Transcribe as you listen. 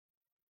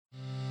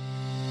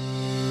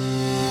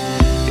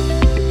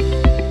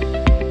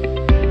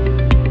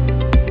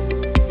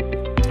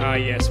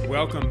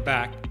welcome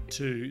back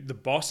to the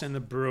Boss and the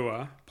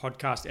Brewer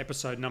podcast,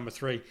 episode number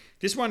 3.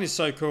 This one is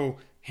so cool.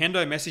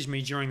 Hendo messaged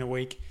me during the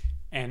week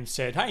and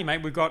said, "Hey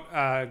mate, we've got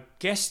a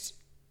guest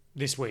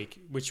this week,"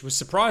 which was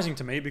surprising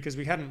to me because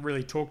we hadn't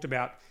really talked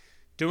about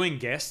doing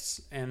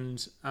guests,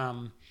 and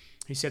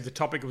he said the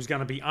topic was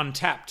going to be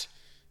Untappd,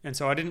 and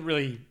so I didn't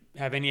really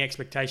have any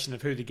expectation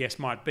of who the guest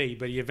might be,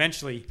 but he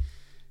eventually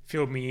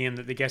filled me in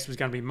that the guest was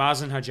going to be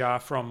Mazen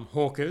Hajjar from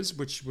Hawkers,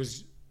 which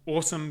was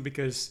awesome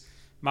because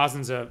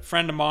Mazen's a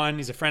friend of mine.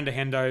 He's a friend of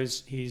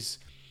Hendo's. He's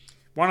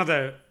one of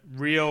the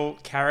real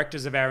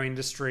characters of our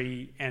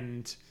industry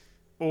and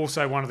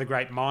also one of the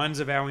great minds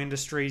of our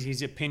industry.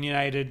 He's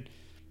opinionated.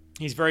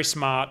 He's very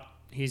smart.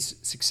 He's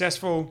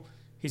successful.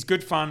 He's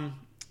good fun.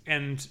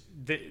 And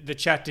the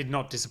chat did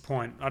not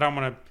disappoint. I don't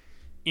want to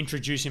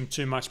introduce him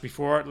too much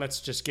before it.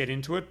 Let's just get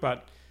into it.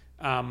 But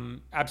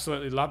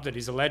absolutely loved it.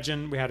 He's a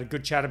legend. We had a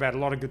good chat about a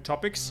lot of good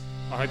topics.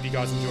 I hope you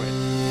guys enjoy it.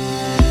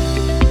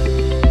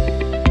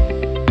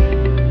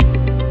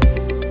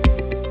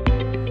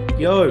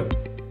 Yo,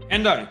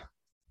 Endo,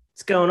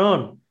 what's going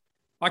on?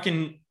 I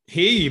can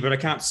hear you, but I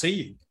can't see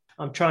you.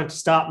 I'm trying to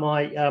start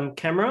my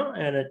camera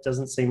and it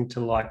doesn't seem to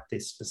like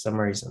this for some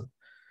reason.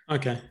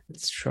 Okay.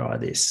 Let's try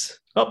this.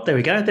 Oh, there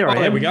we go. There I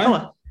am. There we go.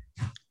 Hello.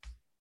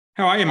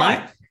 How are you,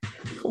 mate? Hi.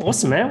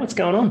 Awesome, man. What's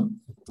going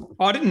on?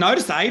 Oh, I didn't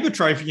notice the Aber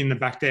trophy in the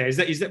back there. Was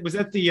that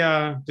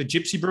the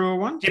Gypsy Brewer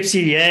one?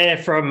 Gypsy, yeah,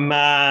 from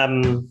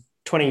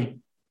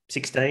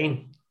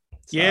 2016.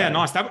 So, yeah,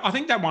 nice. I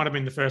think that might have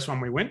been the first one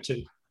we went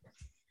to.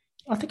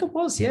 I think it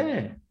was,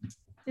 yeah.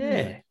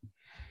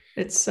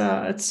 It's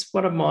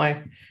one of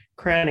my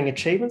crowning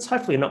achievements.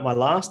 Hopefully not my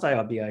last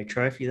AIBA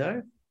trophy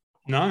though.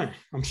 No,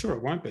 I'm sure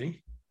it won't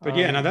be. But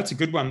yeah, no, that's a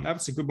good one.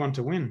 That's a good one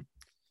to win.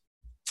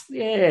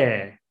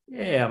 Yeah,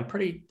 I'm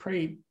pretty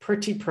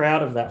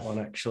proud of that one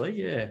actually.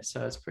 Yeah,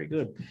 so it's pretty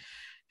good.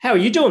 How are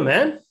you doing,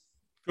 man?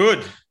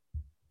 Good.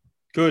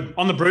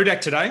 On the brew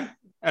deck today,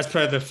 as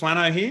per the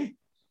flano here.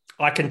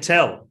 I can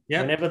tell.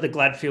 Yeah. Whenever the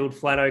Gladfield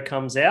flano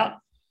comes out,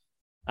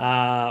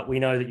 we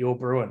know that you're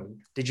brewing.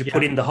 Did you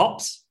put in the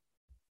hops?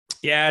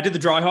 Yeah, I did the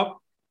dry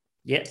hop.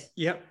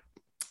 Yep.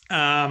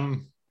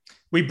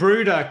 We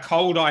brewed a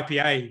cold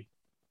IPA.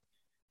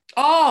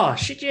 Oh,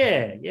 shit,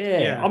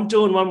 yeah. I'm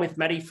doing one with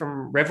Maddie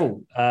from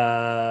Revel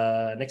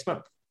next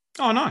month.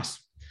 Oh, nice.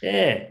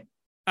 Yeah.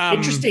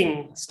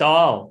 Interesting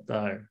style,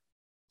 though.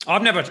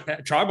 I've never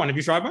tried one. Have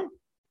you tried one?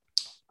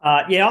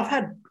 Yeah, I've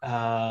had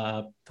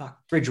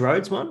Bridge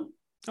Roads one.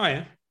 Oh,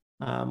 yeah.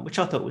 Which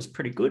I thought was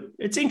pretty good.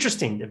 It's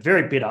interesting. They're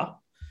very bitter.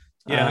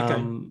 Yeah,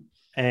 okay.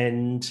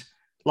 And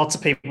lots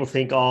of people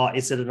think,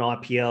 is it an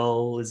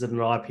IPL? Is it an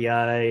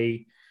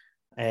IPA?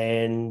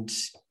 And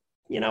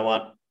you know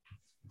what?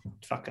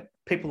 Fuck it.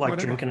 People like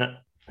drinking it.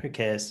 Who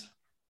cares?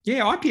 Yeah,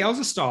 IPL's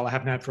a style I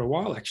haven't had for a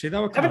while, actually. They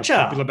were kind of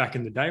popular back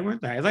in the day,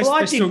 weren't they? Are they,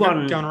 I still did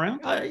one going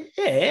around?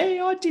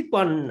 Yeah, I did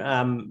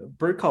one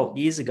brew cult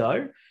years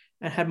ago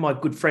and had my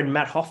good friend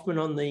Matt Hoffman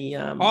on the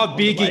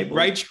Beer Geek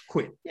Rage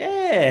Quit.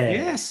 Yeah.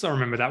 Yes, I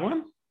remember that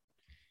one.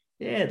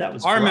 Yeah, that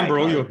was I remember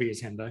all your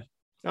beers, Hendo.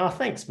 Oh,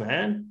 thanks,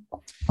 man.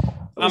 It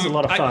was a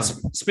lot of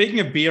fun. Speaking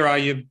of beer, are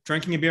you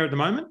drinking a beer at the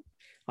moment?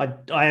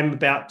 I am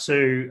about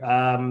to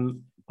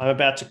I'm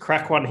about to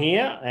crack one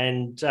here,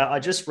 and I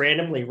just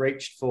randomly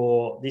reached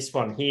for this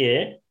one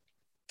here.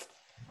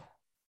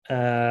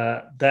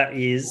 That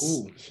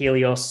is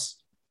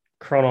Helios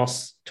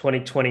Kronos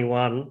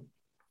 2021.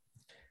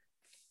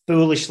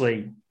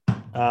 Foolishly,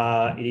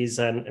 it is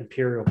an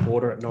Imperial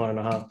Porter at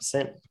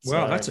 9.5%.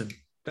 Wow,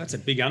 that's a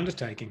big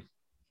undertaking.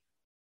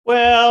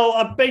 Well,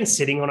 I've been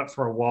sitting on it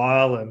for a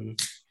while, and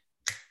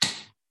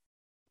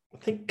I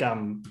think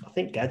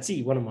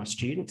Gadsy, one of my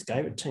students,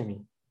 gave it to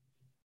me.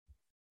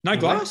 No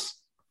glass?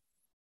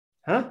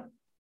 Huh?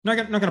 Not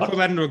going to put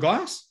that into a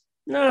glass?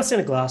 No, it's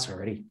in a glass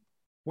already.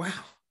 Wow.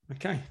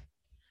 Okay.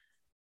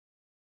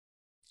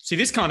 See,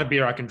 this kind of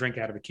beer I can drink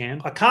out of a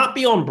can. I can't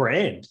be on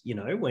brand,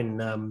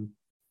 when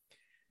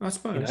I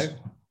suppose.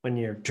 When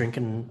you're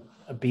drinking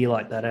a beer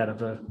like that out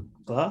of a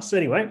glass.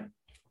 Anyway.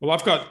 Well, I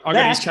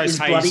got East Coast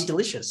Haze. Bloody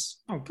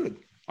delicious. Oh, good.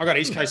 I got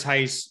East Coast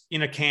Haze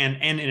in a can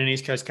and in an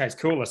East Coast case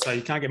cooler, so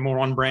you can't get more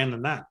on brand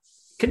than that.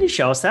 Can you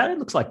show us that? It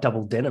looks like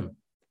double denim.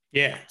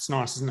 Yeah, it's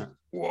nice, isn't it?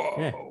 Whoa.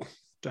 Yeah.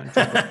 Don't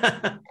drop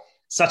it.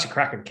 Such a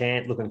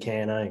cracking looking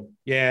can, eh?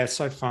 Yeah, it's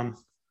so fun.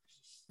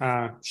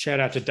 Shout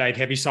out to Dade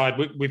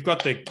Heavyside. We've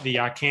got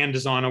the Can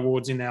Design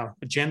Awards in our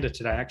agenda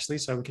today, actually,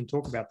 so we can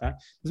talk about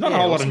that. There's not a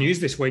whole lot of news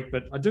this week,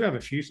 but I do have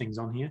a few things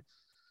on here.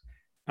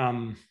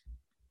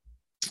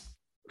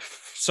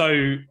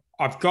 So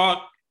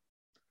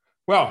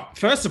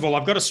first of all,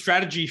 I've got a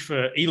strategy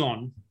for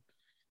Elon,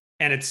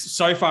 and it's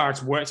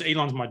worked.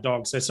 Elon's my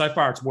dog, so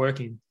far it's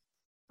working.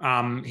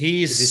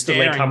 He is this the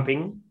leg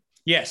humping?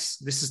 Yes,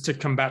 this is to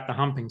combat the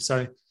humping.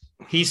 So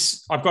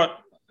I've got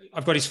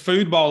his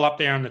food bowl up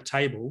there on the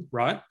table,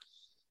 right?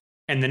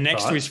 And then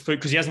next to his food,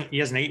 because he hasn't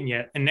eaten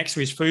yet, and next to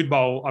his food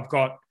bowl, I've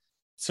got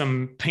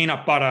some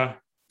peanut butter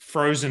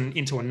frozen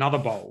into another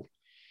bowl.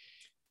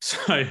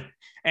 So,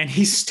 and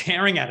he's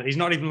staring at it. He's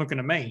not even looking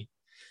at me.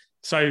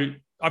 So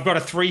I've got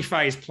a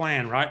 3-phase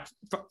plan, right?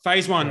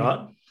 Phase 1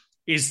 Right.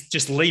 is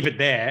just leave it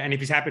there. And if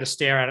he's happy to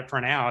stare at it for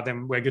an hour,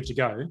 then we're good to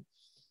go. Okay.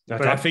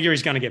 But I figure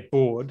he's going to get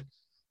bored.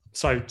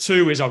 So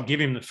 2 is I'll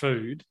give him the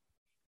food.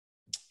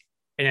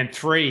 And then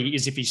 3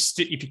 is if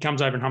he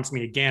comes over and humps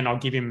me again, I'll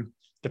give him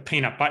the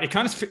peanut butter. It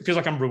kind of feels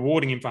like I'm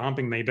rewarding him for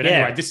humping me. But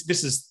anyway,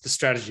 this is the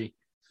strategy.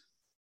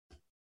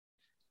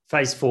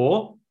 Phase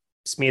 4,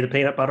 smear the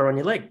peanut butter on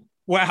your leg.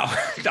 Wow.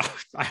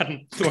 I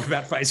hadn't thought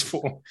about phase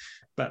 4.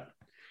 But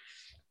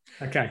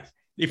okay.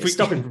 If we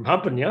stop him from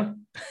humping you.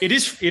 It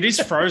is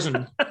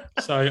frozen.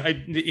 So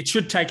it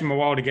should take him a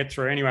while to get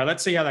through. Anyway,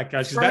 let's see how that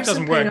goes. Because that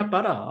doesn't work. Peanut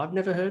butter. I've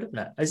never heard of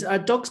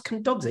that.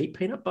 Can dogs eat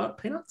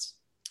peanuts?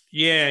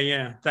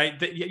 Yeah. They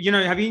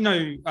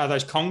have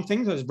those Kong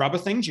things, those rubber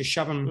things? You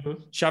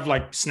shove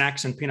like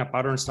snacks and peanut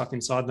butter and stuff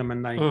inside them,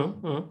 and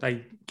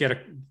they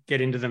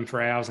get into them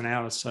for hours and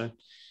hours. So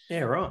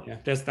yeah, right. Yeah,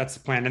 that's the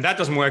plan. And that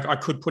doesn't work. I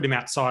could put him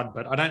outside,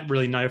 but I don't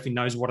really know if he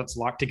knows what it's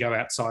like to go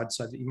outside,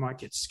 so that he might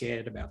get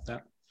scared about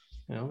that.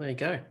 Well, there you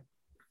go.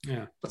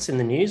 Yeah. What's in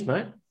the news,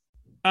 mate?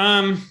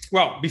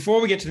 Well,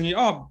 before we get to the news,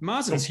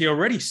 Mazen's here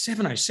already.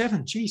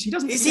 7:07. Jeez, he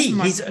doesn't. Is he?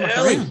 He's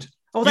early. Around.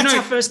 Oh, that's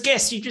our first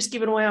guest. You've just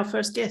given away our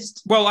first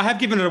guest. Well, I have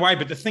given it away,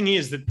 but the thing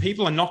is that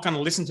people are not going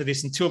to listen to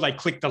this until they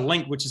click the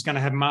link, which is going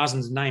to have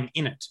Mazen's name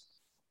in it.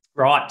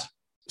 Right.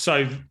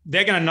 So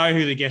they're going to know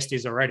who the guest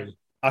is already.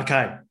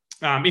 Okay.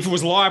 If it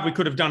was live, we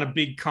could have done a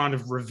big kind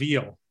of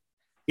reveal.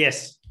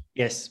 Yes.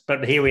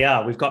 But here we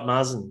are. We've got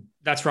Mazen.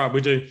 That's right.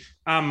 We do.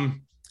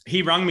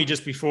 He rang me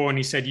just before and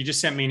he said, you just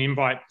sent me an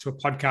invite to a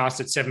podcast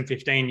at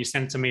 7:15. You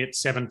sent it to me at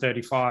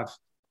 7:35.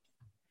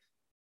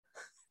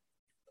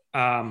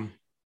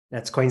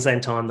 That's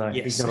Queensland time, though.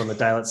 Yes. He's not on the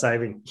daylight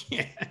saving.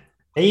 Yeah.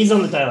 He's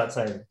on the daylight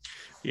saving.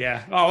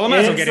 Yeah. Oh, well, I might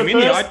as well get him in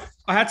here.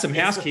 I had some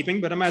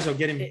housekeeping, but I might as well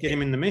get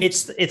him in the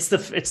mix. It's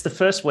the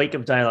first week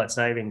of daylight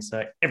saving,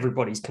 so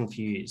everybody's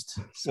confused.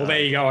 So. Well,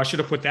 there you go. I should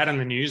have put that in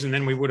the news, and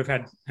then we would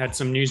have had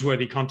some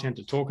newsworthy content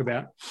to talk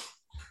about.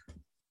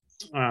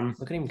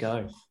 Look at him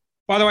go.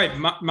 By the way,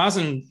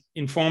 Mazen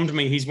informed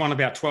me he's one of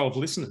our 12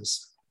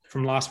 listeners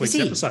from last week's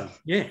episode.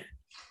 Yeah.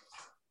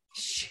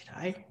 Shit,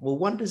 eh? Well,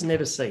 wonders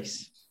never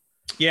cease.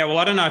 Yeah, well,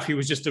 I don't know if he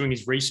was just doing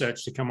his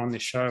research to come on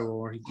this show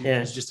or he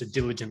was just a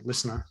diligent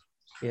listener.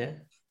 Yeah.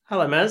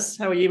 Hello, Maz.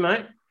 How are you,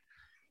 mate?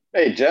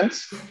 Hey,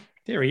 gents.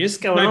 There he is.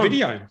 What's going on?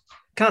 Video.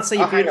 Can't see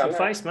your beautiful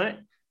face, mate.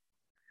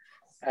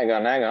 Hang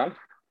on.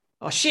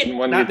 Oh, shit.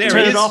 There he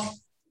is.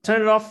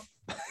 Turn it off.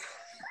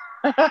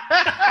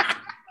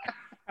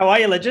 How are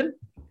you, legend?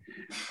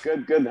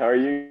 Good. How are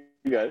you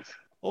guys?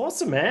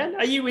 Awesome, man.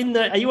 Are you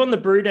on the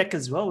brew deck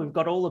as well? We've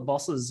got all the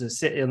bosses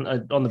sitting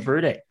on the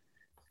brew deck.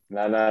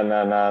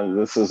 No.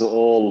 This is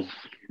all,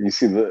 you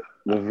see the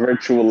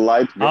virtual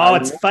light. Oh,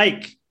 it's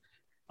fake.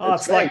 Oh,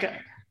 it's fake. like,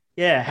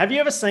 yeah. Have you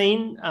ever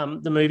seen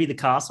the movie The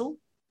Castle?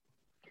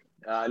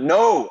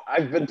 No,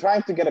 I've been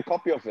trying to get a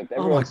copy of it.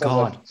 Everyone says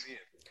I should see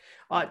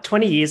it.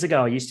 20 years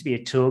ago, I used to be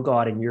a tour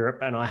guide in Europe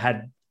and I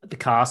had The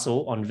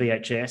Castle on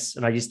VHS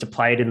and I used to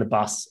play it in the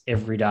bus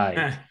every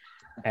day.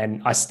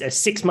 And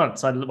 6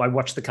 months, I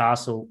watched The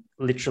Castle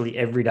literally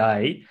every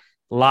day,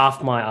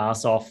 laughed my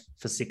ass off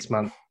for 6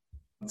 months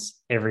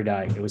every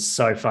day. It was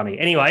so funny.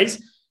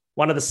 Anyways,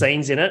 one of the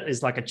scenes in it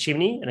is like a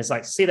chimney and it's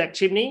like, see that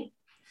chimney?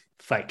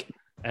 Fake.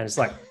 And it's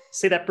like,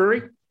 see that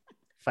brewery?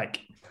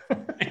 Fake.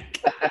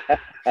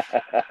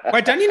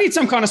 Wait, don't you need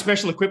some kind of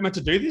special equipment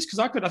to do this? Because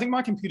I think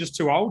my computer's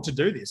too old to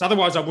do this.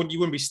 Otherwise, you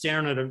wouldn't be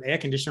staring at an air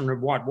conditioner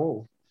and a white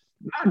wall.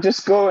 No,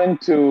 just go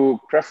into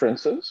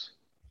preferences.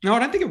 No, I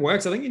don't think it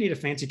works. I think you need a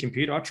fancy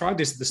computer. I tried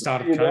this at the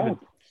start of COVID.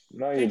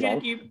 No, you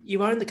don't.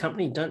 You own the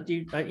company, don't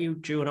you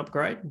due an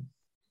upgrade?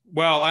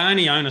 Well, I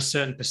only own a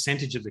certain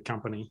percentage of the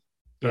company.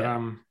 But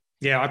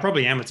I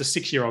probably am. It's a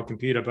 6-year-old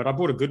computer, but I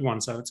bought a good one,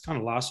 so it's kind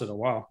of lasted a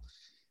while.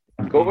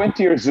 Go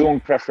into your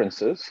Zoom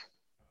preferences.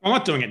 I'm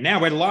not doing it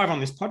now. We're live on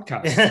this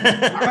podcast.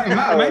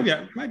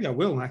 maybe I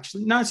will,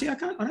 actually. No, see, I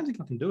don't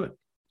think I can do it.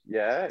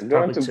 Yeah,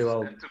 go into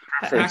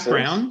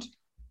preferences.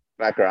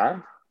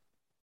 Background.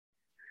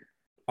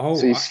 Oh,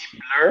 so you see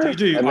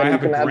blur. I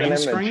have a green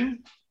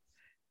screen.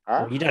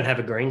 Huh? You don't have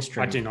a green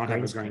screen. I do not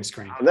have a green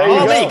screen. Oh,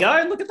 there you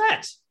go. Look at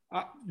that.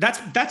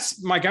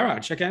 That's my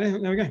garage. Okay,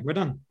 there we go. We're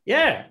done.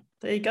 Yeah,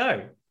 there you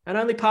go. And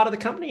only part of the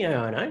company I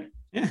own, eh?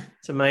 Yeah.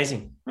 It's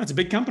amazing. That's a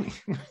big company.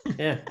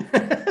 Yeah.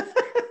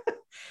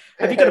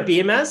 Have you got a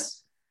beer,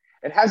 Maz?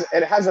 It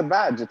has a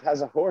badge. It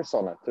has a horse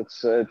on it.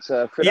 It's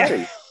a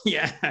Ferrari.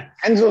 Yeah.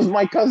 Enzo's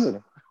my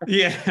cousin.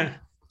 Yeah.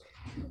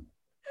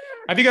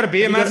 Have you got a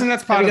beer, Mazen?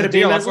 That's part of the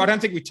deal. I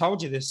don't think we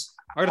told you this.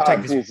 I got to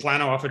take this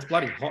flannel off. It's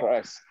bloody hot.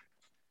 Christ.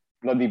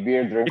 Bloody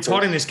beer drinkers. It's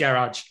hot in this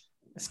garage.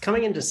 It's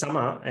coming into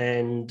summer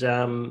and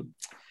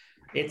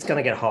it's going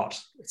to get hot.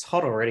 It's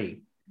hot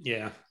already.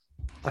 Yeah.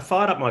 I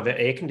fired up my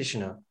air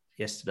conditioner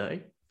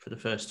yesterday for the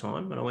first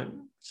time and I went,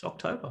 it's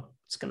October.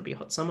 It's going to be a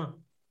hot summer.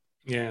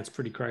 Yeah, it's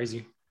pretty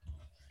crazy.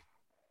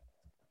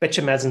 Bet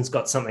you Mazen's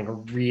got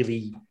something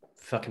really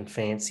fucking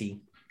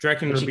fancy. Do you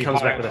reckon she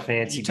comes back with a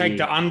fancy You take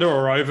beer. the under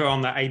or over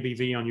on the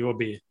ABV on your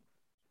beer?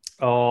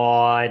 Oh,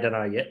 I don't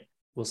know yet.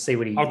 We'll see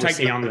what he. I'll take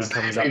the what under. he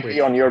comes up with.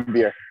 on your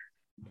beer.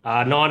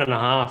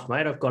 9.5,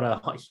 mate. I've got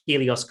a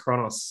Helios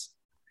Kronos.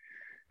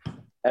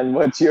 And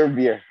what's your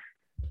beer?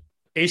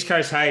 East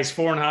Coast Haze,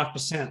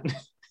 4.5%.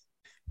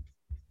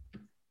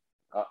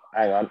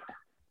 Hang on.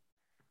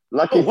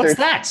 Lucky. What's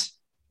that?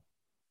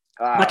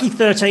 Lucky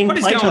 13. What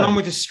is Plato. going on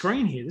with the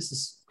screen here? This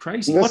is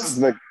crazy.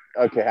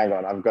 Okay, hang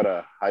on. I've got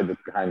to hide it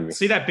behind me.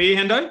 See that beer,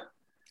 Hendo?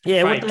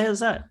 Yeah, Fake. what the hell is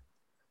that?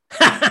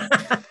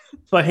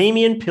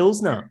 Bohemian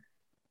Pilsner.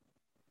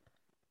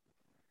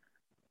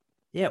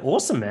 Yeah,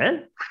 awesome,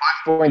 man.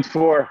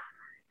 5.4.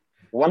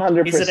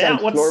 100% Is it out?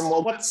 floor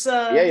malt. What's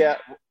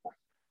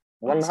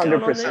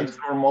 100%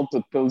 floor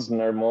malted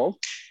Pilsner malt.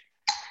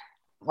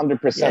 100%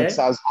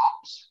 Saz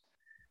hops.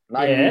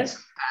 9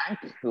 weeks tank,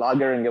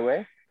 lagering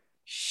away.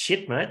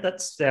 Shit, mate,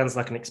 that sounds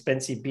like an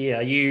expensive beer.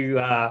 Are you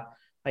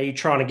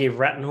trying to give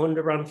Rattenhund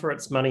a run for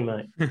its money,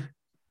 mate?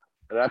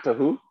 Ratta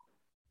who?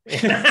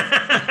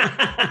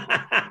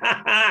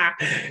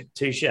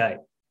 Touche.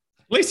 At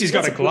least he's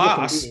got a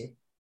glass.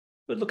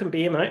 Good looking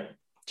beer, mate.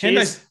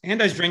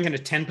 Hendo's drinking a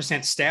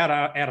 10% stout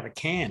out of a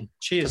can.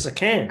 Cheers. It's a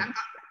can.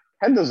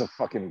 Hendo's a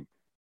fucking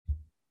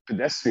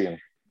pedestrian.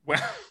 Well,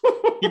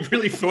 you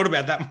really thought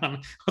about that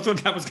one. I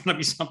thought that was going to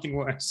be something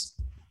worse.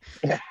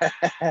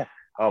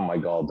 Oh my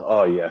God.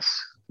 Oh yes.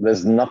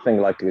 There's nothing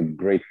like a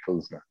great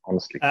Pilsner,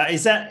 honestly.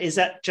 Is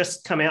that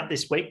just come out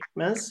this week,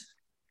 Maz?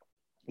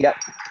 Yeah.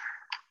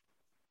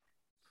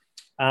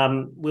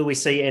 Will we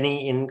see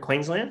any in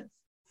Queensland?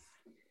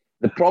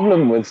 The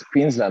problem with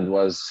Queensland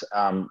was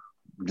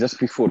just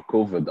before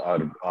COVID,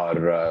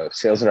 our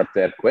sales rep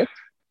there quit.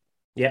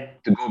 Yeah.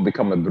 To go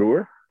become a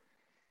brewer.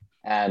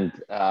 And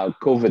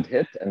COVID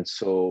hit, and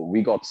so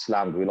we got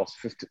slammed. We lost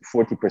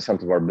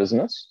 40% of our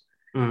business,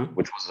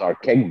 which was our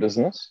keg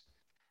business.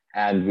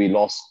 And we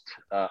lost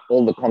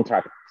all the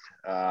contract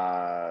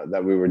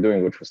that we were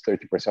doing, which was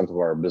 30% of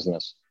our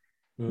business.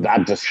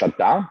 That just shut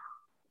down.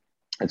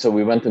 And so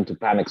we went into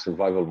panic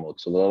survival mode.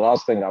 So the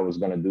last thing I was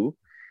going to do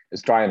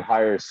is try and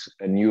hire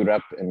a new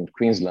rep in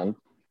Queensland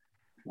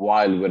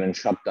while we're in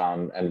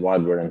shutdown and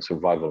while we're in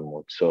survival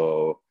mode.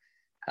 So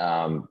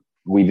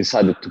we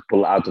decided to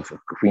pull out of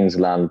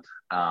Queensland,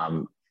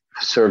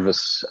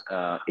 service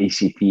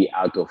ACT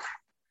out of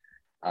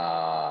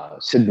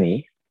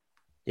Sydney.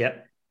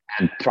 Yep.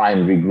 And try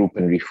and regroup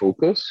and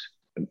refocus.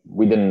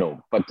 We didn't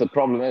know. But the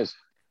problem is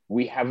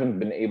we haven't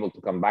been able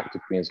to come back to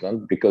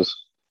Queensland because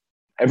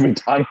every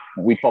time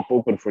we pop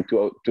open for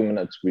 2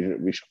 minutes,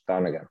 we shut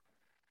down again.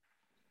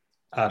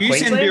 Do you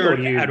send beer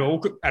at all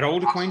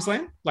to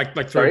Queensland? Like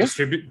through a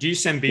distributor? Do you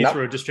send beer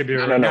through a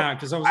distributor? No,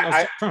 because I was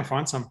trying to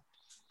find some.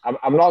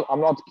 I'm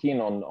not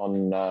keen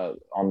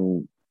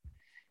on.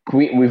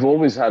 We've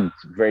always had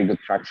very good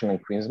traction in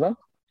Queensland,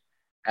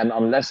 and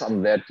unless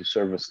I'm there to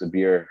service the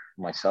beer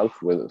myself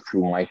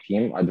through my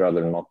team, I'd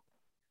rather not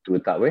do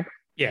it that way.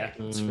 Yeah,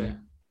 that's fair.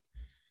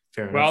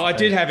 Fair enough. Well, I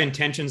did have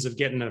intentions of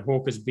getting a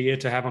Hawker's beer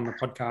to have on the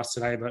podcast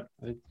today, but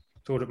I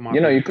thought it might.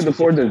 You could have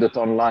ordered it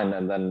online,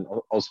 and then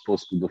I was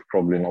supposed to have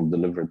probably not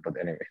delivered. But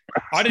anyway,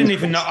 I didn't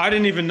even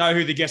know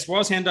who the guest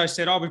was. Hendo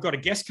said, "Oh, we've got a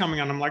guest coming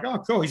on." I'm like, "Oh,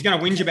 cool. He's going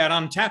to whinge about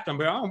Untappd." I'm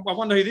like, "Oh, I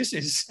wonder who this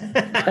is."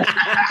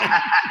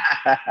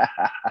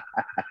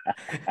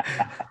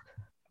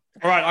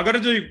 All right, I got to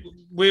do.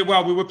 We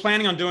were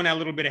planning on doing our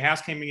little bit of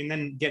housekeeping and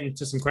then getting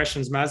to some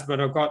questions, Maz. But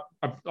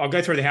I'll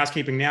go through the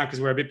housekeeping now because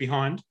we're a bit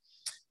behind.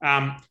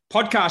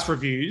 Podcast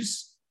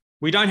reviews,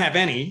 we don't have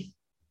any,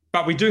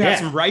 but we do have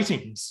some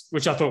ratings,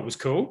 which I thought was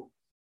cool.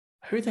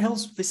 Who the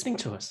hell's listening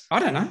to us? I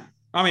don't know.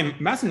 I mean,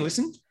 Mazen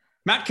listened.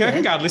 Matt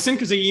Kirkengard listened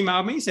because he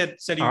emailed me. Said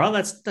he. All right,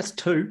 that's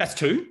two. That's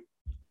two.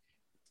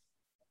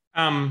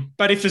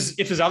 But if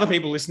there's other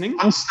people listening,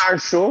 1-star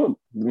show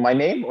my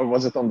name, or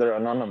was it under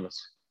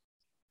anonymous?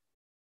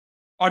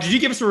 Oh, did you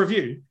give us a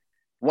review?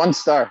 1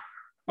 star.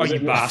 Oh, you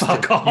bastard!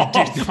 Fuck off.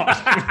 You did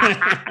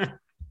not.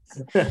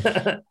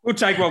 We'll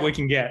take what we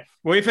can get.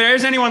 Well, if there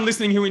is anyone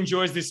listening who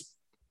enjoys this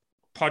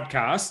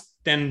podcast,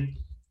 then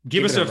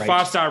give us a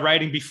 5-star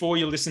rating before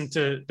you listen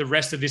to the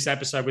rest of this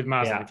episode with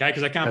Mazen, okay?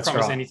 Because I can't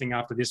promise anything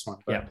after this one.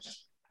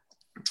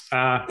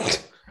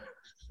 But,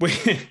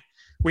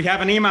 we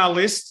have an email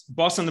list,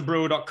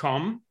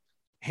 bossandthebrewer.com.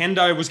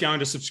 Hendo was going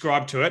to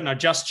subscribe to it, and I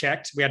just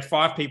checked. We had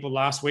 5 people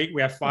last week.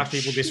 We have 5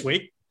 people this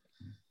week.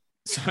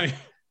 So,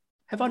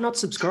 have I not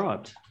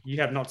subscribed? You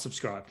have not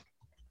subscribed.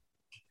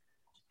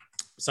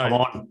 So come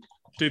on,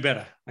 do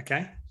better,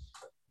 okay?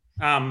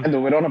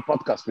 And we're on a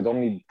podcast. We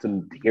don't need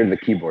to hear the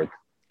keyboard.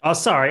 Oh,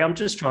 sorry. I'm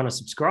just trying to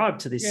subscribe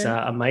to this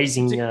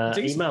amazing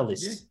email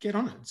list. Yeah, get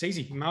on it. It's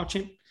easy.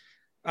 MailChimp.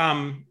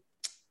 And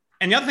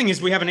the other thing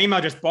is we have an email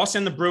address,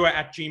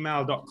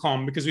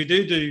 bossandthebrewer@gmail.com, because we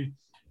do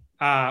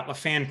a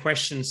fan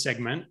question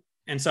segment.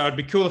 And so it'd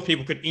be cool if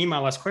people could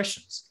email us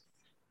questions.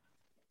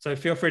 So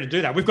feel free to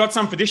do that. We've got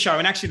some for this show.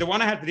 And actually, the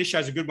one I had for this show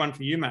is a good one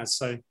for you, Maz.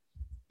 So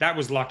that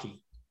was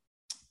lucky.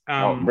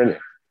 Brilliant.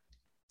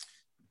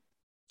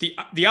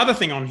 The other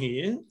thing on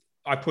here,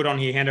 I put on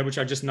here, Hendo, which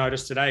I just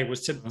noticed today,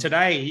 was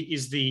today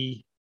is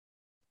the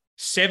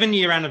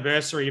 7-year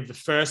anniversary of the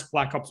first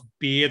Black Ops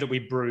beer that we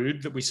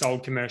brewed, that we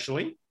sold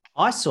commercially.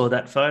 I saw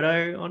that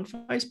photo on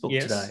Facebook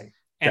Yes. today.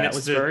 And that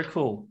was very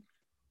cool.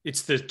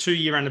 It's the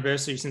 2-year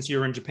anniversary since you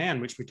were in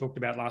Japan, which we talked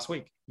about last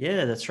week.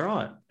 Yeah, that's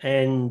right.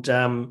 And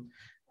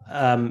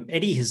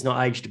Eddie has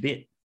not aged a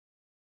bit.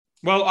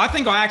 Well, I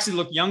think I actually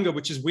look younger,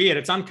 which is weird.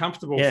 It's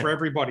uncomfortable Yeah. for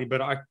everybody,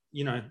 but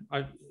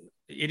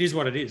it is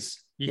what it it.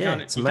 You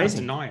can't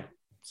deny it.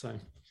 So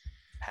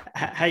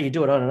how you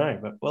do it, I don't know,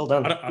 but well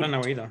done. I don't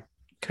know either.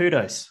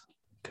 Kudos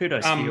for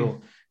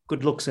your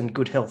good looks and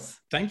good health.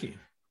 Thank you.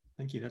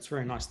 That's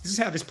very nice. This is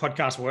how this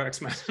podcast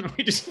works, man.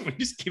 We just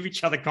give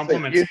each other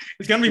compliments.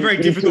 It's going to be very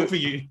difficult for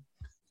you.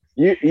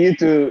 You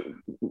two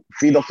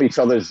feed off each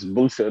other's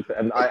bullshit,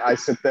 and I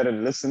sit there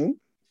and listen.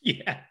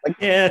 Yeah.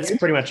 That's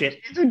pretty much it.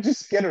 You two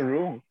just get a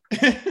room.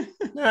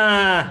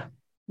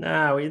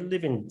 Nah, we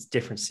live in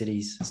different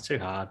cities. It's too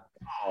hard.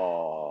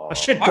 Oh. I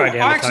should go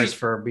down the coast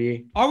for a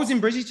beer. I was in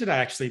Brizzy today,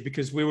 actually,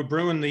 because we were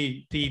brewing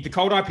the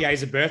cold IPA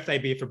is a birthday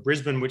beer for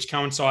Brisbane, which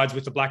coincides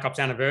with the Black Ops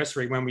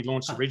anniversary when we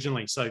launched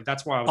originally. So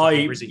that's why I was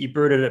in Brizzy. You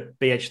brewed it at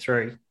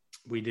BH3?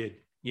 We did,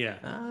 yeah.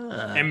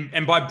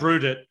 And by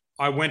brewed it,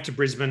 I went to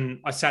Brisbane.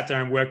 I sat there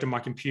and worked on my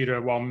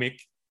computer while Mick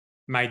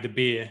made the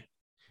beer.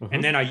 Mm-hmm.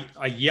 And then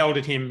I yelled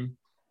at him,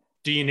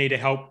 "Do you need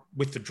help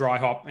with the dry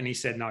hop?" And he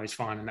said, "No, he's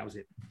fine." And that was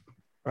it.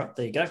 Right,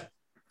 there you go.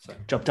 So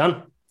job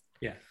done.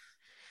 Yeah.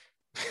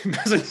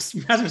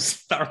 Mazen's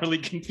thoroughly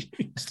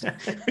confused.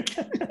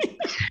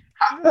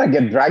 How did I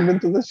get dragged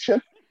into this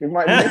shit? You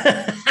might.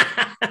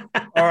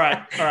 All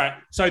right.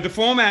 So the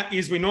format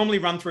is we normally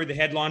run through the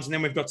headlines, and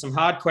then we've got some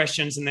hard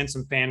questions and then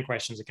some fan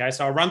questions. Okay,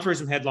 so I'll run through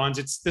some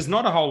headlines. There's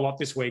not a whole lot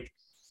this week.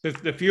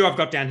 The few I've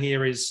got down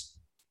here is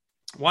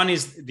one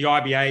is the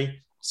IBA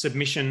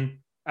submission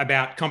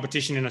about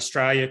competition in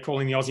Australia,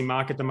 calling the Aussie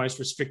market the most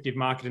restrictive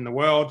market in the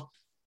world,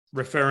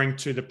 referring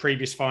to the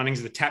previous findings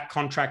of the TAP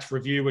contracts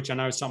review, which I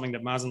know is something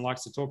that Mazen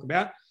likes to talk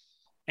about,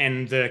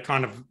 and the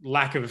kind of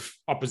lack of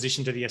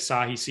opposition to the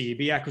Asahi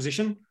CEB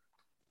acquisition.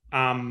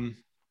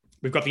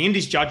 We've got the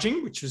Indies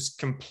judging, which is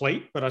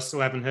complete, but I still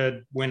haven't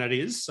heard when it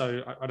is.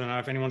 So I don't know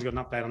if anyone's got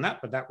an update on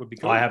that, but that would be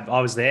cool. I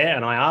was there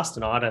and I asked,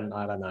 and I don't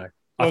know.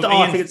 Well,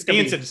 I think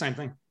Ian said the same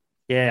thing.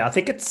 Yeah, I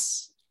think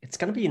it's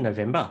going to be in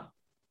November.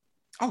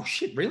 Oh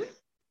shit! Really?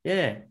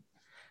 Yeah.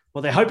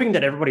 Well, they're hoping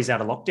that everybody's out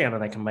of lockdown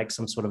and they can make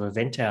some sort of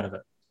event out of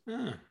it.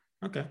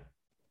 Okay.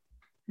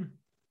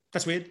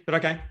 That's weird, but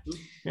okay.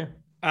 Yeah.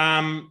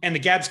 And the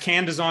Gabs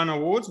Can Design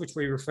Awards, which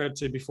we referred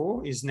to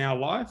before, is now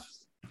live.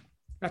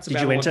 Did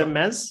you enter,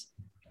 Maz?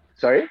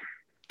 Sorry?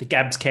 The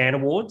Gabs Can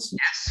Awards?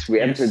 Yes, we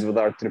entered with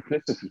our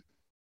triplicity.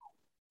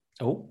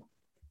 Oh,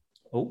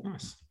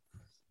 nice.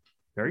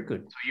 Very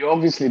good. So you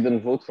obviously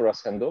didn't vote for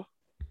us, Hendo.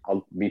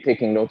 I'll be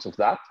taking notes of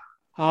that.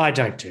 I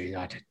don't do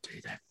that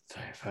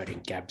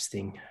voting Gabs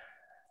thing.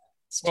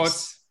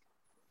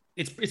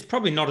 It's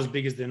probably not as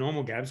big as the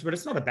normal Gabs, but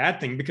it's not a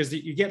bad thing because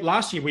you get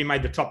last year we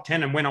made the top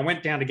 10, and when I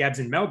went down to Gabs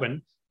in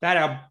Melbourne, they had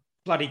our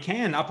bloody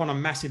can up on a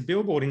massive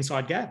billboard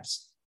inside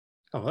Gabs.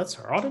 Oh, that's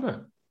all right, isn't it?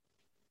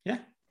 Yeah.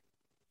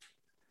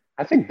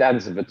 I think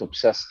Dan's a bit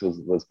obsessed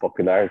with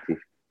popularity.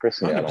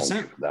 Personally, 100%. I don't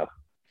think that.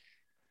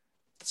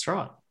 That's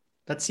right.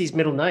 That's his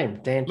middle name,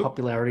 Dan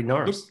Popularity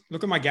Norris.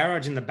 Look at my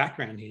garage in the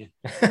background here.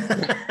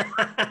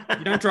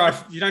 You don't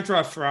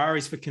drive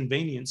Ferraris for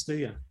convenience, do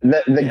you?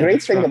 The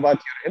great thing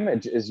about your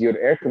image is your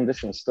air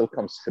condition still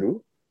comes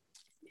through.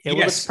 Yeah,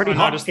 well, it's pretty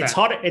hot.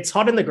 It's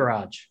hot in the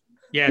garage.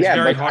 Yeah, it's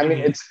very hot. I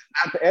mean,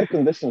 that air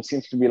condition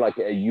seems to be like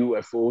a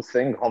UFO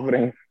thing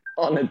hovering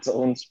on its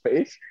own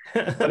space,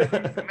 but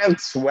it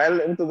melts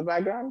well into the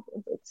background.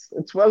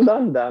 It's well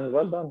done, Dan.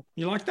 Well done.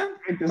 You like that?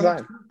 Great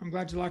design. I'm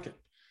glad you like it.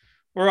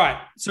 All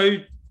right. So,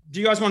 do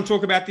you guys want to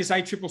talk about this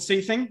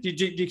ACCC thing? Do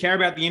you care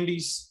about the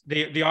Indies,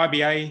 the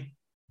IBA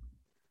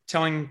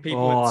telling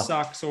people it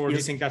sucks, or do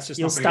you think that's just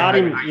you'll start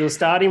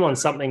him on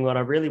something that I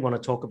really want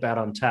to talk about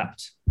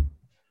Untappd?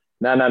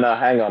 No.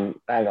 Hang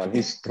on.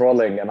 He's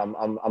trolling, and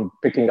I'm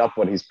picking up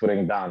what he's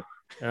putting down.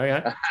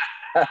 Okay.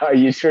 Are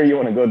you sure you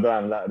want to go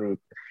down that route?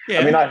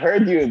 Yeah. I mean, I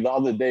heard you the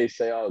other day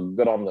say, "Oh,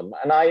 good on them,"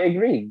 and I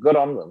agree. Good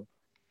on them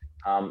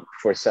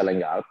for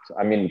selling out.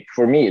 I mean,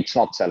 for me, it's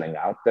not selling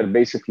out. They're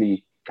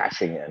basically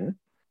cashing in.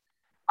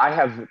 I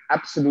have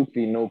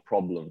absolutely no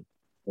problem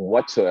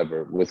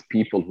whatsoever with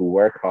people who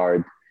work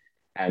hard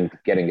and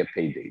getting a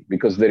payday,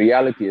 because the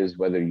reality is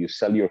whether you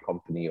sell your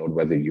company or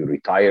whether you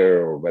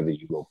retire or whether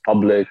you go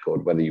public or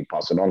whether you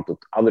pass it on to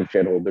other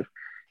shareholders,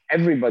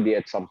 everybody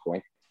at some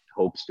point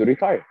hopes to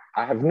retire.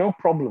 I have no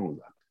problem with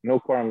that, no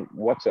problem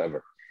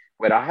whatsoever.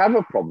 Where I have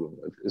a problem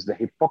with is the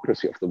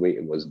hypocrisy of the way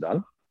it was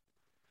done.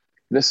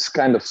 This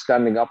kind of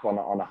standing up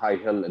on a high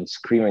hill and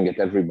screaming at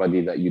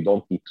everybody that you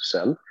don't need to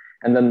sell.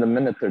 And then the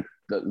minute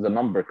the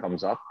number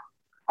comes up,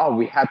 oh,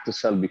 we had to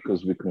sell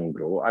because we couldn't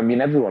grow. I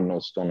mean, everyone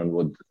knows Stone and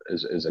Wood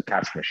is a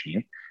cash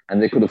machine,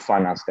 and they could have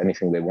financed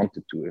anything they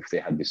wanted to if they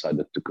had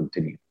decided to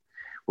continue.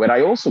 Where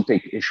I also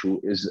take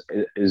issue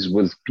is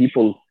with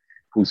people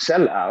who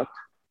sell out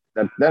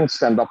that then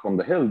stand up on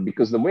the hill,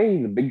 because the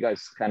way the big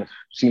guys kind of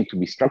seem to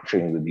be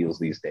structuring the deals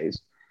these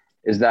days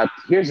is that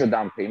here's a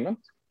down payment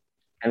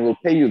and we'll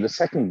pay you the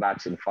second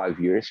batch in 5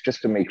 years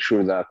just to make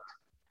sure that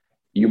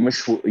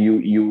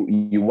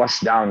you wash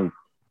down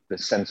the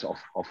sense of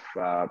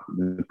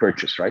the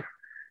purchase, right?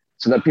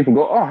 So that people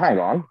go, oh, hang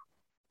on,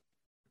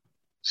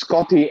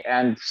 Scotty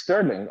and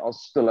Sterling are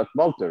still at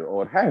Walter,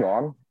 or hang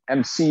on,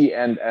 MC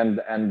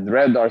and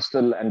Red are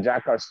still, and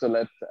Jack are still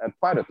at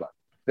Pirate Life.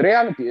 The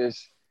reality is,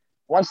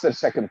 once their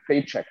second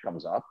paycheck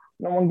comes up,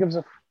 no one gives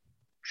a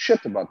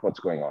shit about what's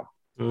going on.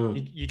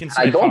 You can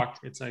say fuck,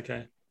 it's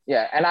okay.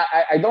 Yeah, and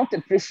I don't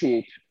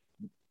appreciate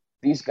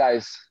these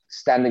guys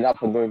standing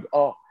up and going,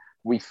 oh,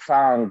 we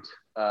found,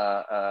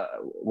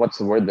 what's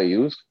the word they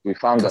use? We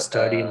found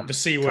custodian. The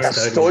C word.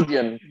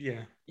 Custodian.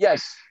 Yeah.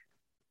 Yes.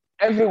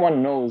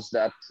 Everyone knows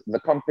that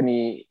the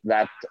company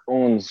that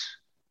owns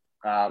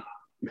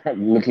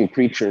Little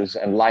Creatures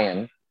and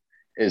Lion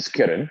is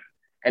Kirin.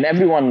 And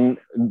everyone,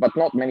 but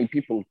not many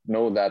people,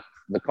 know that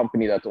the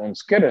company that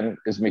owns Kirin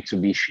is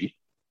Mitsubishi.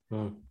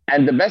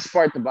 And the best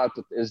part about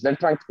it is they're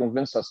trying to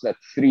convince us that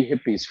 3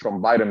 hippies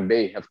from Byron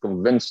Bay have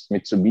convinced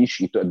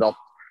Mitsubishi to adopt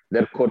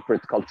their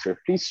corporate culture.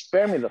 Please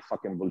spare me the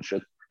fucking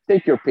bullshit.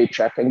 Take your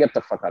paycheck and get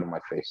the fuck out of my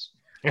face.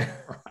 Okay.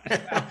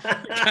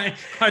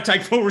 I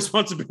take full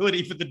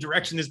responsibility for the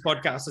direction this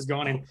podcast has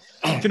gone in.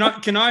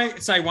 Can I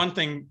say one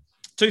thing,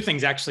 2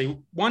 things actually.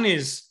 One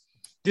is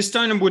this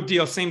Stone and Wood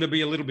deal seemed to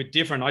be a little bit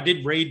different. I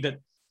did read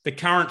that the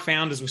current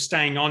founders were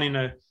staying on in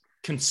a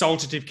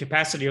consultative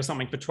capacity or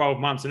something for 12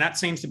 months. And that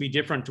seems to be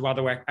different to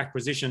other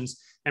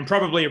acquisitions, and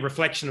probably a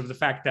reflection of the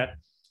fact that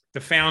the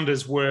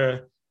founders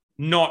were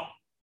not,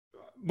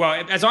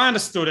 well, as I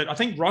understood it, I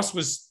think Ross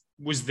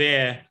was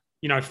there,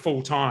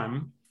 full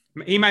time.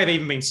 He may have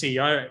even been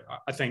CEO,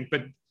 I think,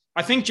 but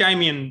I think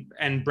Jamie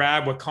and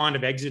Brad were kind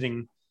of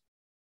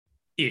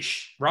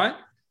exiting-ish, right?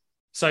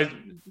 So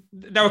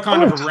they were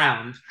kind of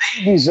around.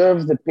 They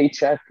deserve the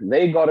paycheck.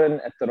 They got in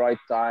at the right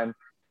time.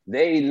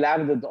 They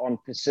landed on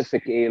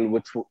Pacific Ale,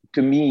 which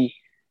to me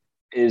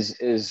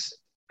is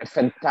a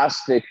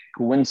fantastic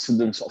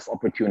coincidence of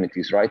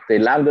opportunities, right? They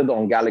landed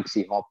on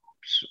Galaxy hops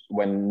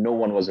when no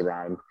one was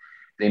around.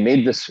 They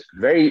made this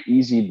very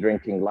easy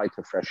drinking, light,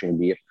 refreshing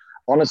beer.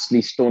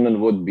 Honestly, Stone and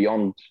Wood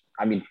beyond,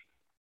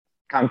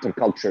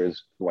 counterculture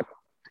is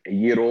a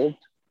year old.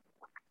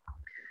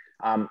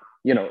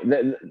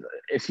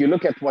 If you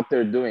look at what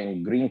they're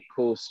doing, Green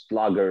Coast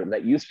Lager,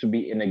 that used to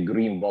be in a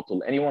green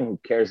bottle. Anyone who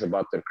cares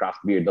about their craft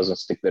beer doesn't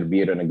stick their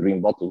beer in a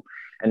green bottle.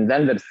 And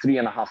then their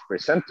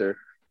 3.5%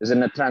 is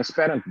in a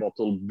transparent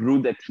bottle,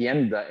 brewed at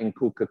Tienda in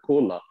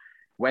Coca-Cola,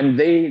 when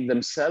they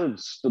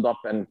themselves stood up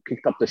and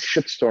kicked up the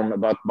shitstorm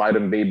about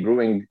Byron Bay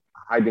Brewing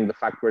hiding the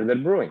fact where they're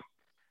brewing.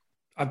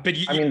 I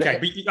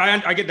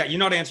get that. You're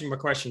not answering my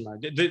question, though.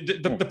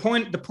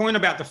 The point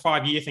about the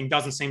 5-year thing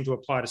doesn't seem to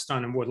apply to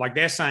Stone and Wood. Like,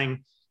 they're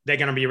saying they're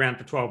going to be around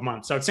for 12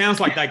 months. So it sounds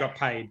like they got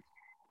paid.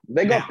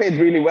 They got paid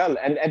really well.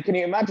 And can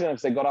you imagine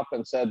if they got up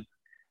and said,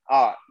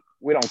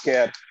 we don't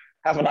care.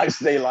 Have a nice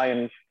day,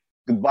 Lion.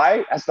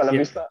 Goodbye. Hasta la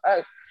vista.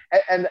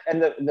 And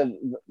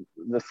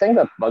the thing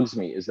that bugs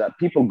me is that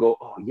people go,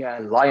 oh, yeah,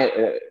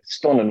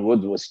 Stone and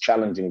Wood was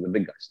challenging the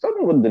big guys. Stone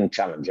and Wood didn't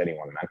challenge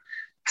anyone, man.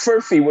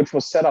 Furphy, which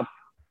was set up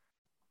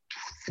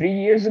 3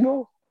 years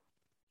ago,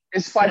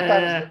 is 5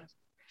 times.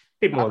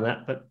 Bit more than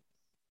that, but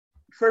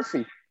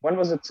Furphy, when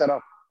was it set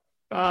up?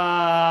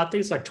 I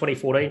think it's like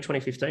 2014,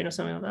 2015 or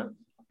something like that.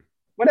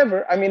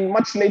 Whatever.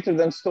 Much later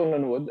than Stone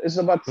and Wood. Is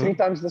about 3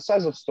 times the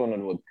size of Stone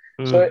and Wood.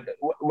 So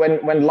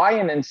when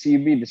Lion and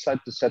CB decide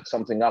to set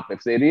something up,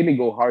 if they really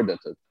go hard at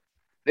it,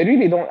 they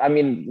really don't.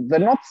 They're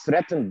not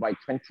threatened by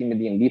 20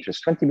 million liters.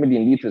 20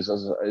 million liters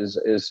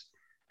is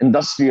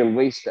industrial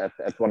waste at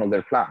one of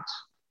their plants.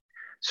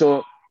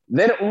 So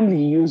they're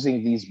only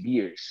using these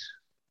beers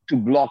to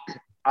block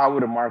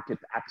our market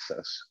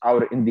access,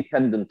 our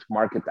independent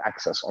market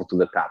access onto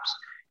the taps.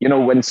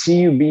 When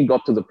CUB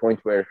got to the point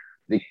where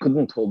they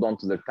couldn't hold on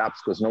to their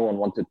taps because no one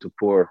wanted to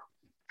pour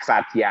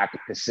Fat Yak,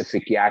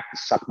 Pacific Yak,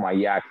 Suck My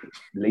Yak,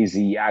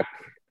 Lazy Yak,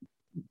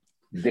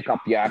 Dick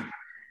Up Yak,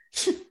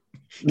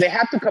 they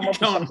had to come up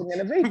with something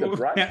innovative,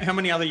 right? How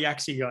many other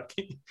yaks you got?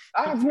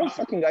 I have no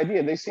fucking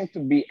idea. They seem to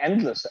be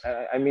endless.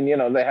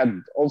 They had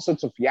all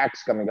sorts of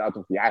yaks coming out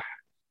of yak.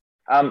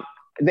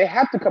 They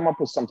had to come up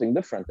with something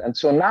different. And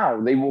so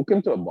now they walk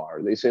into a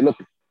bar. They say, look,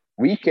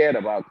 we care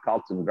about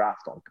Carlton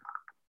Draft on tap.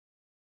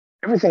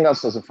 Everything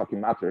else doesn't fucking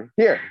matter.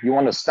 Here, you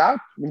want a stout?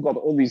 We've got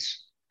all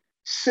these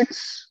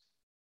 6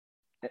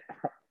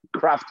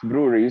 craft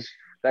breweries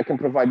that can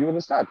provide you with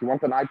a stout. You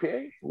want an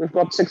IPA? We've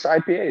got 6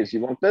 IPAs.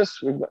 You want this?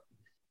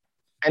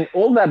 And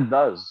all that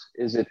does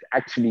is it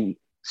actually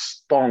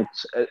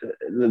stunts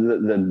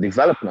the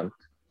development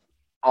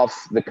of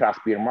the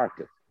craft beer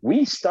market.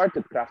 We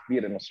started craft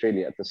beer in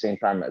Australia at the same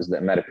time as the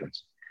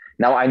Americans.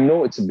 Now, I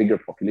know it's a bigger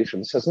population.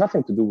 This has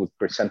nothing to do with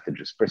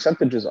percentages.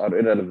 Percentages are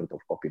irrelevant of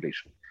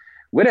population.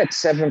 We're at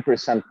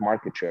 7%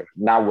 market share.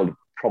 Now we're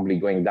probably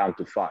going down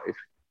to 5%.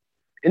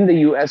 In the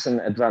US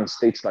and advanced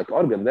states like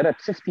Oregon, they're at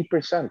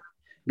 50%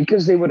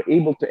 because they were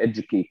able to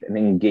educate and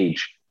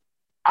engage.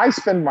 I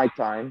spend my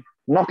time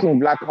knocking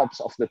black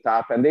hops off the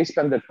tap, and they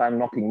spend their time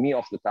knocking me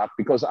off the tap,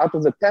 because out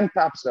of the 10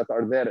 taps that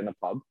are there in a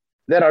pub,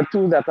 there are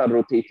two that are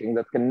rotating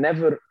that can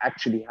never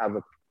actually have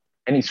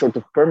any sort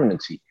of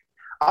permanency.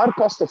 Our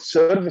cost of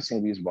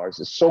servicing these bars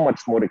is so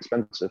much more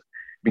expensive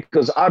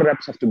because our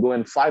reps have to go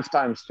in 5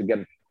 times to get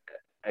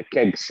a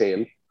keg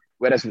sale,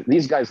 whereas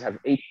these guys have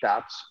 8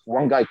 taps.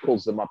 One guy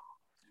calls them up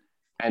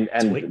and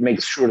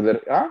makes sure that,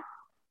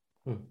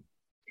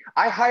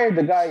 I hired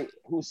a guy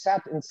who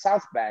sat in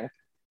South Bank,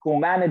 who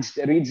managed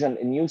a region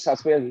in New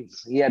South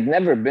Wales he had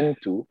never been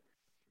to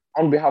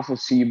on behalf of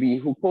CUB,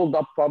 who called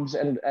up pubs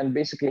and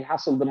basically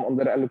hassled them on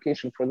their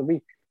allocation for the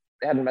week.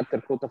 They hadn't met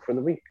their quota for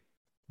the week.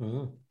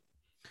 Mm.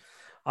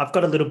 I've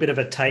got a little bit of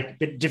a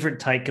different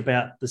take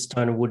about the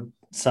Stone & Wood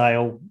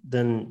sale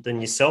than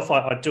yourself.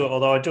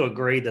 Although I do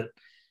agree that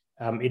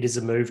it is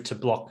a move to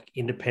block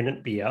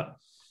independent beer.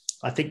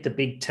 I think the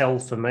big tell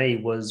for me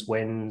was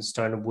when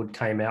Stone & Wood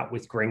came out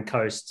with Green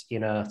Coast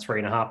in a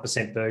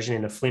 3.5% version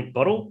in a Flint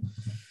bottle.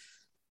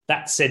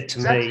 That said to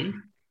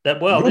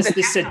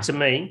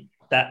me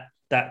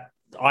that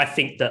I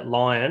think that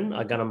Lion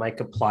are going to make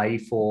a play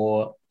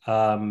for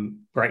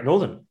Great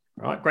Northern,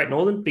 right? Great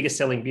Northern, biggest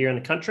selling beer in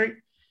the country.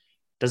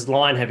 Does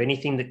Lion have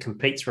anything that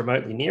competes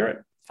remotely near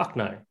it? Fuck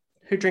no.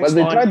 Who drinks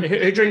Lion?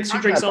 Who drinks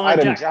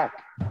Iron Jack?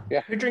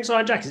 Yeah. Who drinks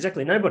Iron Jack?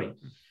 Exactly, nobody,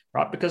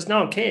 right? Because no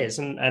one cares.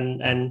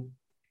 And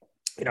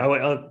you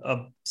know,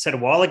 I said a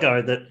while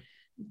ago that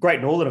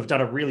Great Northern have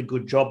done a really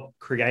good job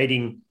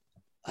creating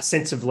a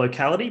sense of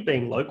locality,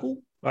 being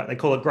local, right? They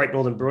call it Great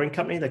Northern Brewing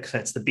Company.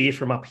 That's the beer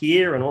from up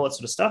here and all that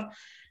sort of stuff.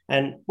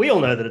 And we all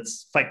know that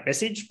it's fake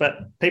message, but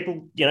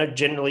people, you know,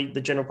 generally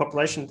the general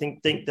population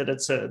think that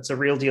it's a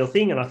real deal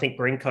thing. And I think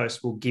Green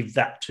Coast will give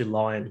that to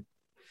Lion.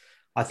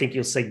 I think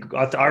you'll see.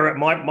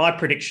 My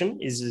prediction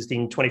is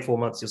in 24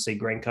 months you'll see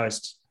Green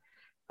Coast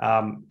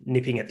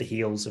nipping at the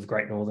heels of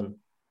Great Northern.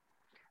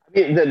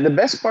 The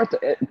best part,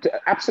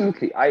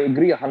 absolutely, I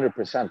agree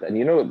 100%. And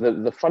you know,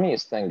 the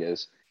funniest thing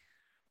is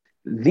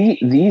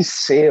these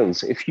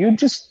sales. If you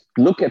just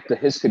look at the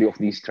history of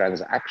these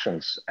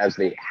transactions as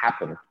they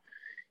happen,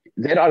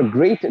 there are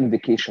great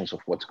indications of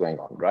what's going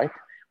on, right?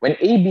 When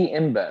AB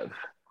InBev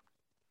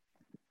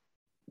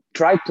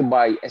tried to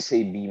buy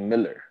SAB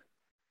Miller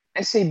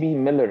as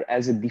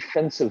a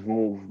defensive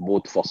move,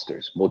 both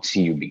fosters, both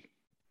CUB.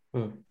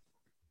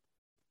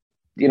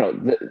 You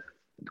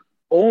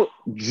know,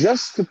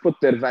 just to put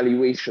their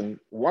valuation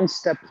one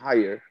step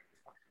higher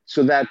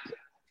so that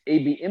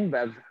AB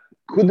InBev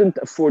couldn't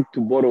afford to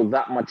borrow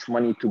that much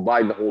money to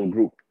buy the whole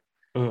group.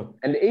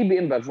 And AB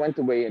InBev went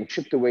away and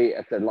chipped away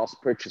at their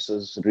lost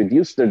purchases,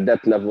 reduced their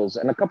debt levels,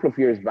 and a couple of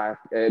years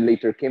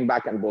later came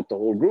back and bought the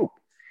whole group.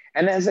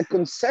 And as a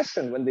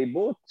concession, when they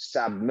bought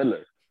SAB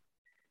Miller,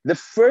 the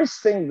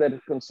first thing that the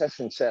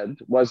concession said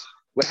was,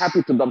 we're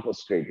happy to dump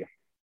Australia.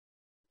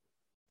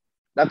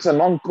 That's a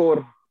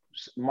non-core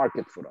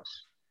market for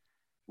us.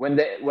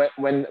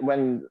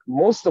 When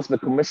most of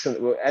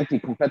the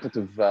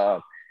anti-competitive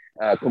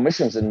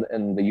commissions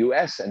in the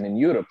US and in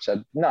Europe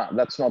said, no,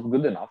 that's not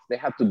good enough. They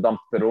had to dump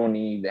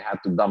Peroni, they had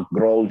to dump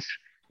Grolsch,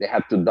 they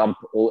had to dump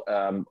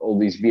all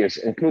these beers,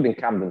 including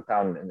Camden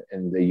Town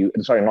in the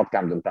sorry, not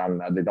Camden Town.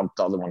 They dumped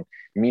the other one,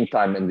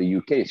 Meantime, in the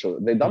UK. So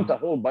they dumped a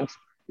whole bunch.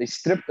 They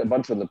stripped a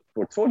bunch of the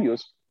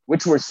portfolios,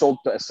 which were sold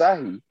to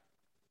Asahi.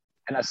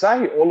 And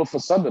Asahi, all of a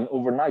sudden,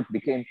 overnight,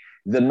 became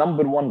the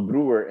number 1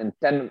 brewer in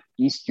 10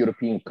 East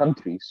European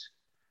countries.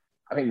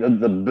 I mean,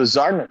 the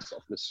bizarreness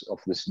of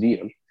this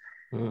deal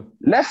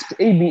left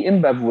AB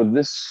InBev with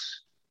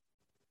this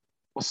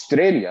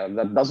Australia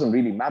that doesn't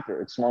really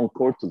matter. It's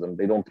non-core to them.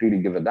 They don't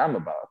really give a damn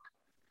about.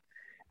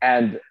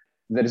 And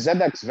the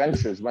ZX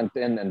Ventures went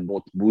in and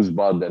bought Booze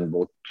Bud and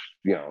bought,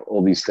 you know,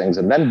 all these things,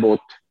 and then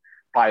bought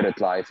Pirate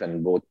Life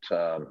and bought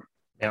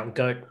Mountain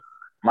Goat.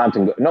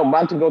 Mountain Goat. No,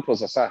 Mountain Goat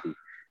was Asahi.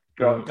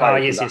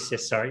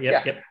 Yes. Sorry.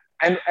 Yep.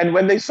 And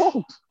when they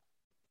sold,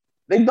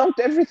 they dumped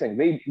everything.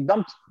 They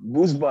dumped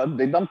Booze Bud.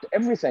 They dumped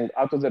everything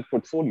out of their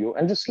portfolio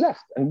and just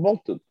left and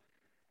bolted.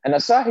 And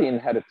Asahi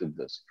inherited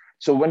this.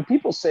 So when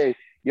people say,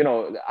 you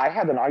know, I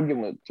had an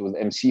argument with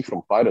MC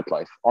from Pirate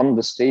Life on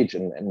the stage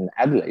in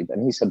Adelaide,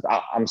 and he said,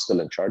 I'm still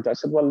in charge. I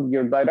said, well,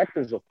 you're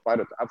directors of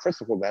Pirate.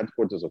 First of all, the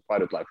headquarters of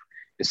Pirate Life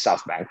is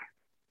South Bank,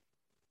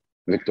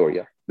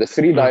 Victoria. The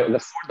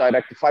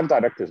 5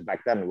 directors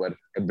back then were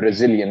a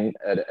Brazilian,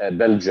 a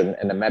Belgian,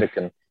 an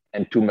American,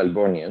 and 2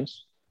 Melbournians.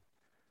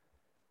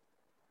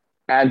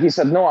 And he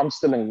said, no, I'm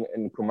still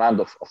in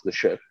command of the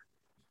ship.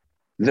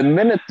 The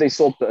minute they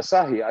sold to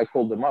Asahi, I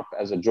called him up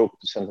as a joke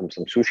to send him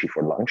some sushi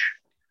for lunch.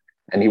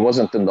 And he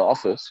wasn't in the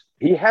office.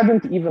 He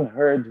hadn't even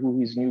heard who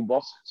his new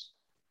boss is.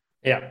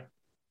 Yeah.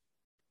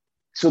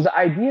 So the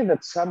idea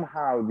that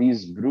somehow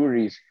these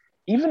breweries,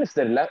 even if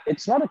they're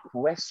it's not a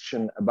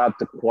question about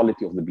the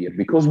quality of the beer,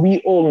 because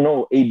we all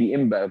know AB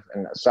InBev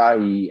and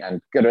Asahi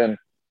and Kirin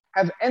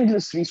have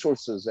endless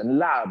resources and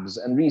labs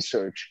and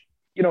research.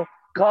 You know,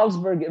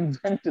 Carlsberg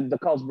invented the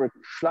Carlsberg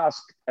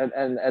flask,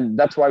 and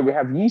that's why we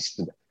have yeast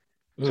today.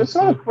 So it's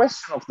not a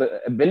question of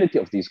the ability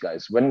of these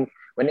guys. When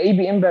AB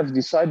InBev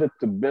decided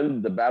to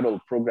build the barrel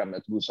program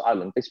at Goose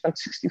Island, they spent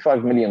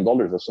 $65 million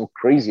or some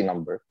crazy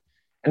number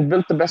and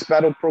built the best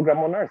barrel program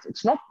on earth.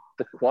 It's not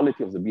the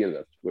quality of the beer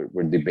that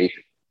we're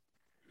debating.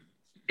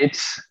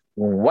 It's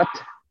what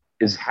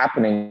is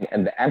happening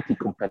and the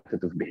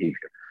anti-competitive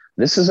behavior.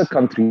 This is a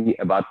country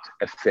about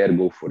a fair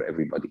go for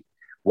everybody.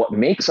 What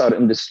makes our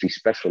industry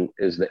special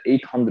is the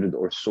 800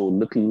 or so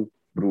little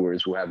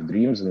brewers who have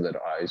dreams in their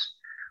eyes,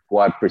 who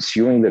are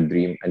pursuing their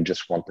dream and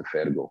just want a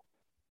fair go.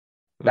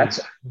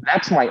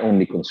 That's my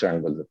only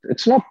concern with it.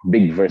 It's not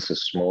big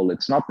versus small.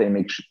 It's not they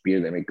make shit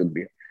beer, they make good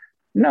beer.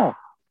 No.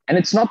 And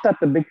it's not that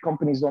the big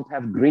companies don't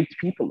have great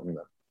people in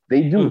them.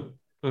 They do.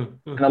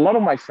 And a lot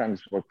of my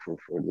friends work for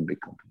the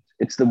big companies.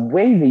 It's the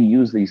way they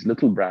use these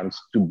little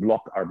brands to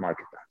block our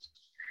market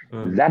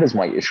access. That is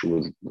my issue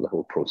with the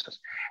whole process.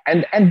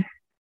 And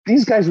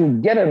these guys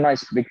who get a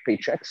nice big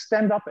paycheck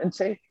stand up and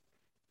say,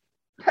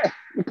 hey,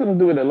 we couldn't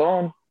do it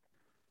alone.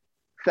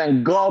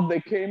 Thank God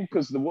they came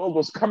because the world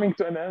was coming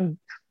to an end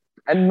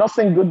and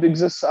nothing good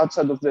exists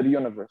outside of their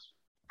universe.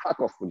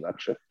 Fuck off with that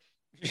shit.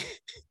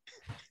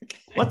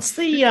 What's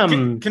the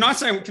Can I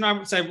say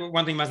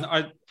one thing,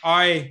 Mazen?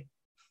 I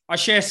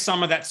share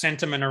some of that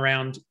sentiment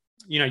around,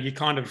 you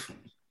kind of,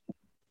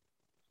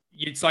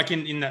 it's like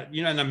in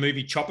the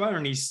movie Chopper,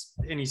 and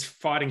he's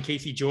fighting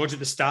Keithy George at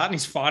the start, and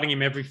he's fighting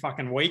him every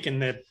fucking week, and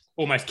they've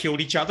almost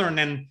killed each other, and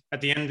then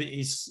at the end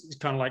he's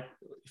kind of like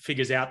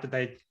figures out that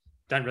they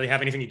don't really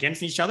have anything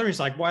against each other. He's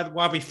like, why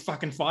are we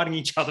fucking fighting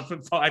each other for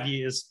 5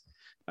 years?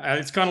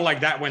 It's kind of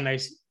like that when they,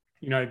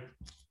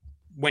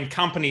 when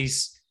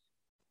companies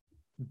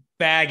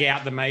bag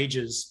out the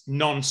majors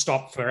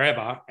non-stop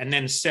forever and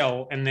then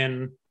sell, and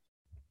then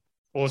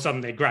all of a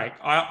sudden they're great.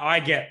 I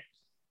get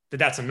that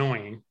that's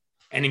annoying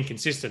and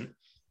inconsistent,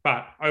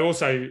 but I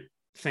also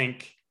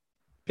think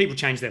people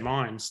change their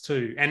minds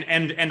too.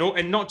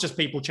 And not just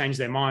people change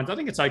their minds. I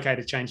think it's okay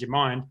to change your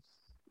mind,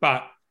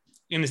 but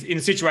in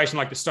a situation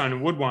like the Stone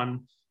and Wood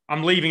one,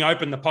 I'm leaving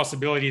open the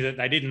possibility that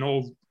they didn't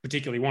all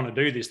particularly want to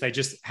do this.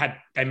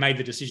 They made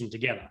the decision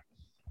together.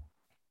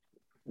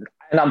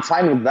 And I'm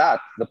fine with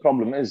that. The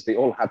problem is they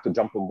all had to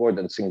jump on board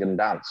and sing and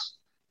dance.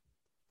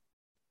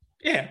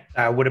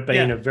 Yeah. Would have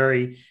been a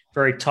very,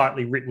 very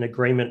tightly written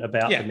agreement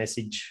about the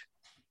message.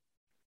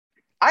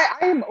 I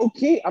am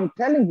okay. I'm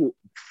telling you,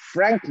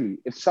 frankly,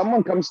 if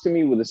someone comes to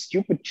me with a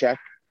stupid check,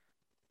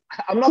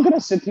 I'm not going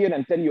to sit here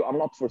and tell you I'm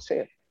not for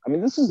sale. I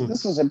mean, this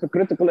is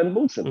hypocritical and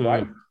bullshit,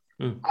 right?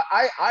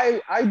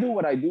 I do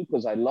what I do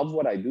because I love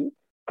what I do,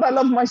 but I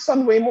love my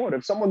son way more.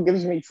 If someone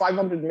gives me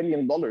 $500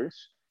 million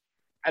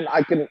and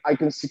I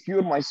can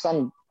secure my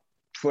son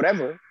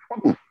forever,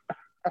 I'm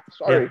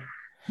sorry. Yeah.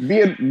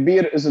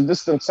 Beer is a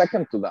distant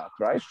second to that,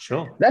 right?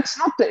 Sure. That's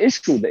not the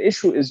issue. The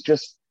issue is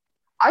just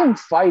I'm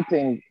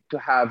fighting to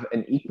have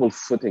an equal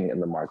footing in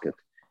the market.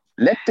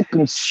 Let the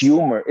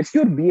consumer, if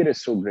your beer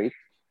is so great,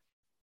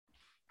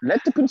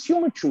 let the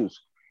consumer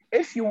choose.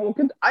 If you walk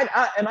in,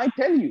 I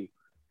tell you,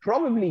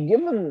 probably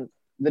given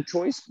the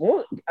choice,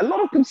 a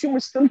lot of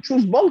consumers still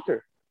choose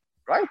Bolter,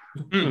 right?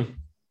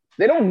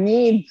 They don't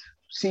need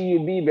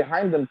CUB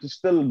behind them to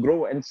still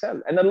grow and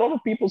sell. And a lot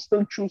of people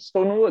still choose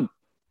Stonewood.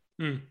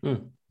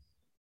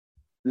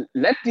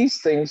 Let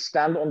these things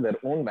stand on their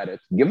own merit.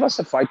 Give us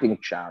a fighting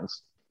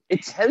chance.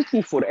 It's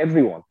healthy for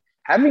everyone.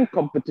 Having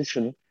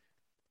competition,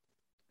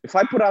 if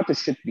I put out a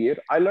shit beer,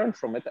 I learn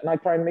from it and I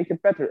try and make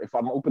it better if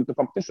I'm open to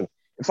competition.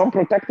 If I'm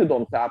protected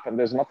on tap and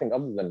there's nothing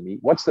other than me,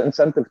 what's the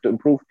incentive to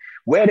improve?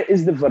 Where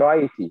is the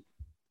variety?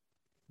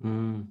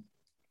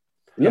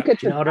 Look at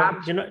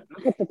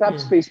the tap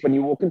space when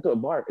you walk into a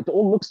bar. It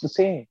all looks the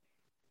same.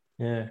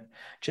 Yeah.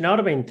 Do you know what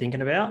I've been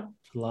thinking about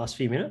for the last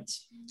few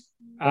minutes?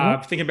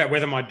 Thinking about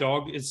whether my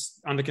dog is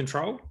under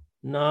control.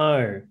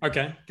 No.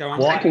 Okay, go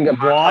on. Why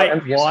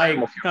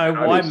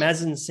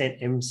Mazen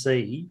sent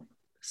MC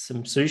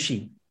some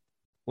sushi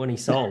when he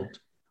sold?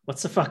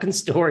 What's the fucking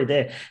story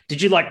there?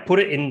 Did you put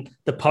it in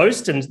the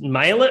post and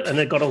mail it and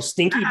it got all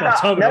stinky by the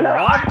time it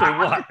arrived, or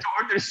what? To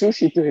order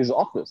sushi to his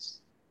office.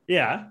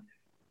 Yeah.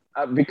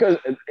 Because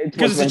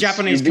it's a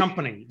Japanese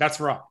company. That's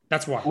right.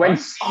 That's why. When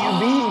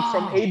CUB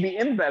from AB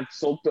InBev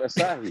sold to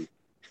Asahi.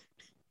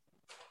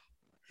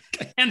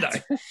 Hendo,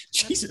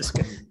 Jesus.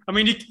 I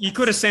mean, you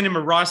could have sent him a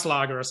rice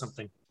lager or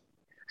something.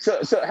 So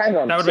hang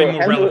on. That would be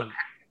more relevant.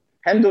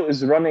 Hendo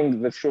is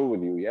running the show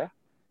with you, yeah?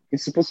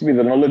 He's supposed to be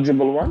the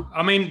knowledgeable one.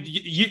 I mean,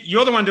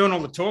 you're the one doing all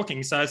the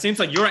talking, so it seems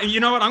like you're. You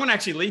know what? I'm going to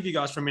actually leave you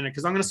guys for a minute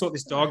because I'm going to sort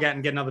this dog out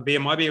and get another beer.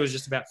 My beer was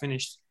just about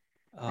finished.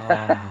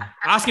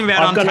 Ask him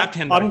about Untappd,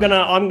 Hendo.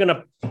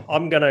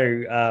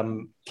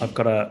 I've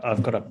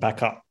got a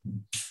backup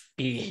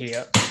beer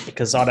here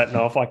because I don't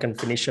know if I can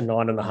finish a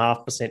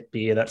 9.5%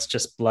 beer. That's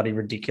just bloody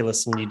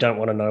ridiculous, and you don't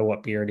want to know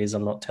what beer it is.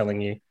 I'm not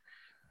telling you.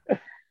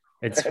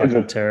 It's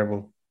fucking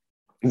terrible.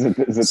 Is it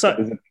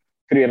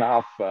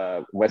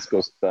 3.5 West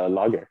Coast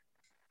lager?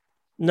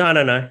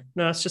 No.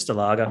 It's just a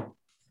lager.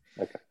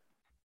 Okay.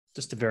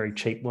 Just a very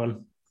cheap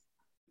one.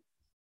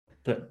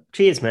 But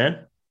cheers,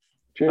 man.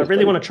 Cheers, I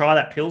really want to try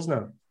that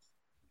Pilsner.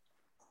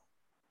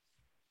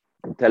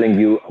 I'm telling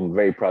you, I'm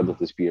very proud of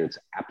this beer. It's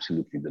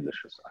absolutely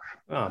delicious.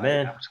 Oh,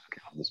 man. I absolutely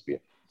love this beer.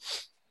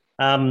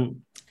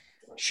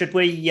 Should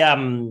we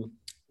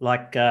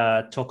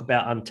talk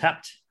about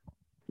Untappd?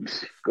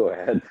 Go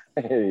ahead.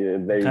 There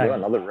you go,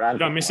 another rant.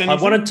 Did I miss anything?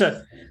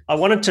 I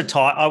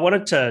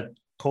wanted to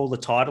call the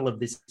title of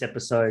this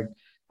episode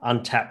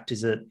 "Untappd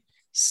is a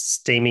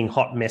steaming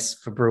hot mess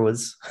for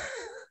brewers."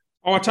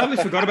 Oh, I totally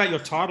forgot about your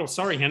title.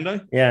 Sorry,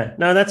 Hendo. Yeah,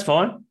 no, that's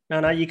fine.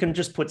 No, you can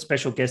just put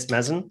special guest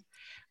Mazen.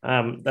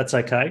 That's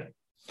okay.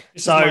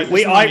 This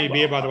is my new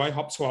beer, by the way,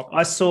 Hop Swap.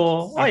 I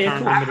saw. Cool. I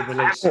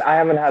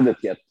haven't had it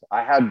yet.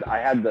 I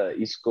had the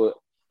East Coast.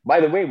 By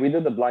the way, we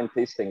did a blind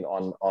tasting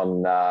on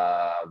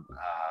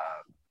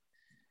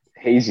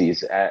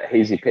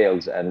hazy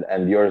pales,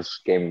 and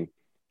yours came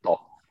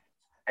top.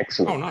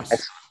 Excellent. Oh, nice.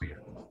 Excellent.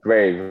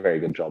 Very, very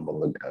good job on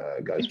the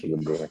guys for the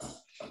brewing.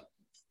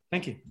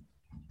 Thank you.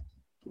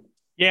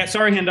 Yeah,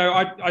 sorry, Hendo.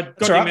 I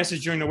got your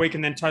message during the week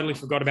and then totally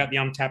forgot about the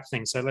Untappd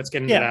thing. So let's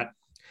get into that.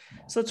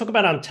 So let's talk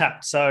about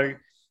Untappd. So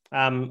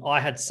I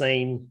had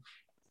seen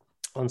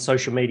on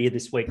social media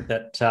this week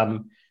that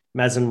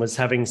Mazen was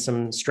having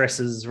some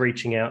stresses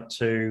reaching out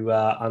to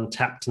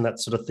Untappd and that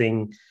sort of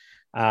thing.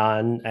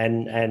 And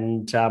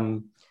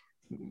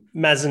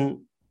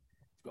Mazen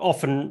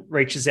often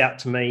reaches out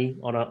to me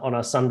on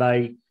a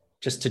Sunday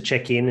just to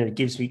check in, and it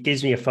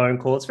gives me a phone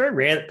call. It's very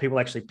rare that people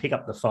actually pick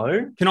up the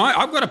phone.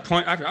 I've got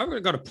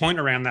a point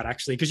around that,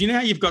 actually, because you know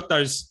how you've got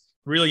those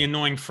really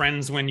annoying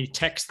friends when you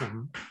text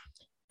them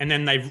and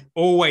then they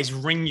always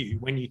ring you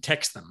when you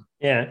text them.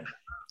 Yeah,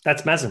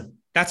 that's Mazen.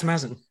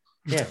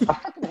 Yeah. I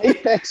fucking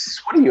hate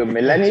texts. What are you, a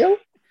millennial?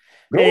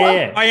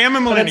 Yeah. I am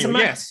a millennial.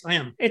 Yes, I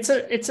am. It's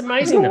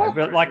amazing though.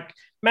 But like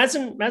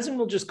Mazen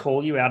will just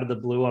call you out of the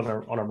blue on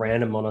a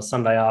random on a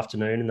Sunday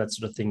afternoon and that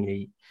sort of thing.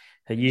 He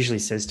usually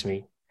says to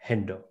me,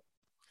 "Hendo,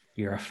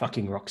 you're a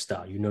fucking rock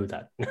star. You know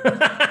that."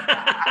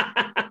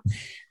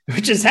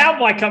 Which is how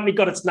my company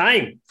got its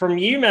name, from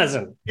you,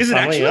 Mazen. Is it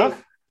actually?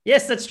 Enough.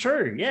 Yes, that's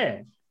true.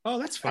 Yeah. Oh,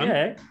 that's fun.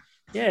 Yeah.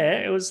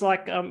 It was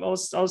like I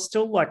was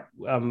still like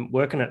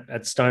working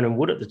at Stone and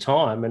Wood at the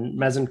time, and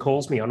Mazen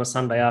calls me on a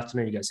Sunday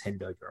afternoon. He goes,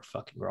 "Hendo, you're a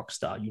fucking rock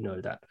star. You know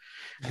that."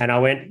 And I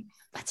went,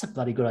 "That's a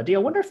bloody good idea.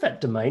 I wonder if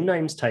that domain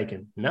name's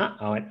taken." No,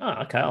 I went,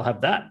 "Oh, okay, I'll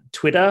have that."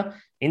 Twitter,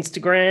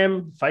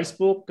 Instagram,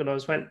 Facebook, and I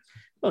just went,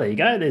 "Well, there you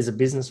go. There's a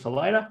business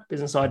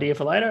idea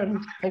for later."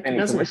 And thank you,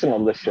 Mazen. Commission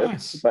on this shit.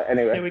 Nice. But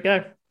anyway, there we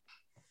go.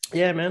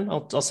 Yeah, man.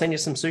 I'll send you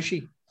some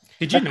sushi.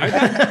 Did you know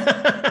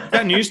that? Is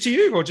that news to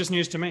you or just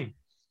news to me?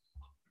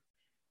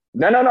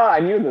 No. I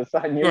knew this.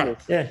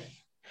 Yeah.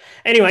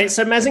 Anyway,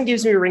 so Mazen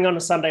gives me a ring on a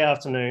Sunday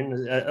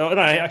afternoon.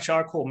 Actually,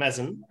 I call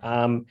Mazen,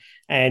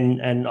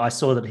 and I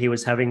saw that he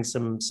was having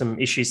some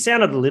issues.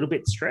 Sounded a little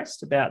bit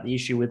stressed about the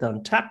issue with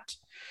Untappd,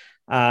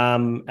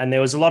 and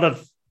there was a lot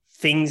of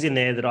things in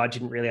there that I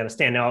didn't really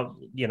understand. Now,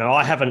 you know,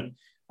 I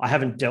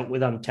haven't dealt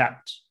with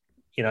Untappd,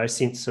 you know,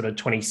 since sort of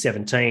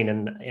 2017,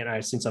 and you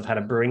know, since I've had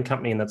a brewing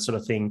company and that sort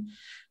of thing.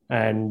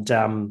 And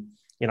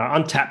you know,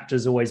 Untappd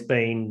has always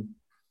been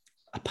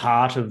a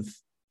part of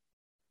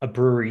a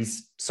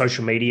brewery's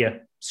social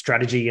media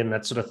strategy and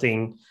that sort of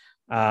thing.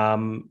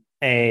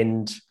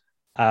 And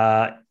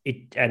a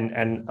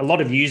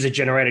lot of user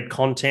generated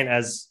content,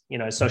 as you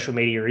know, social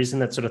media is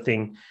and that sort of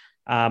thing.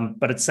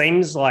 But it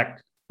seems like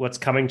what's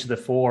coming to the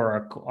fore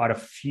are quite a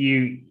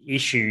few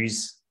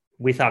issues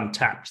with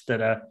Untappd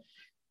that are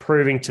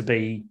proving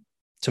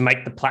to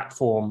make the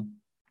platform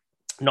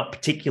not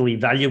particularly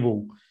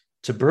valuable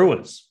to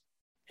brewers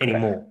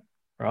anymore,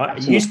 right?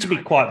 Absolutely. It used to be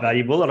quite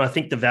valuable, and I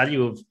think the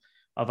value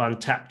of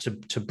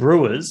Untappd to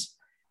brewers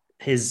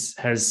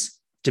has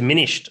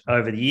diminished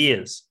over the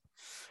years.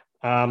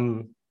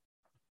 And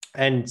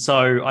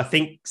so I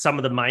think some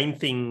of the main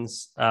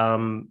things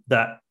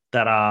that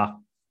are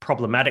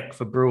problematic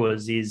for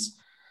brewers is,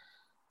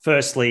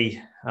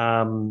 firstly,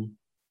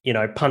 you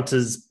know,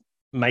 punters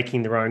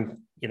making their own,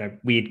 you know,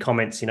 weird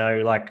comments, you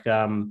know, like,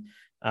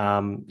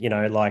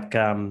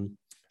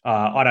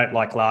 I don't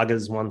like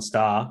lagers 1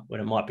 star when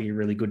it might be a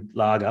really good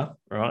lager,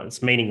 right?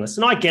 It's meaningless.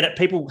 And I get it.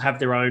 People have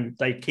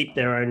they keep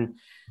their own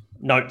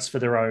notes for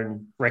their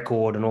own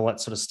record and all that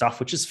sort of stuff,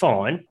 which is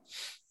fine.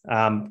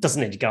 Doesn't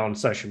need to go on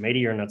social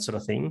media and that sort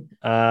of thing.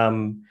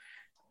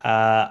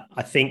 I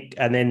think,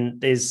 and then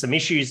there's some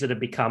issues that have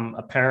become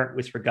apparent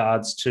with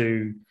regards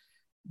to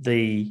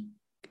the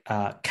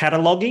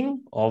cataloging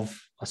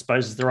of, I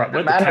suppose is the right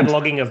word, the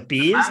cataloging of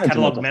beers,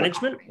 catalog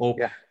management, or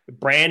your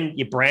brand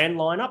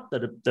lineup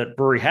that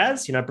brewery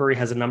has. You know, brewery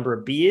has a number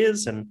of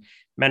beers, and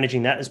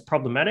managing that is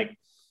problematic.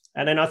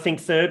 And then I think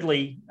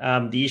thirdly,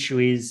 the issue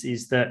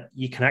is that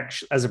you can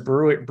actually, as a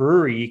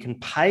brewery, you can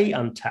pay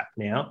Untappd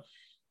now.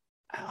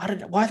 I don't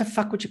know, why the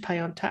fuck would you pay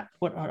Untappd?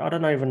 What, I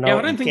don't even know. Yeah,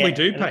 I don't think we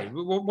do pay.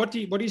 What do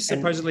you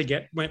supposedly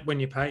get when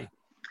you pay?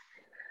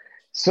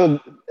 So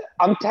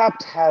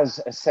Untappd has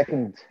a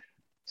second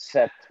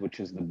set,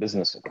 which is the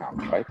business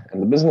account, right?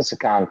 And the business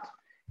account,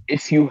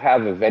 if you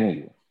have a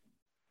venue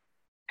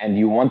and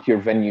you want your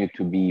venue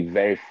to be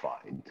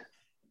verified,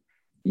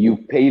 you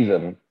pay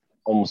them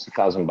almost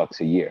 $1,000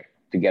 a year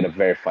to get a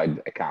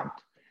verified account.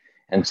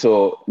 And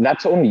so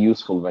that's only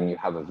useful when you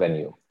have a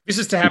venue. This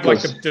is to have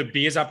like the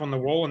beers up on the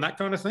wall and that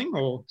kind of thing,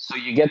 or? So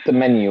you get the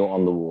menu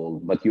on the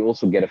wall, but you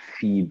also get a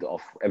feed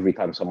of every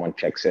time someone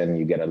checks in,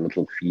 you get a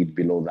little feed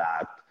below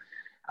that.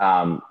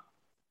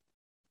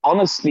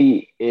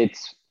 Honestly,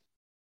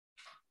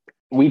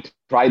 we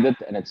tried it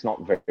and it's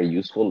not very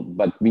useful,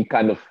 but we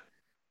kind of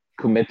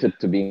committed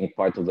to being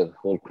part of the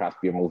whole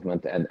craft beer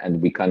movement,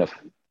 and we kind of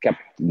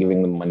kept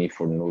giving them money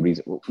for no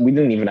reason. We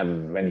didn't even have a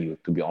menu,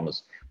 to be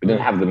honest. We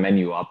didn't have the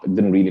menu up. It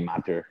didn't really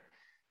matter.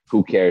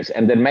 Who cares?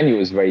 And the menu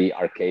is very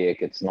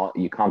archaic. It's not,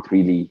 you can't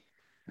really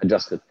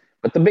adjust it.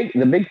 But the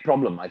big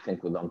problem, I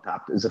think, with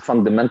Untappd is a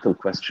fundamental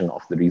question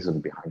of the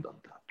reason behind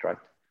Untappd, right?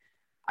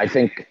 I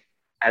think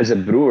as a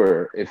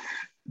brewer, if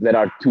there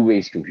are two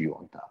ways to view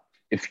Untappd.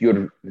 If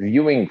you're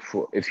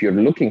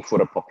looking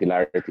for a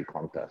popularity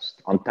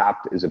contest,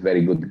 Untappd is a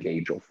very good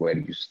gauge of where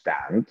you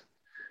stand.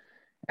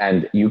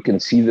 And you can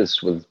see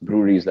this with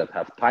breweries that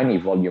have tiny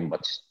volume,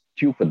 but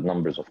stupid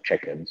numbers of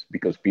check-ins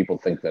because people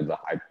think they're the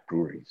hype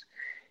breweries.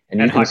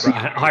 And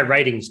high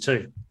ratings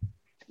too.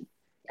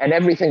 And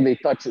everything they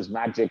touch is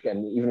magic.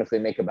 And even if they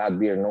make a bad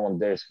beer, no one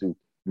dares to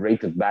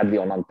rate it badly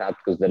on Untappd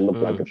because they look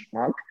like a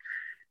schmuck.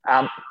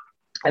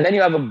 And then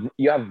you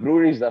have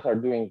breweries that are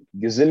doing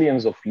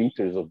gazillions of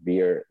liters of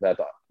beer that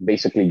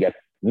basically get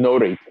no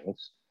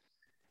ratings.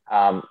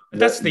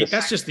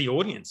 That's just the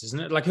audience, isn't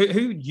it? Like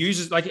who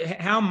uses, like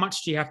how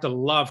much do you have to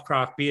love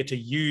craft beer to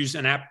use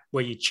an app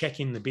where you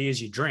check in the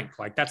beers you drink?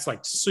 Like that's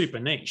like super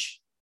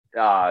niche.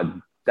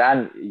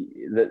 Dan,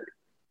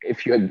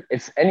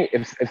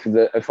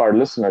 if our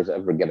listeners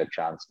ever get a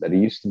chance, there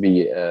used to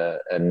be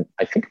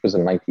I think it was a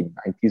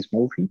 1990s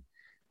movie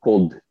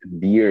called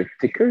Beer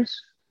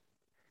Tickers.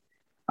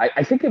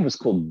 I think it was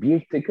called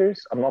Beer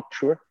Tickers. I'm not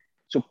sure.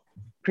 So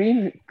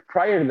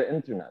prior to the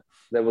internet,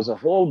 there was a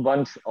whole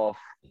bunch of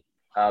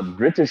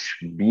British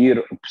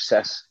beer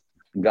obsessed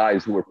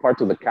guys who were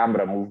part of the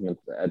camera movement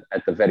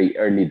at the very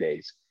early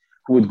days,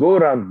 who would go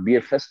around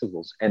beer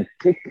festivals and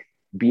tick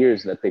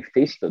beers that they've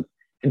tasted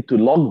into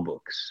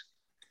logbooks.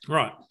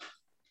 Right.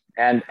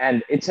 And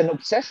it's an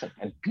obsession.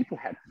 And people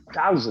had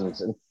thousands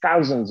and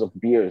thousands of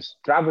beers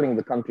traveling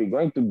the country,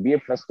 going to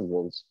beer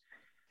festivals.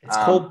 It's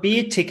called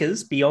Beer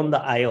Tickers Beyond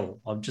the Ale.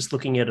 I'm just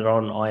looking at it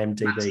on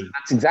IMDb.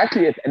 That's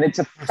exactly it. And it's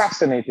a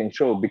fascinating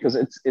show because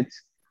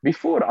it's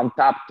before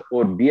Untappd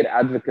or Beer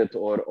Advocate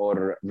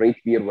or Rate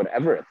Beer were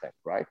ever a thing,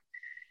 right?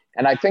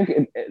 And I think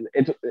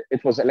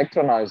it was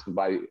electronized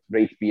by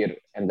Rate Beer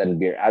and then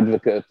Beer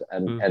Advocate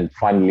and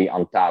finally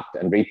Untappd.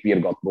 And Rate Beer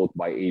got bought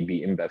by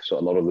AB InBev, so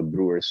a lot of the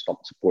brewers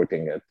stopped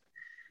supporting it.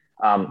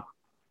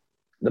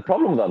 The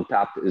problem with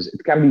Untappd is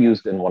it can be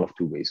used in one of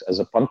two ways. As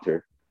a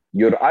punter,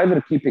 you're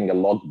either keeping a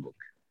logbook,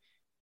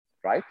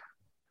 right?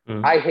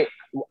 I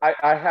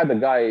had a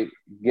guy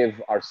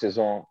give our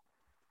saison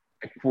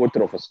a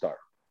 1/4 star.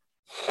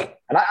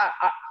 And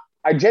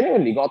I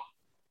genuinely got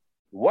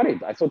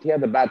worried. I thought he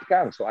had a bad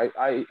can. So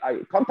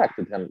I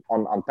contacted him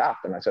on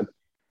Untappd and I said,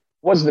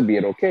 was the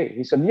beer okay?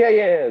 He said,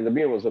 yeah, the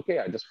beer was okay.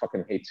 I just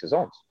fucking hate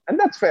saisons. And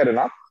that's fair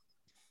enough.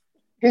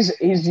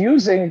 He's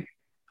using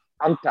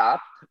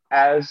Untappd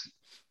as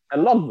a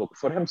logbook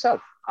for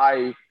himself.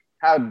 I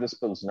had this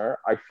Pilsner.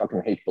 I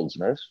fucking hate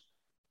Pilsners.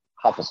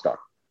 1/2 star,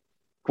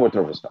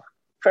 1/4 star.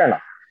 Fair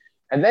enough.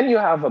 And then you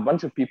have a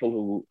bunch of people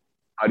who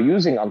are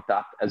using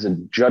Untappd as a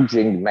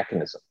judging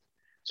mechanism.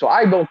 So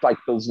I don't like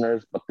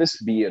Pilsners, but this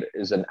beer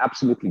is an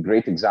absolutely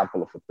great example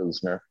of a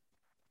Pilsner,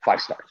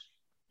 5 stars.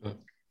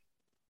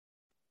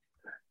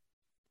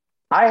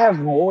 I have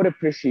more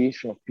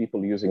appreciation of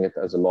people using it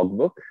as a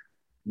logbook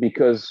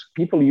because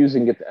people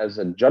using it as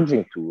a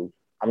judging tool,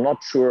 I'm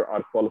not sure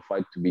are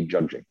qualified to be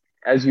judging.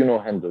 As you know,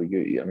 Hendo,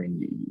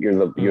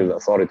 you're the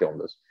authority on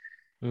this.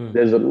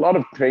 There's a lot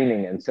of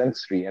training and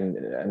sensory and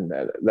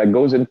that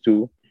goes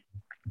into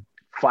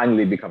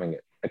finally becoming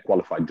a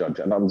qualified judge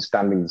and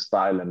understanding the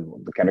style and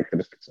the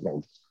characteristics and all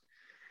this.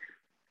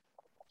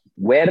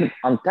 Where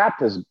Untappd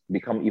has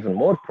become even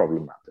more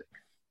problematic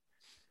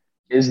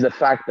is the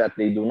fact that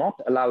they do not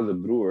allow the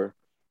brewer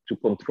to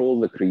control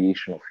the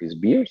creation of his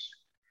beers.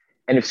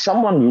 And if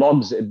someone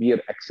logs a beer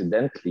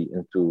accidentally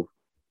into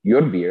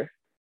your beer,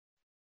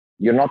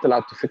 you're not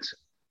allowed to fix it.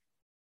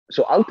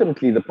 So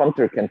ultimately, the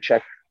punter can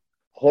check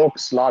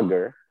Hawk's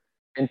Lager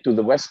into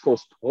the West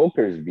Coast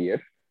Hawker's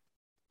beer,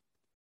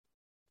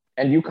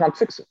 and you can't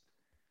fix it.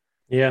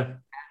 Yeah.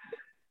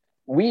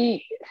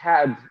 We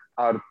had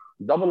our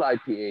double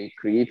IPA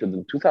created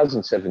in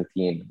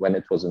 2017 when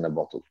it was in a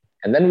bottle.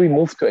 And then we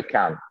moved to a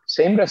can.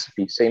 Same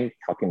recipe, same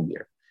fucking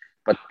beer.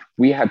 But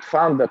we had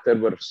found that there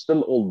were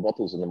still old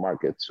bottles in the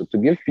market. So to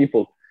give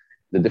people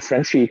the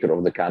differentiator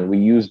of the can, we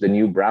used the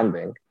new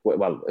branding.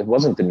 Well, it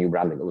wasn't the new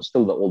branding. It was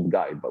still the old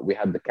guy, but we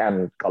had the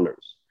can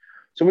colors.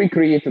 So we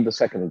created the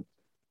second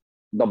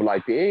double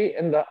IPA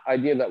and the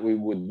idea that we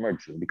would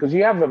merge them because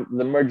you have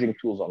the merging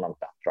tools on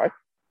Untappd, right?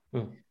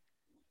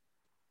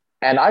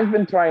 And I've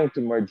been trying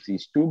to merge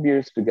these two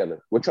beers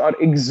together, which are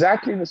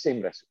exactly the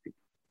same recipe,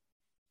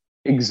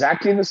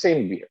 exactly the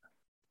same beer.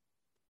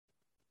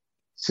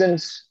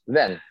 Since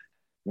then,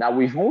 now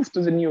we've moved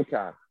to the new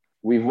can.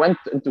 We went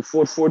into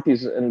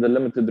 440s in the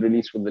limited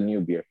release with the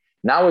new beer.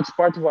 Now it's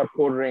part of our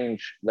core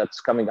range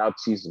that's coming out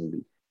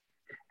seasonally.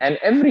 And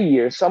every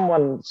year,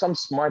 some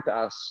smart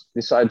ass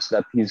decides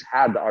that he's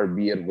had our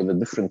beer with a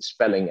different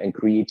spelling and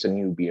creates a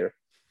new beer.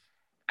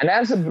 And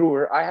as a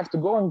brewer, I have to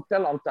go and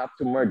tell Untappd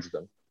to merge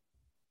them.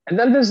 And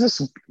then there's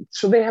this,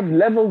 so they have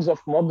levels of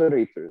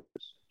moderators.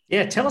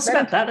 Yeah, tell us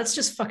about that. That's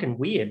just fucking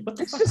weird. What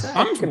the fuck is that?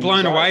 I'm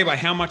blown away by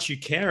how much you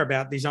care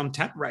about these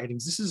Untappd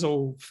ratings. This is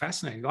all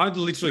fascinating. I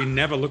literally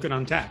never look at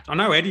Untappd. I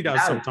know Eddie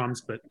does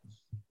sometimes, but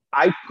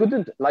I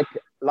couldn't, like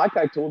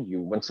I told you,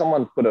 when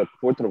someone put a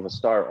quarter of a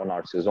star on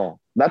our saison,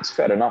 that's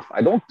fair enough.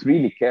 I don't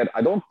really care.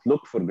 I don't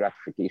look for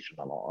gratification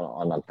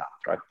on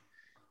Untappd, right?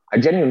 I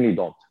genuinely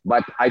don't.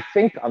 But I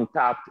think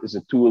Untappd is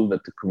a tool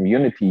that the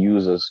community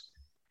uses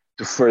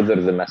to further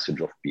the message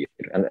of beer.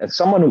 And as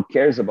someone who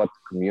cares about the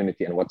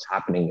community and what's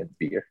happening in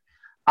beer,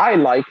 I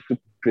like to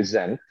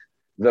present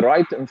the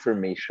right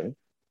information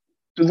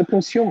to the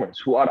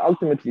consumers who are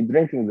ultimately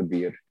drinking the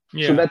beer,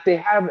 so that they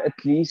have at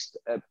least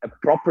a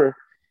proper,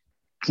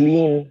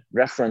 clean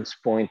reference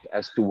point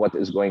as to what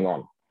is going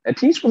on,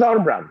 at least with our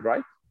brand,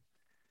 right?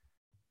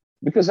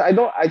 Because I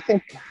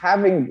think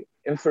having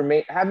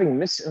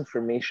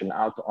misinformation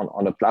out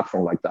on a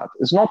platform like that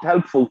is not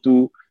helpful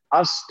to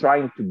us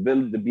trying to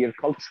build the beer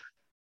culture.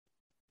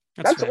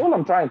 That's all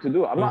I'm trying to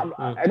do.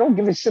 I don't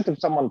give a shit if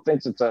someone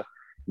thinks it's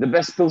the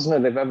best Pilsner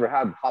they've ever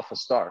had, half a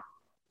star.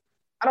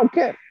 I don't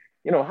care.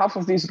 You know, half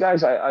of these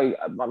guys,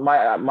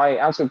 my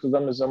answer to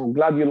them is, I'm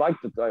glad you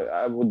liked it.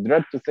 I would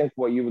dread to think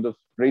what you would have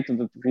rated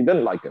it if you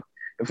didn't like it.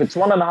 If it's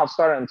 1.5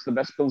 star and it's the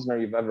best Pilsner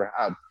you've ever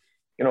had,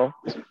 you know.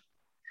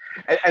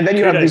 And then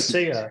you have these...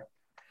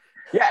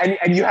 Yeah,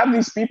 and you have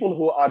these people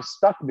who are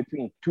stuck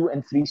between 2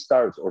 and 3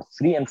 stars or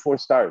 3 and 4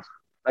 stars.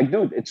 Like,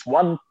 dude, it's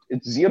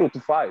 0 to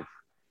 5.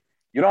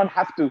 You don't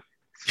have to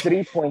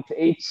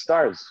 3.8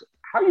 stars.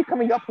 How are you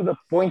coming up with a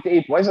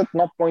 0.8? Why is it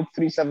not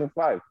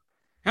 0.375?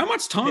 How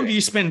much time do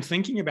you spend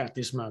thinking about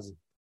this, Mazen?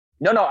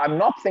 No, I'm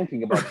not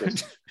thinking about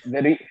this.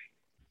 The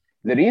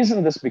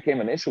reason this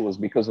became an issue was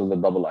because of the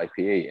double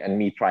IPA and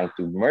me trying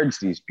to merge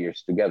these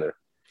beers together.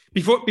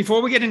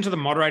 Before we get into the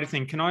moderator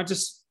thing, can I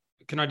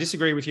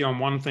disagree with you on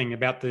one thing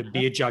about the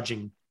beer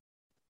judging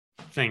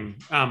thing?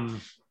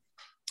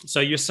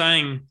 So you're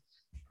saying,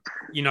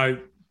 you know,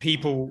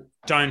 people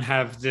don't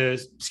have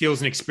the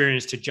skills and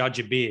experience to judge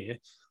a beer.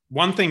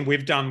 One thing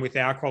we've done with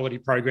our quality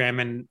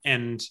program,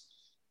 and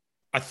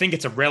I think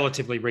it's a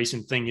relatively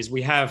recent thing, is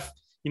we have,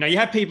 you know, you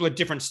have people at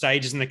different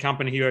stages in the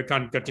company who are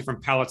kind of got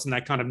different palates and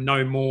they kind of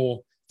know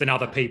more than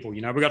other people.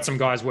 You know, we've got some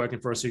guys working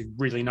for us who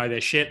really know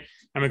their shit,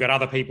 and we've got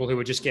other people who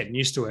are just getting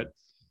used to it.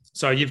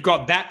 So you've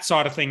got that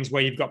side of things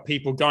where you've got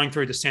people going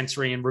through the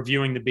sensory and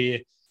reviewing the beer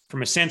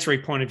from a sensory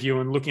point of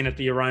view and looking at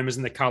the aromas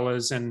and the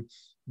colors and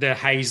the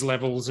haze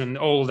levels and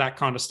all that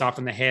kind of stuff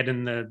and the head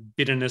and the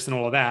bitterness and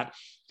all of that.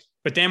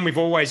 But then we've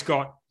always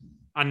got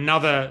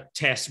another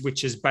test,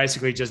 which is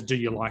basically just, do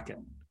you like it?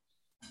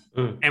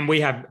 And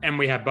we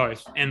have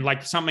both. And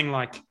like something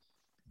like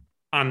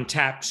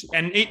Untappd,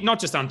 and not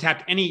just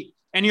Untappd,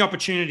 any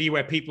opportunity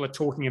where people are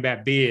talking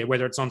about beer,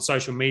 whether it's on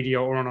social media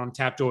or on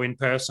Untappd or in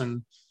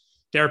person,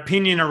 their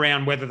opinion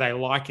around whether they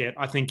like it,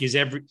 I think is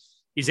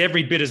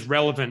every bit as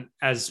relevant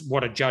as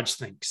what a judge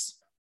thinks.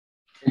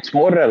 It's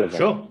more relevant.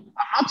 Sure.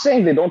 I'm not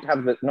saying they don't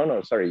have the...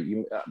 No,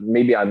 sorry.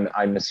 Maybe I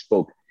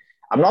misspoke.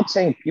 I'm not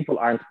saying people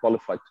aren't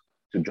qualified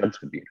to judge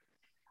the beer.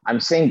 I'm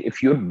saying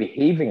if you're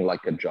behaving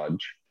like a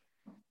judge,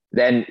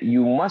 then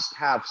you must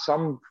have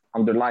some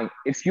underlying...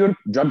 If you're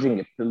judging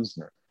a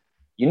Pilsner,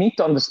 you need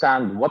to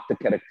understand what the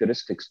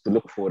characteristics to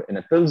look for in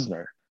a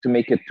Pilsner to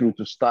make it true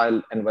to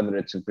style and whether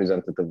it's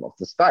representative of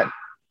the style.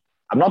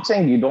 I'm not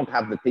saying you don't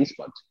have the taste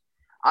buds.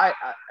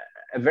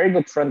 A very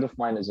good friend of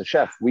mine is a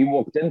chef. We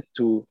walked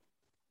into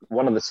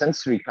one of the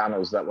sensory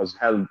panels that was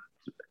held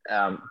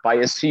by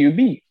a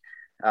CUB,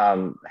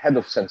 head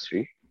of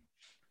sensory.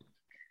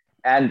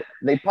 And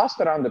they passed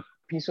around a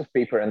piece of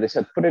paper and they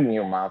said, put it in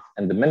your mouth.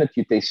 And the minute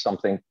you taste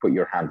something, put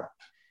your hand up.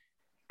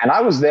 And I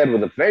was there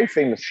with a very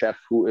famous chef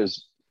who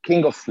is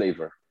king of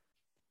flavor.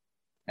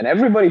 And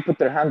everybody put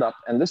their hand up.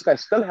 And this guy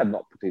still had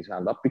not put his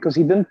hand up because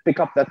he didn't pick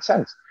up that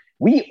sense.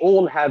 We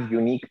all have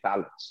unique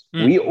palates.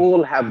 We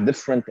all have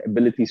different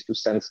abilities to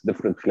sense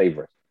different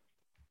flavors.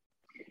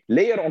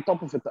 Layer on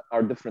top of it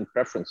are different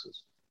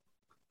preferences.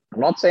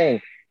 I'm not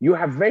saying you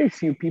have very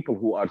few people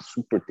who are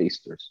super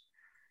tasters,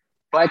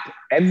 but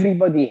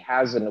everybody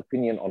has an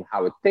opinion on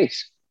how it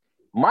tastes.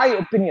 My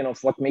opinion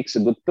of what makes a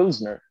good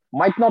Pilsner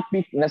might not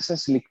be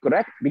necessarily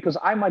correct because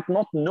I might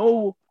not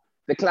know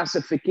the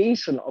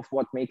classification of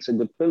what makes a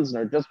good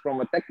Pilsner just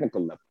from a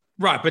technical level.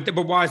 Right, but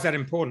why is that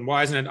important?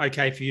 Why isn't it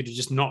okay for you to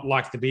just not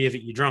like the beer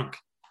that you drunk?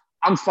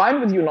 I'm fine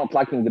with you not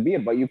liking the beer,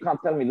 but you can't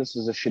tell me this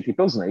is a shitty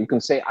Pilsner. You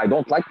can say, I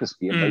don't like this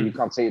beer, but you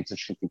can't say it's a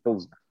shitty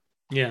Pilsner.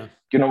 Yeah. Do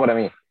you know what I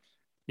mean?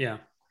 Yeah.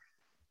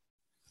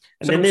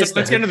 And so then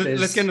let's get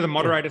into the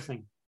moderator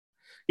thing.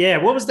 Yeah,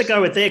 what was the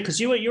go with there? Because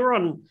you were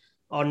on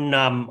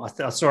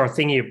I saw a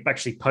thing you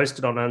actually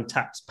posted on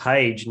Untappd's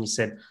page and you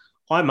said,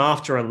 I'm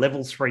after a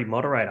level 3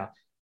 moderator.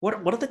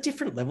 What are the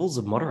different levels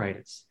of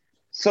moderators?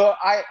 So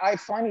I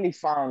finally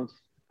found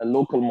a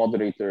local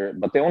moderator,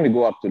 but they only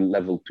go up to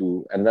level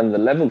 2. And then the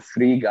level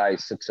 3 guy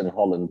sits in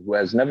Holland, who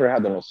has never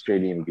had an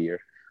Australian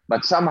beer,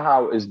 but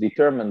somehow is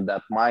determined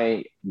that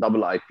my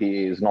double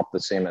IPA is not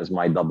the same as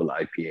my double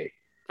IPA.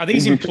 Are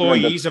these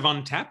employees of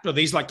Untappd, or are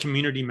these like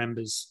community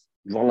members?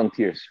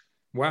 Volunteers.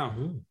 Wow.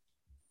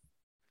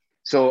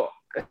 So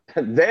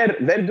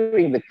they're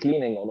doing the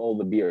cleaning on all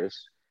the beers.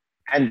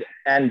 And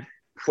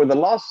for the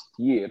last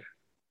year,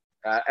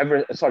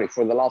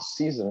 for the last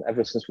season,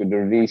 ever since we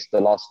released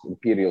the last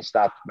Imperial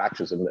Stout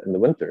batches in the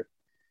winter,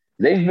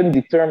 they've been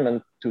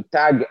determined to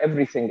tag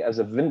everything as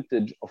a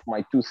vintage of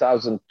my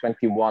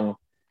 2021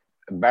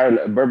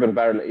 bourbon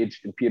barrel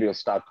aged Imperial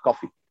Stout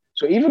coffee.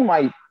 So even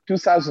my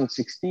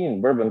 2016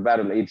 bourbon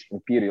barrel aged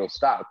Imperial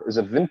Stout is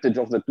a vintage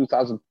of the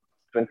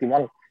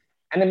 2021,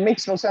 and it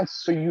makes no sense.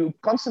 So you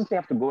constantly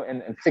have to go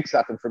in and fix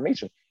that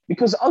information,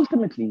 because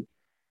ultimately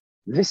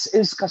this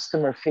is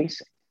customer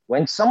facing.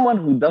 When someone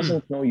who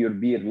doesn't know your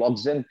beer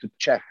logs in to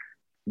check,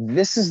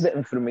 this is the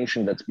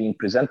information that's being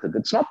presented.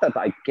 It's not that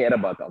I care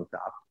about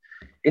Untappd.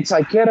 It's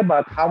I care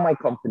about how my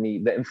company,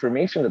 the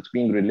information that's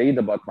being relayed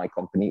about my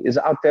company is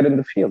out there in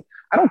the field.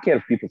 I don't care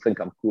if people think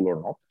I'm cool or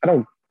not. I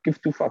don't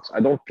give two fucks. I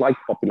don't like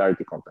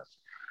popularity contests.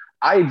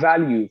 I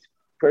value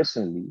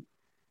personally,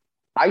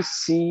 I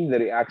see the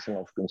reaction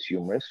of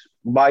consumers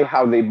by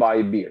how they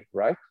buy beer,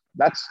 right?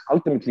 That's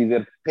ultimately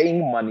they're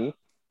paying money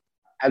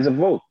as a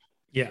vote.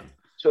 Yeah.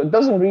 So it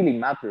doesn't really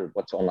matter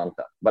what's on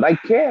Untappd. But I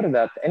care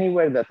that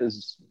anywhere that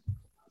is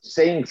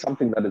saying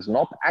something that is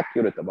not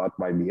accurate about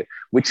my beer,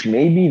 which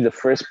may be the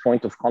first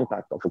point of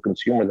contact of a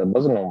consumer that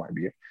doesn't know my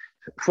beer,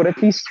 for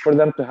at least for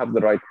them to have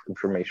the right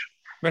information.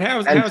 But how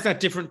is that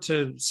different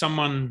to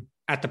someone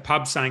at the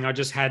pub saying, I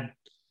just had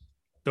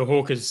the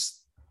Hawker's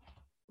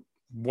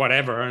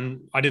whatever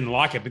and I didn't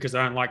like it because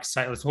I don't like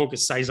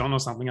Hawker's Saison or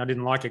something. I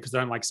didn't like it because I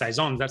don't like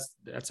Saison.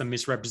 That's a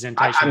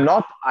misrepresentation.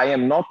 I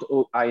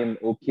am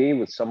okay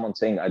with someone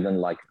saying I didn't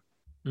like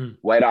it.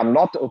 Where I'm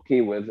not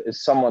okay with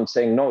is someone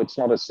saying, no, it's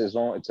not a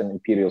Saison, it's an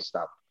Imperial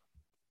Stout.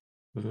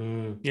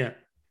 Yeah.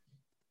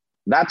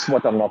 That's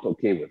what I'm not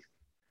okay with.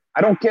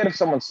 I don't care if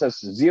someone says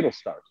 0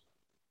 stars.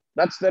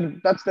 That's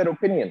their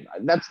opinion.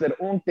 That's their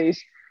own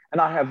taste. And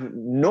I have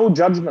no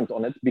judgment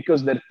on it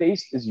because their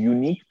taste is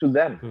unique to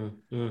them.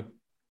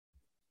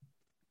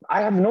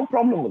 I have no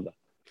problem with that.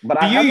 But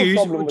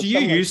do you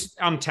use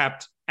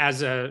Untappd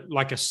as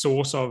a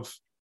source of,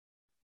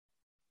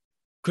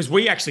 because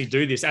we actually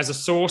do this as a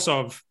source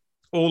of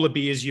all the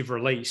beers you've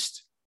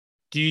released?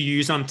 Do you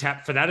use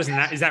Untappd for that?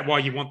 Is that why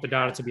you want the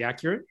data to be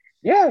accurate?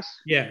 Yes.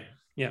 Yeah.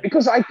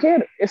 Because I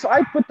care. If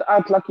I put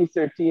out Lucky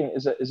 13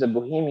 is a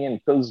Bohemian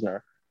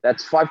Pilsner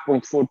that's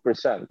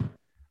 5.4%,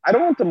 I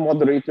don't want the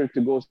moderator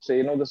to go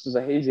say, this is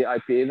a hazy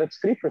IPA that's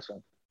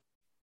 3%.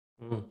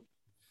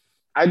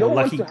 I don't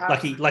want to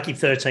have Lucky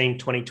 13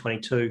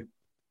 2022.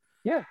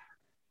 Yeah.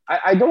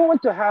 I don't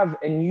want to have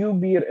a new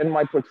beer in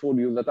my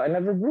portfolio that I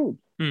never brewed.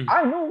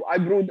 I know I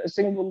brewed a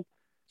single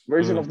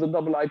version of the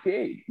double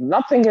IPA.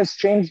 Nothing has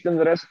changed in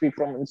the recipe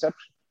from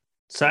inception.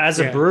 So as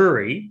a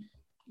brewery,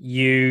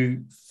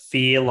 you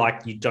feel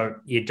like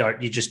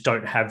you just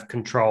don't have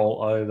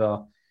control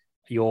over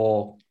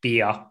your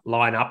beer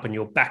lineup and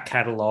your back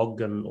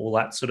catalogue and all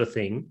that sort of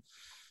thing.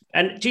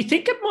 And do you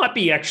think it might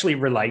be actually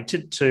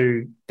related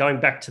to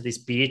going back to this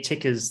beer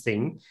tickers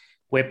thing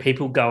where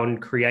people go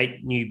and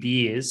create new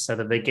beers so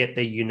that they get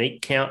their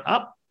unique count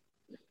up?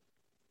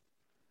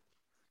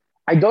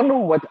 I don't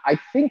know I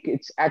think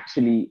it's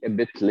actually a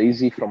bit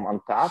lazy from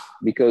Untappd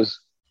because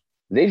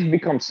they've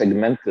become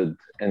segmented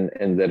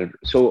in their,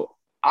 so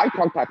I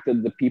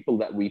contacted the people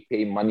that we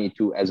pay money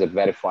to as a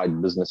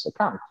verified business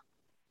account.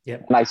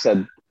 Yep. And I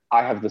said,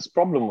 I have this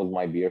problem with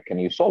my beer. Can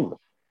you solve it?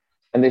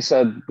 And they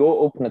said, go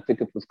open a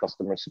ticket with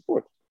customer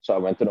support. So I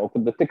went and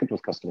opened the ticket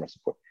with customer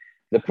support.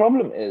 The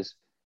problem is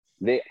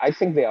I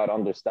think they are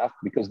understaffed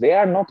because they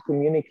are not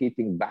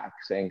communicating back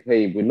saying,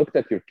 hey, we looked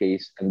at your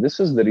case and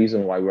this is the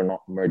reason why we're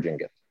not merging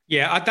it.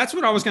 Yeah, that's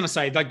what I was going to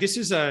say. Like this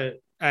is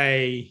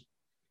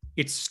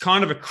it's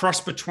kind of a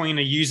cross between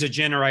a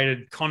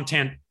user-generated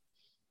content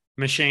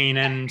machine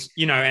and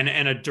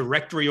a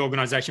directory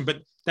organization, but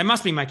they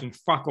must be making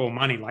fuck all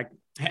money.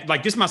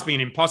 Like this must be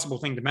an impossible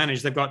thing to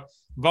manage. They've got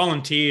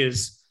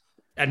volunteers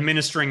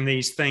administering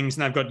these things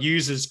and they've got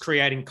users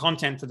creating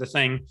content for the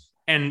thing.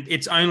 And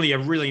it's only a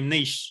really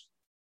niche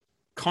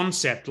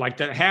concept like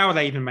that. How are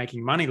they even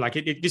making money? Like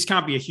this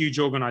can't be a huge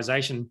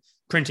organization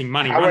printing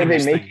money. How are they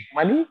making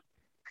money?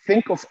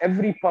 Think of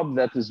every pub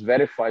that is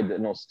verified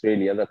in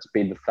Australia that's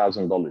paid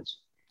 $1,000.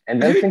 And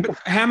then think of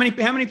how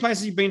many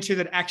places you've been to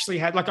that actually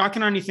had, like I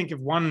can only think of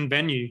one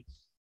venue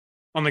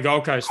on the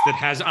Gold Coast that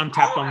has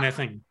Untappd on their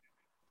thing.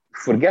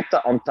 Forget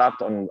the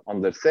Untappd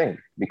on their thing,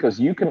 because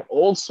you can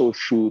also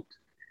shoot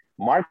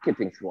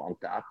marketing through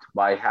Untappd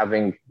by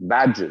having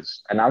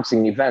badges,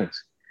 announcing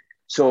events.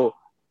 So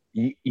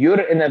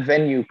you're in a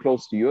venue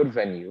close to your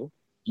venue.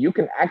 You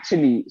can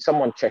actually,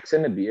 someone checks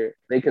in a beer,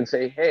 they can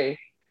say, hey,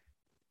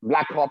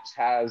 Black Hops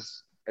has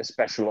a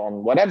special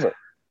on whatever.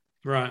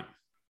 Right.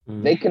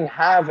 They can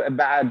have a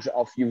badge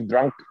of you've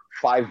drunk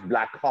 5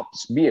 Black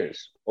Hops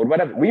beers or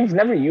whatever. We've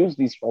never used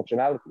these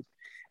functionalities.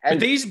 And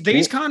but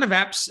these kind of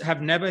apps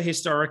have never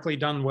historically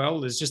done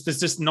well. There's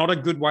just not a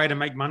good way to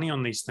make money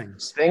on these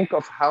things. Think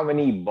of how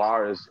many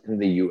bars in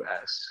the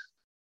US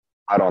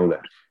are on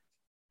there.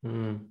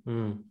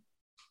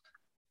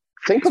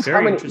 Think of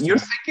how many. You're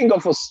thinking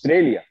of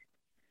Australia.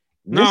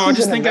 No, I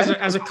just think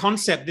as a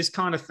concept, this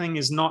kind of thing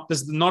there's not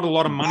a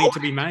lot of money to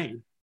be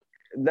made.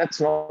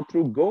 That's not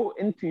true. Go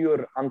into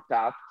your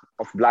Untappd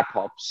of Black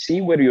Hops,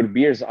 see where your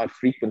beers are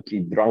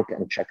frequently drunk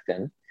and checked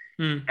in.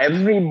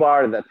 Every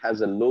bar that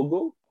has a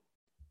logo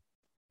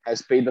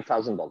has paid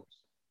 $1,000.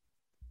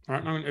 All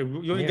right,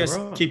 you guys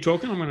keep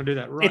talking. I'm going to do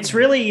that right. It's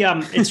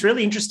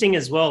really interesting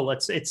as well.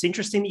 It's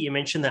interesting that you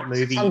mentioned that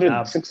movie.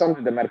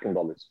 $600 American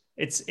dollars.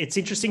 It's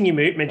interesting you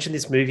mentioned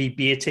this movie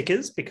Beer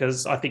Tickers,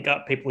 because I think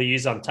people who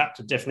use Untappd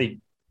are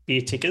definitely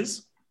beer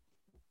tickers.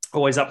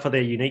 Always up for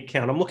their unique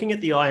count. I'm looking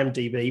at the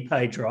IMDb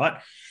page, right?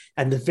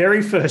 And the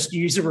very first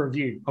user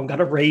review, I'm going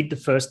to read the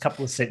first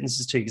couple of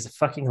sentences to you because they're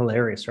fucking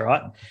hilarious,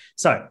 right?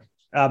 So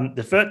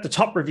the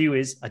top review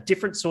is a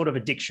different sort of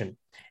addiction.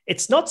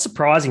 It's not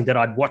surprising that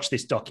I'd watch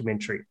this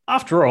documentary.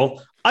 After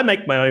all, I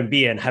make my own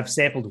beer and have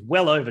sampled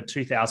well over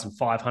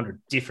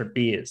 2,500 different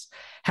beers.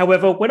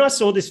 However, when I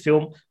saw this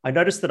film, I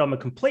noticed that I'm a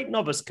complete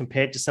novice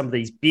compared to some of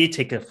these beer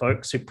ticker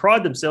folks who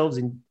pride themselves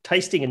in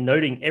tasting and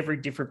noting every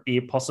different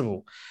beer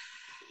possible.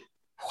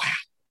 Wow.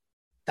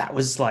 That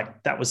was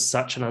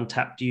such an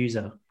Untappd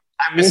user.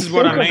 This is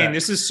what I mean.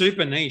 This is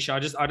super niche. I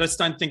just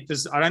don't think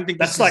this. I don't think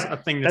this is a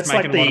thing that's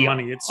making a lot of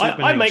money. It's super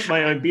niche. I make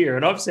my own beer,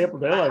 and I've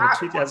sampled well over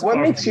 2,000. What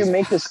makes you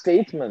make a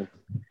statement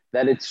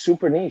that it's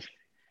super niche?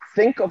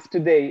 Think of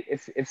today.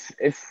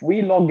 If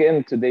we log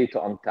in today to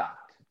Untappd,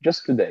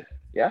 just today,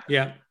 yeah.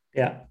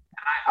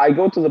 I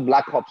go to the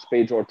Black Hops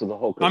page or to the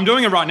whole. I'm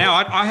doing it right now.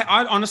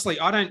 I honestly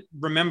don't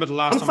remember the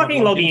last time. I'm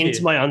fucking logging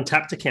into my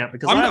Untappd account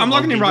because I'm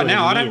logging in right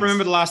now. I don't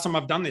remember the last time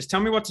I've done this.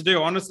 Tell me what to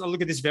do. I'll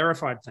look at this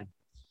verified thing.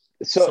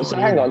 So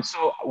hang on.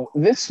 So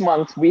this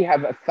month we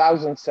have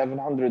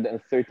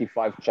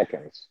 1,735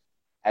 check-ins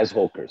as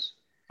hawkers.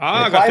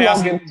 I got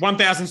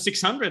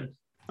 1,600.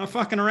 I'm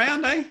fucking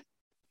around, eh?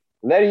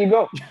 There you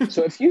go.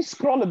 So if you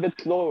scroll a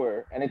bit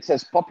lower and it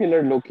says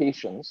popular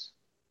locations,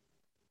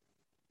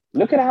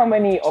 look at how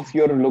many of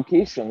your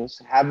locations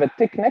have a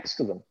tick next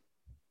to them.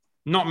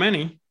 Not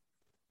many.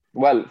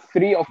 Well,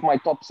 3 of my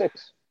top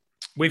 6.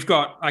 We've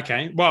got,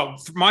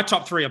 my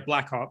top 3 are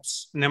Black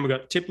Hops, and then we've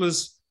got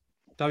Tipplers,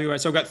 WA.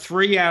 So we've got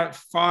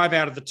 5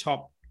 out of the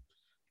top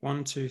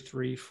 1, 2,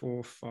 3,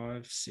 4,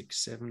 5, 6,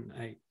 7,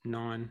 8,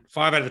 9.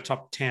 5 out of the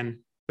top 10,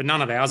 but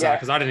none of ours are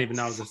because I didn't even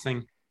know it was a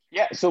thing.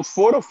 Yeah, so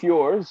 4 of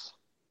yours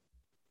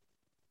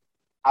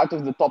out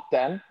of the top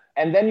 10,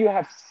 and then you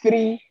have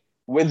 3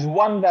 with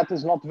 1 that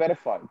is not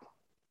verified.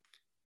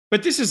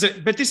 But this is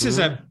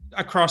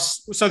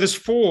across. So there's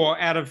 4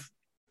 out of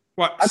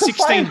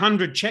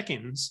 1,600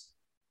 check-ins.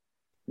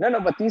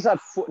 No, but these are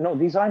 4. No,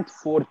 these aren't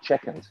 4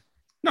 check-ins.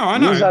 No, I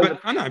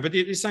know, but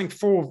you're saying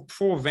four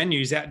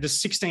venues out.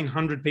 There's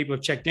 1,600 people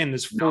have checked in.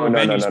 There's 4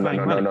 venues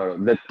paying money. No.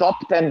 The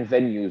top 10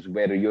 venues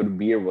where your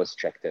beer was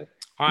checked in.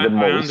 I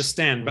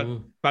understand,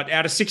 but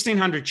out of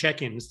 1,600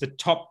 check-ins, the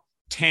top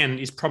 10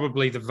 is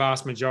probably the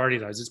vast majority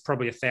of those. It's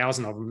probably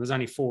 1,000 of them. There's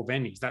only 4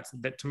 venues. That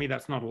to me,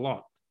 that's not a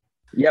lot.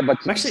 Yeah, but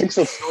actually,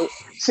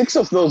 6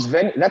 of those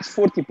venues. That's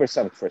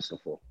 40%. First of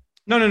all.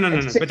 No.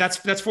 But that's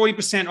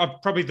 40%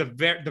 of probably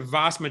the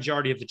vast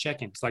majority of the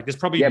check-ins. Like there's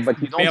probably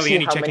barely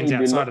any check-ins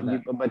outside of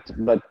that.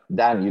 But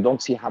Dan, you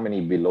don't see how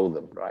many below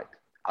them, right,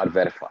 are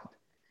verified.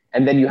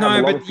 And then you have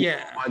a lot of people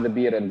who buy the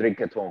beer and drink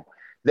at home.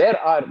 There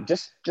are,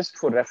 just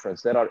for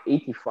reference, there are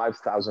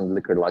 85,000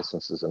 liquor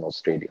licenses in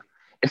Australia.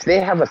 If they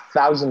have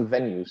 1,000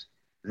 venues,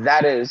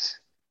 that is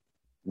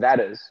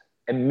 $1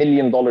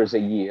 million a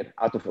year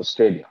out of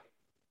Australia.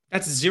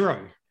 That's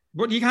zero.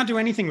 You can't do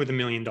anything with $1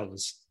 million.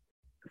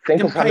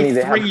 Think of how many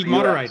they have. 3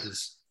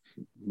 moderators.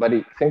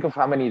 Buddy, think of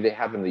how many they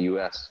have in the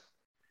US.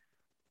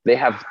 They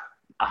have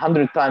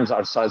 100 times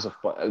our size of,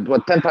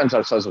 10 times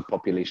our size of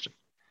population.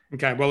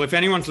 Okay, well, if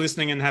anyone's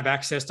listening and have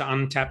access to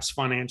Untappd's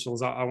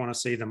financials, I want to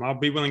see them. I'll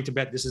be willing to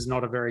bet this is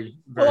not a very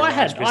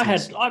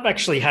I've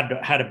actually had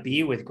a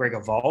beer with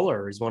Gregor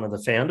Voller, who's one of the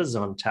founders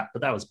of Untappd,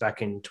 but that was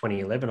back in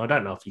 2011. I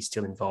don't know if he's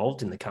still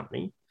involved in the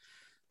company.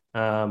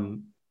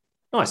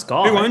 Nice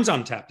guy. Who owns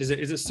Untappd? Is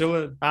it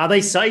still a? They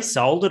say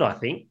sold it, I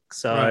think.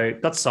 So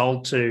it got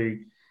sold to,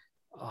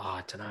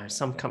 I don't know,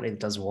 some company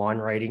that does wine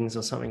ratings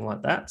or something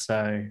like that.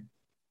 So.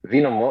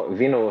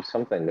 Vino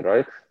something,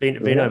 right?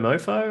 Vino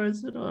Mofo,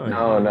 is it?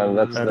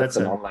 No, that's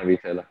an online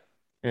retailer.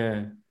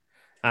 Yeah.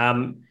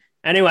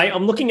 Anyway,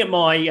 I'm looking at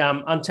my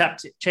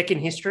Untappd check-in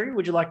history.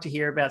 Would you like to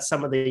hear about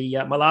some of the...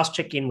 my last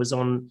check-in was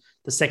on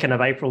the 2nd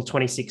of April,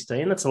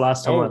 2016. That's the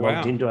last time I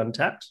logged into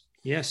Untappd.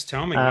 Yes,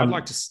 tell me. I'd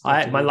like to...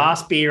 my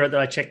last beer that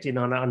I checked in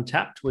on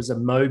Untappd was a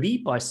Moby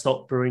by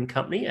Salt Brewing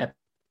Company at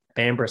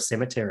Bamborough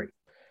Cemetery.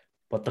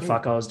 What the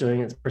fuck I was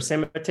doing at the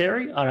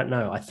cemetery? I don't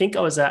know. I think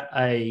I was at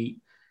a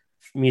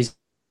music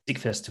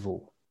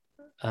festival.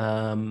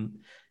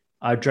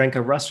 I drank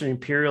a Rusted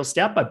Imperial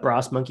Stout by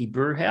Brass Monkey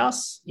Brew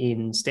House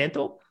in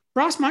Stanthorpe.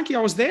 Brass Monkey, I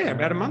was there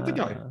about a month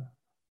ago.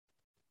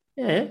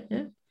 Yeah.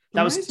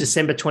 That was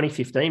December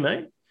 2015,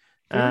 mate.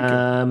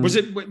 Was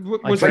it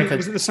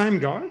the same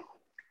guy?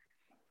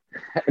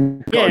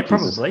 Yeah,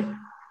 probably.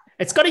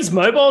 It's got his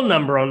mobile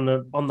number on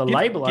the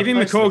label. Give him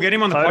a call. Get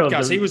him on the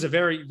podcast. He was a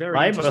very,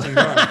 very interesting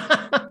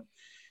guy.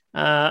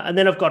 And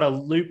then I've got a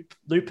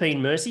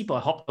Lupine Mercy by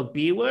Hop Dog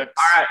Beer Works.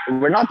 All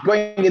right, we're not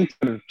going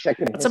into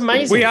checking. That's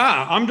amazing. We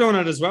are. I'm doing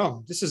it as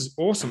well. This is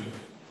awesome.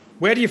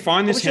 Where do you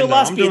find this? What's your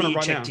last beer that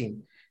you checked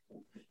in?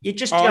 You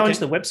just go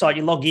into the website,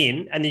 you log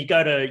in, and then you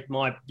go to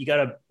my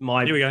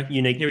Here we go.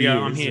 Unique Here we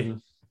go. I'm here.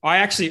 I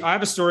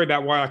have a story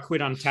about why I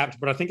quit Untappd,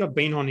 but I think I've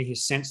been on here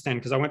since then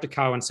because I went to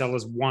Carwyn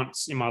Cellars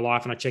once in my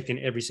life and I checked in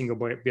every single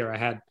beer I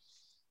had.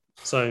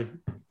 So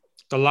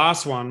the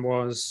last one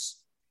was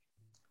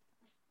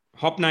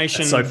Hop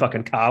Nation. That's so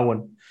fucking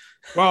Carwyn.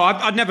 Well,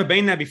 I'd never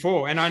been there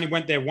before and I only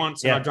went there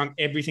once and I drank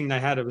everything they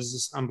had. It was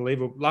just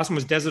unbelievable. Last one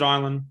was Desert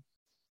Island,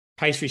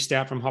 pastry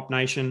stout from Hop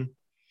Nation.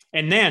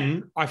 And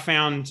then I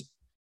found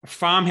a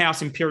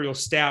Farmhouse Imperial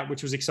Stout,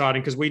 which was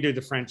exciting because we do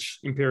the French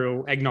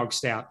Imperial Eggnog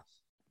Stout.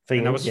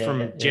 And that was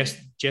from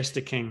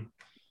Jester King.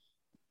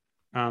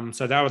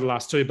 So that were the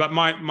last two. But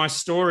my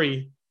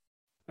story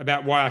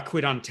about why I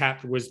quit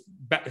Untappd was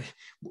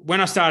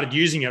when I started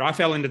using it, I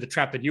fell into the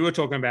trap that you were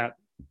talking about,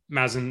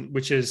 Mazen,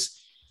 which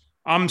is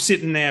I'm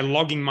sitting there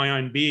logging my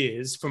own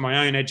beers for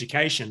my own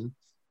education.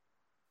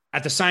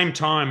 At the same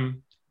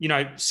time,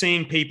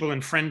 seeing people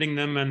and friending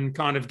them and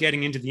kind of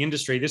getting into the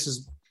industry. This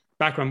is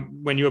back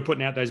when you were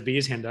putting out those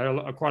beers,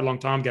 Hendo, quite a long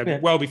time ago,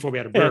 well before we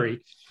had a brewery. Yeah.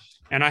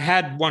 And I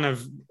had one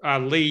of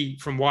Lee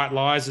from White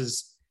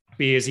Lies'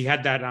 beers. He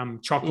had that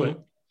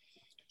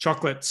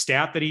chocolate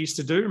stout that he used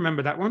to do.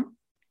 Remember that one?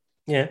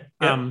 Yeah.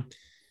 And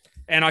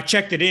I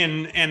checked it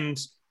in and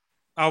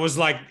I was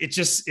like, it's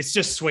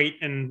just sweet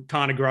and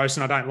kind of gross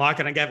and I don't like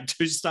it. I gave it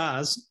 2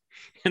 stars.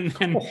 And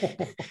then, I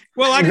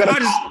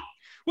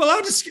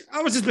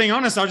was just being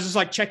honest. I was just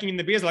like checking in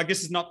the beers. Like,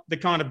 this is not the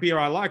kind of beer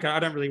I like.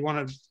 I don't really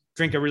want to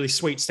drink a really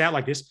sweet stout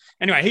like this.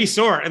 Anyway, he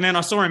saw it. And then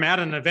I saw him out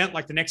at an event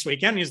like the next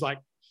weekend. And he's like,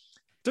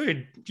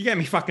 dude, you gave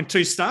me fucking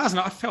 2 stars. And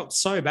I felt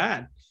so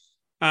bad.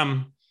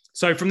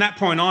 So from that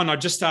point on, I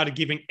just started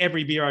giving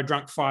every beer I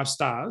drank 5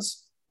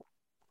 stars.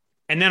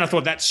 And then I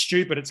thought, that's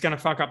stupid. It's going to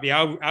fuck up the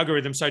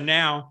algorithm. So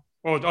now,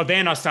 or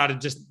then I started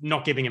just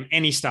not giving them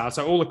any stars.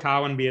 So all the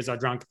Carwyn beers I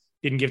drank,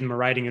 didn't give them a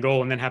rating at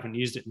all and then haven't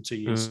used it in 2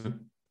 years.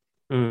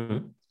 Mm-hmm.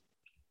 Mm-hmm.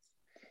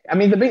 I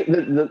mean,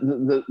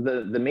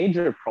 the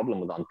major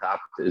problem with Untappd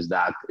is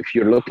that if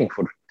you're looking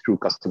for true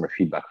customer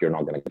feedback, you're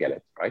not going to get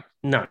it, right?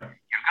 No. You're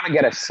going to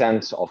get a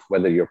sense of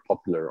whether you're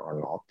popular or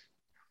not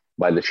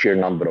by the sheer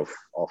number of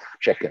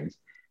check-ins.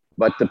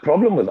 But the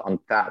problem with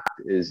Untappd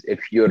is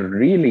if you're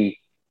really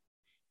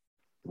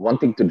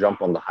wanting to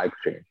jump on the hype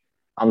train,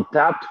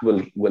 Untappd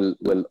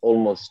will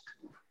almost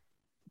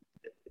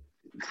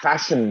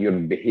fashion your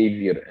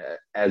behavior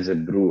as a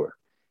brewer.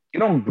 You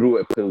don't brew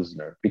a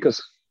Pilsner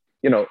because,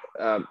 the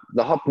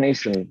Hop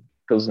Nation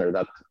Pilsner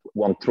that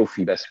won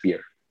Trophy Best Beer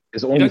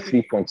is only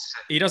 3.6.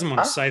 He doesn't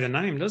want to say the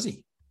name, does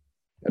he?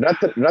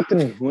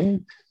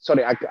 Rattenhund.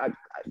 Sorry,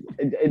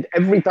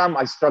 every time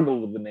I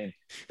struggle with the name.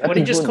 What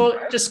do you just call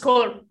it? Just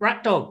call it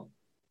Rat Dog.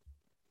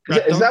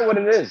 Is that what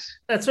it is?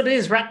 That's what it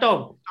is, Rat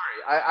Dog.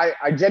 Sorry,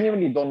 I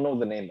genuinely don't know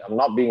the name. I'm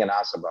not being an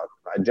ass about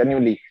it. I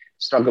genuinely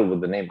struggle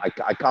with the name.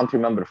 I can't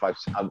remember if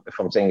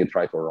I'm saying it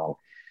right or wrong.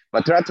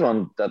 But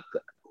Rattenhund,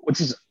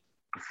 which is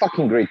a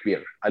fucking great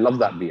beer. I love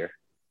that beer.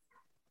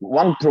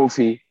 1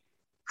 trophy,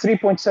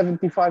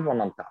 3.75 on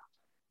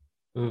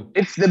Untappd.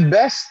 If the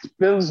best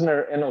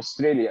Pilsner in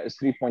Australia is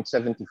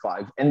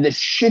 3.75 and the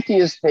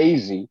shittiest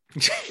hazy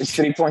is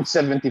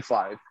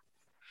 3.75,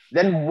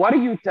 then what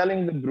are you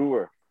telling the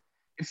brewer?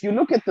 If you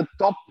look at the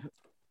top...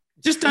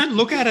 Just don't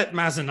look at it,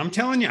 Mazen. I'm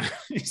telling you.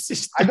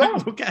 I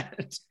don't look at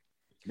it.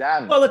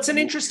 Dan. Well, it's an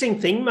interesting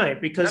thing, mate,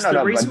 because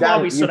the reason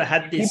why we sort of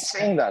had this... keep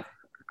saying that.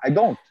 I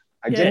don't.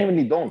 I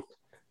genuinely don't.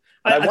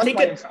 I think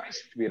my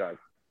information to be right.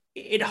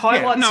 It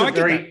highlights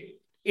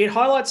it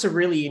highlights a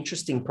really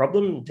interesting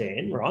problem,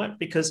 Dan, right?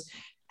 Because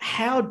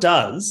how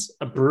does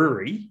a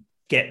brewery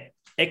get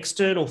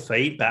external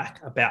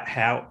feedback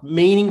about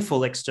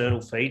meaningful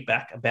external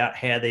feedback about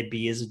how their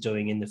beers are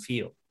doing in the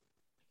field?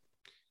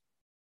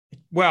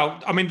 Well,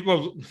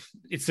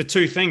 it's the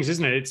 2 things,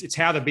 isn't it? It's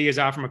how the beers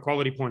are from a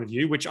quality point of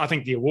view, which I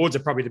think the awards are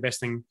probably the best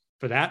thing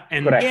for that.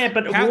 And but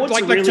awards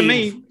are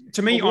really,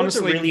 to me,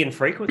 honestly, are really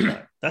infrequent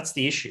though. That's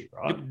the issue,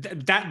 right?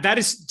 That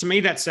is, to me,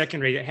 that's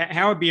secondary.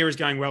 How a beer is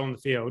going well in the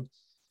field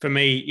for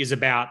me is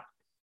about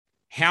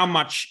how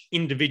much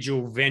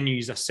individual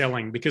venues are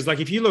selling. Because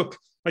if you look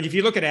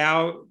at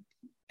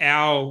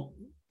our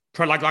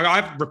product,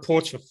 I have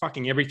reports for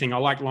fucking everything. I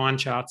like line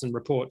charts and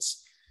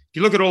reports. If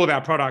you look at all of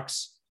our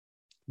products,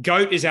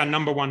 Goat is our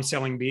number 1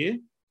 selling beer,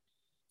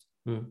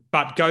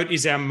 but Goat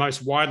is our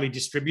most widely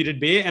distributed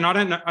beer. And I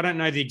don't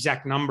know the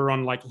exact number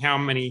on how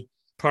many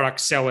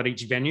products sell at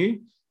each venue,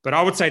 but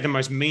I would say the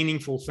most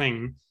meaningful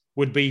thing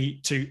would be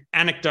to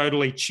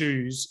anecdotally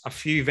choose a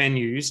few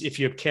venues, if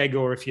you're keg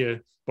or if you're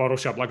bottle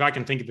shop. Like I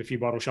can think of a few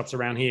bottle shops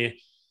around here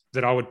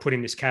that I would put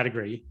in this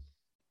category,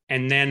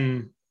 and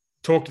then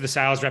talk to the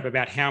sales rep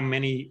about how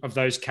many of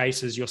those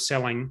cases you're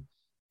selling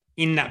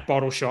in that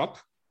bottle shop.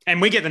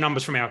 And we get the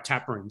numbers from our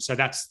tap room. So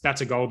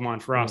that's a gold mine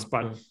for us.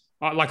 But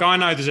like I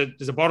know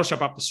there's a bottle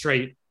shop up the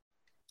street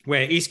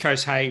where East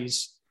Coast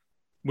Haze,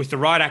 with the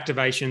right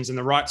activations and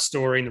the right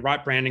story and the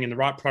right branding and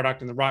the right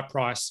product and the right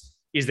price,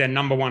 is their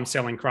number one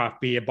selling craft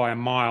beer by a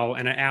mile,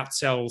 and it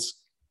outsells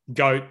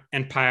Goat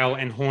and Pale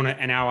and Hornet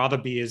and our other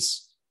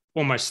beers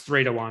almost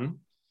 3-1.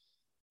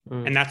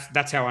 And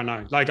that's how I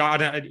know. Like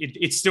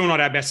it's still not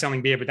our best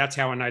selling beer, but that's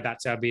how I know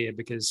that's our beer,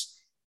 because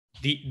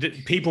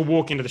the people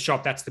walk into the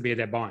shop, that's the beer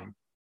they're buying.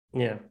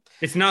 Yeah,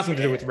 it's nothing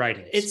to do with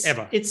ratings.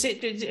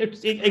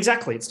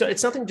 Exactly.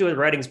 It's nothing to do with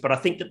ratings, but I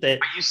think that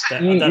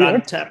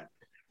Untappd.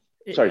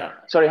 Sorry,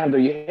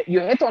 Hendo, you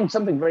hit on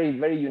something very,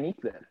 very unique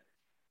there.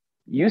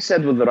 You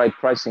said with the right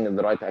pricing and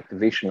the right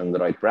activation and the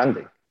right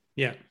branding.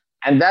 Yeah.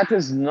 And that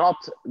is not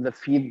the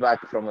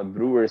feedback from a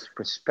brewer's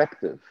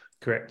perspective.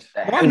 Correct.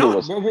 Why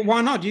not?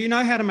 Why not? Do you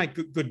know how to make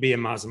good beer,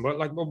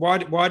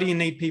 Mazen? Why do you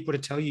need people to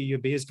tell you your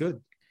beer's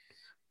good?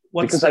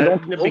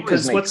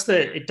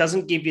 It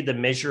doesn't give you the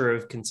measure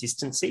of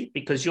consistency,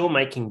 because you're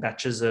making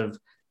batches of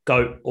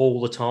Goat all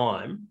the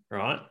time,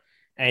 right?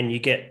 And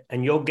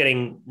you're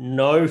getting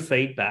no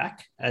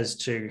feedback as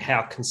to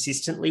how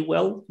consistently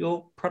well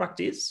your product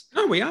is.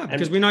 No, we are,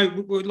 because we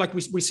know, like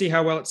we see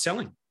how well it's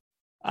selling.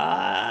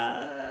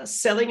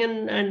 Selling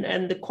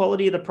and the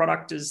quality of the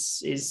product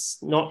is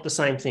not the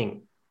same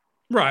thing.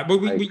 Right. Well,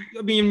 I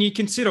mean, you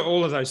consider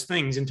all of those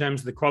things in terms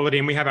of the quality,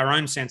 and we have our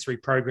own sensory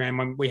program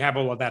and we have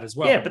all of that as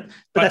well. Yeah, but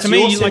that's to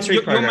me,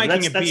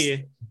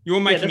 you're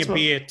making a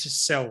beer to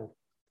sell,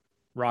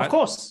 right? Of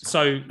course.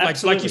 So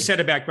like you said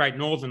about Great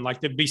Northern,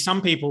 like there'd be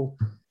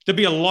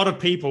a lot of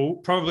people,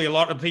 probably a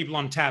lot of people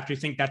on tap who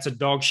think that's a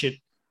dog shit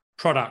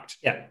product.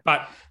 Yeah.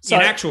 But in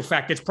actual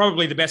fact, it's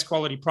probably the best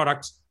quality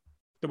product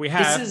that we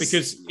have,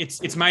 because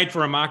it's made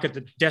for a market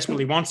that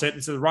desperately wants it.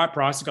 It's at the right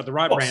price. It's got the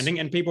right branding,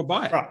 and people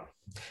buy it. Right.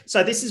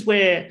 So this is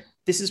where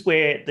I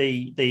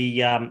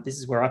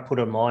put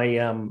on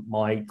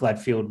my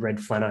Gladfield red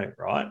flannel,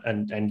 right,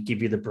 and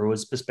give you the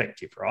brewer's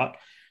perspective, right.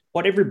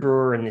 What every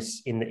brewer in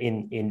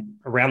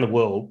around the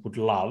world would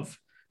love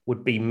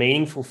would be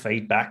meaningful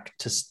feedback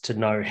to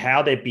know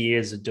how their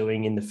beers are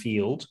doing in the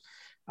field,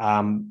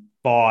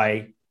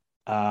 by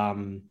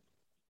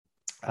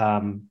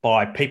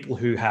people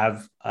who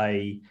have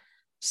a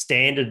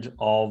standard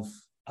of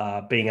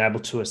being able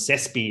to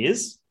assess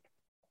beers,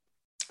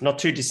 not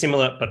too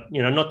dissimilar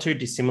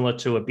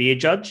to a beer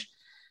judge,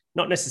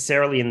 not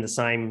necessarily in the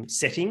same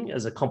setting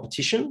as a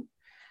competition,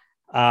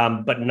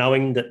 but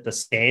knowing that the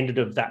standard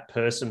of that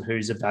person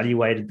who's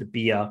evaluated the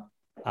beer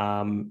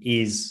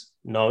is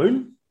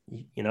known,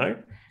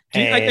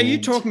 Are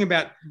you talking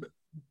about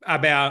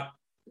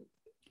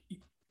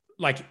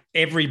like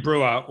every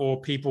brewer,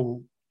 or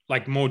people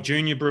like more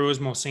junior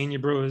brewers, more senior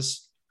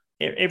brewers?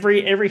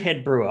 Every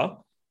head brewer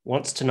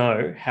wants to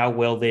know how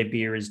well their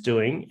beer is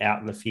doing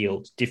out in the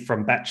field,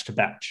 from batch to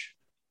batch.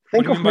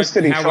 Think of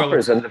mystery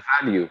shoppers and the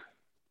value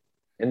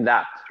in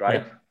that,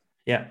 right?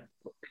 Yeah.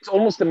 It's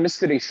almost a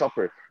mystery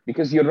shopper,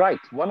 because you're right.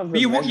 One of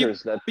the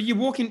measures that... But you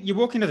walk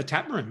into the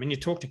tap room and you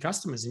talk to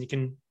customers and you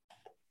can...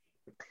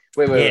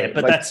 Wait,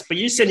 but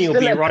you're sending your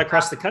beer right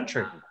across the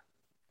country.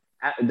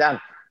 Dan,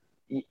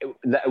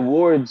 the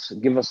awards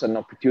give us an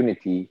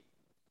opportunity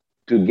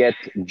to get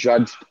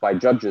judged by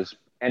judges,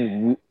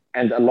 and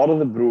a lot of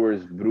the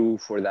brewers brew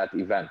for that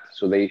event.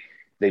 So they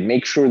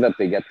make sure that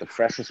they get the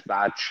freshest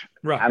batch,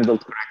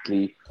 handled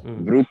correctly,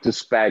 brewed to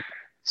spec,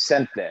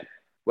 sent there.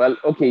 Well,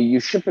 okay, you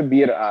ship a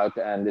beer out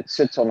and it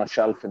sits on a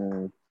shelf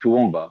in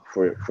Toowoomba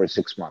for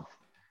 6 months.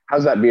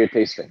 How's that beer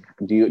tasting?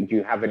 Do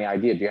you have any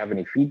idea? Do you have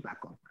any feedback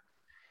on it?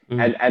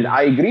 And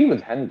I agree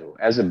with Hendo.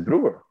 As a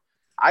brewer,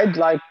 I'd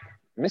like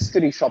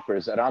mystery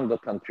shoppers around the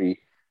country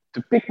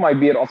to pick my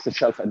beer off the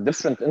shelf at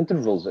different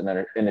intervals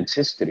in its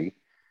history,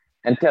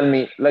 and tell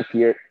me, look,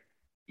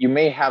 you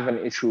may have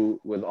an issue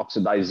with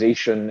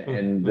oxidization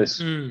in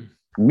this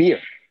beer.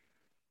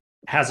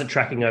 How's it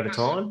tracking over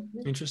time?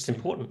 Interesting. It's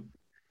important.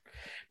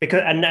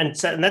 Because and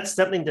that's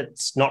something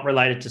that's not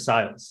related to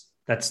sales.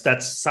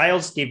 That's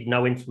sales give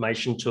no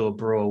information to a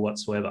brewer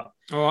whatsoever.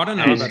 Oh, I don't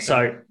know about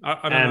that.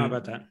 I don't know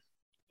about that.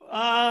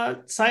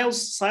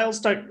 Sales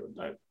don't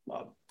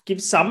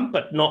give some,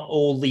 but not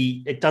all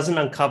it doesn't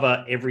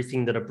uncover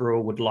everything that a brewer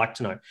would like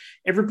to know.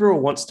 Every brewer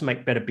wants to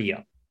make better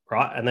beer,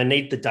 right? And they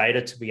need the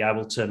data to be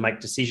able to make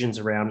decisions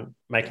around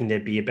making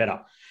their beer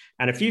better.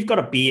 And if you've got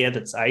a beer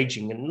that's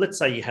aging, and let's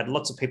say you had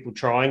lots of people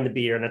trying the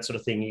beer and that sort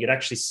of thing, you could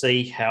actually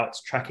see how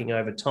it's tracking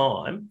over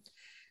time.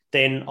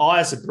 Then I,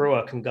 as a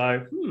brewer, can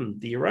go,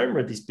 the aroma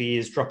of this beer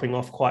is dropping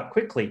off quite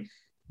quickly.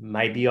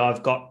 Maybe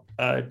I've got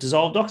a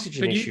dissolved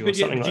oxygen issue or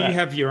something like that. Do you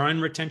have your own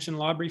retention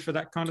library for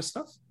that kind of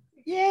stuff?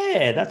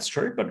 Yeah, that's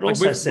true. But it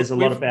also says a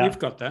lot about... We've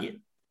got that.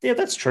 Yeah,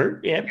 that's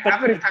true. Yeah, You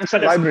have a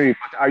retention library,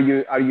 but are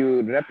you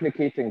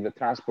replicating the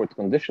transport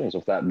conditions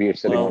of that beer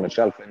sitting on a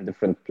shelf in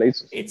different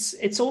places?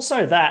 It's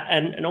also that,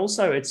 and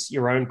also it's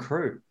your own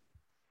crew,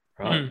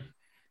 right?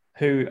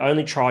 Who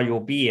only try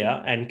your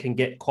beer and can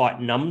get quite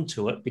numb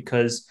to it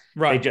because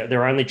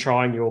they're only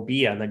trying your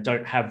beer and they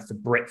don't have the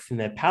breadth in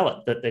their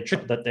palate that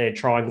they're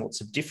trying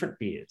lots of different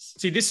beers.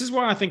 See, this is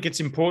why I think it's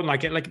important.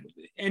 Like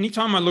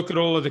anytime I look at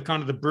all of the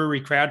kind of the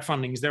brewery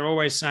crowdfundings, they're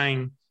always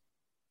saying,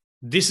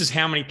 this is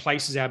how many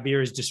places our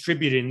beer is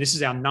distributed and this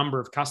is our number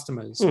of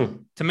customers.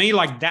 To me,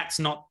 like that's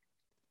not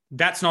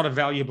a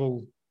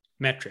valuable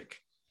metric.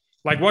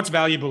 Like what's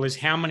valuable is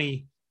how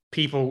many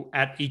people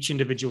at each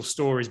individual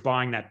store is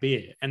buying that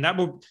beer. And that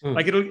will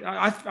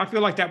I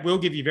feel like that will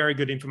give you very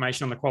good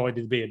information on the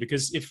quality of the beer,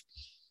 because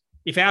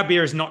if our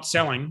beer is not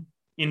selling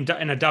in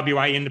a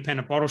WA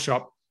independent bottle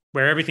shop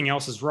where everything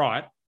else is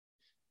right,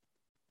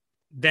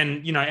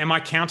 then, am I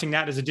counting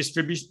that as a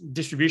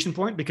distribution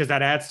point because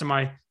that adds to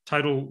my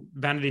total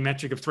vanity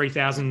metric of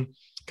 3,000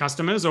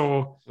 customers?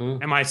 Or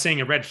am I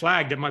seeing a red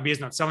flag that my beer's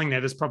not selling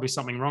there? There's probably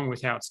something wrong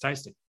with how it's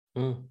tasting.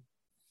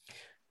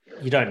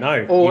 You don't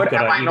know. Or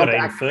am I not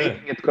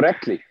activating it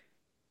correctly?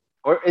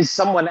 Or is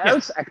someone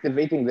else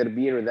activating their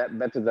beer that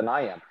better than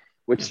I am?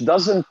 Which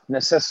doesn't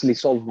necessarily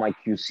solve my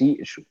QC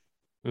issue.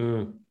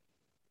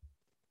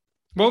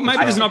 Well,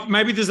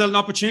 maybe there's an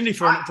opportunity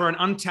for an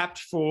Untappd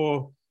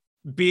for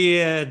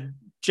beer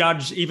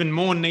judge even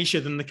more niche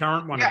than the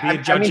current one.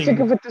 Yeah, think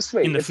of it this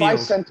way. If I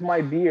sent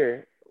my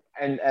beer,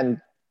 and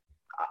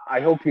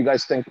I hope you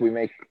guys think we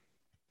make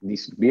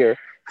decent beer.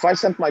 If I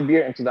sent my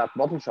beer into that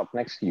bottle shop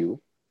next to you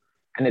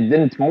and it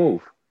didn't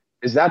move,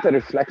 is that a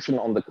reflection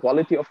on the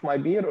quality of my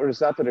beer, or is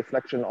that a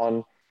reflection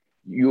on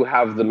you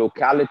have the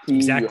locality,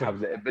 you have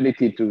the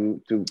ability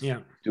to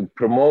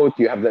promote,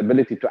 you have the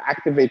ability to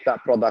activate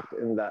that product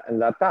in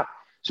that tap?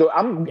 So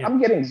I'm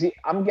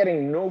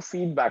getting no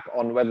feedback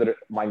on whether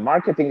my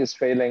marketing is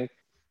failing,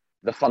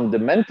 the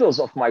fundamentals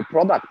of my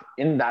product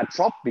in that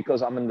shop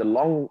because I'm in the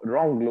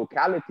wrong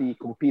locality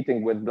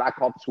competing with Black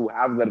Hops who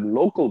have their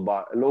local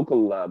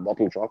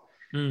bottle shop,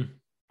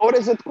 or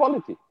is it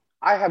quality?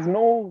 I have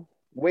no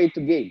way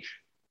to gauge.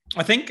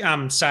 I think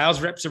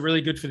sales reps are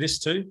really good for this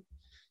too.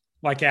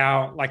 We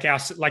have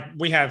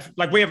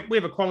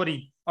a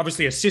quality,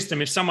 obviously a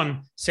system. If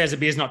someone says a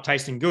beer's not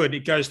tasting good,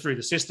 it goes through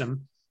the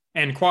system.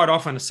 And quite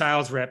often a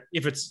sales rep,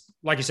 if it's,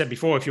 like you said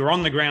before, if you're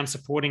on the ground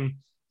supporting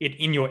it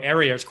in your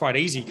area, it's quite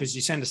easy because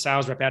you send a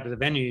sales rep out to the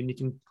venue and you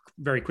can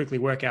very quickly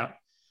work out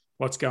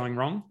what's going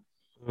wrong.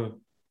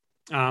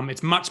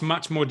 It's much,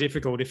 much more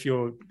difficult if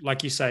you're,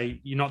 like you say,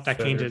 you're not that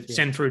keen to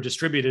send through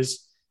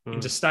distributors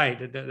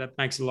interstate. That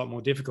makes it a lot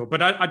more difficult.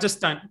 But I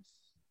just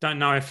don't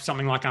know if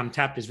something like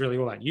Untappd is really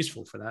all that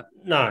useful for that.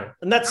 No.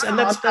 And that's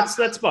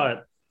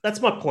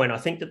my point. I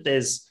think that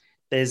there's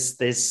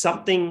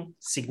something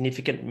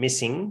significant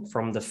missing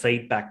from the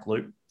feedback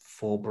loop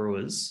for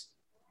brewers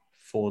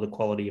for the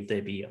quality of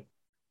their beer.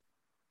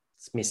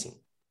 It's missing.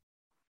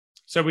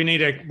 So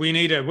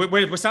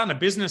we're starting a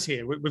business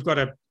here. We've got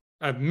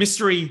a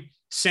mystery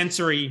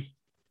sensory.com.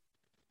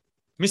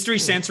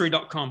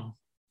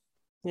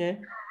 Yeah.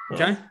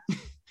 Okay.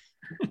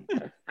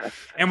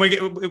 And they're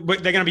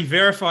going to be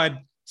verified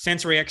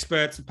sensory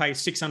experts that pay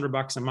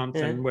 $600 a month,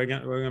 and we're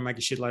going to make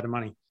a shitload of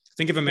money.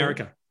 Think of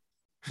America.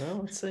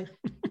 Well, let's see.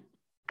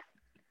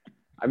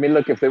 I mean,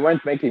 look, if they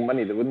weren't making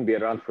money, they wouldn't be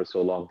around for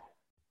so long.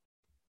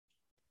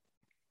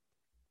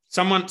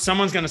 Someone's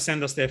going to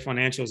send us their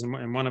financials,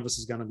 and one of us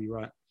is going to be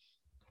right.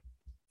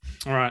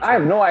 All right. I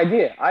have no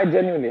idea. I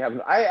genuinely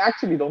I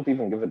actually don't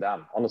even give a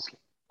damn, honestly.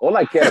 All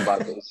I care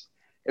about is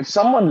if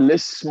someone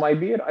lists my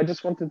beer, I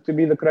just want it to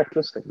be the correct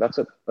listing. That's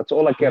it. That's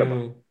all I care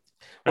about.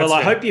 Well,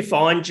 I hope you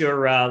find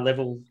your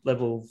level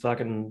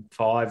fucking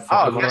 5.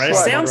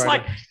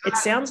 It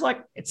sounds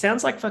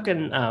like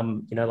fucking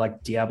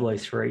like Diablo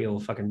 3 or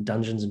fucking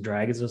Dungeons and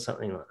Dragons or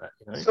something like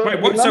that. So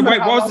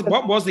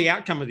what was the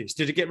outcome of this?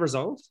 Did it get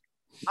resolved?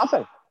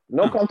 Nothing.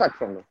 No contact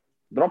from them.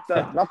 Drop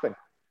that. Nothing.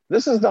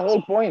 This is the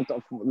whole point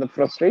of the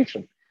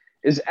frustration.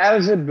 Is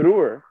as a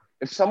brewer,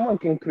 if someone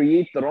can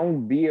create the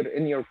wrong beer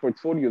in your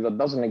portfolio that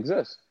doesn't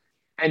exist,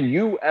 and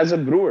you as a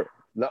brewer,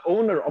 the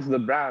owner of the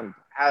brand,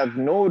 have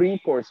no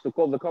recourse to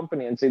call the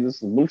company and say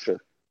this is bullshit,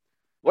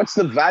 what's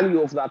the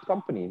value of that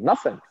company?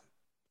 Nothing.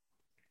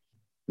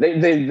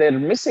 They're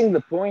missing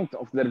the point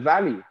of their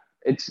value.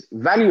 It's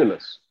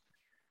valueless.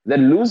 They're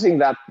losing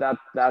that.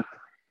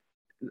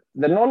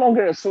 They're no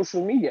longer a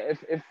social media.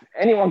 If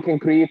anyone can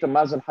create a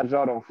Mazen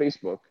Hajjar on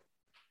Facebook,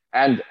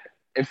 and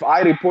if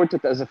I report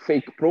it as a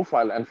fake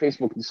profile and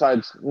Facebook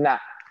decides,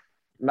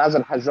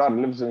 Mazen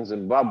Hajjar lives in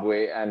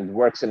Zimbabwe and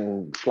works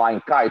in flying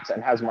kites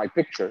and has my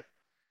picture,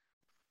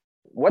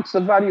 what's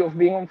the value of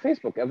being on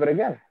Facebook ever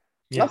again?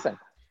 Nothing.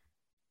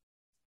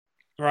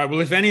 All right. Well,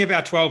 if any of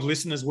our 12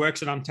 listeners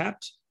works at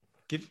Untappd,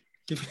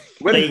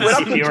 we're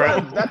up to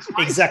 12. That's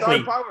my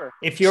star power.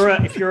 If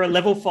you're a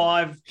level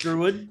 5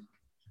 druid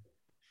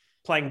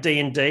playing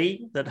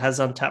D&D that has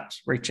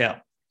Untappd, reach out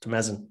to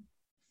Mazen.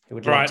 He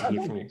would like to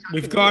hear from you.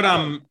 We've got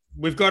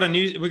we've got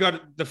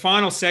the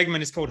final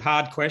segment is called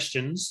Hard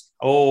Questions.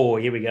 Oh,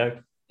 here we go.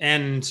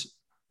 And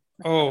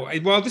we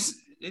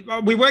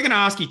were going to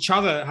ask each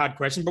other hard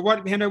questions, but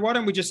Hendo, why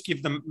don't we just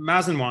give them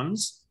Mazen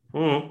ones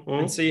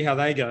and see how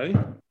they go,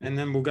 and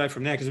then we'll go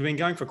from there because we've been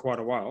going for quite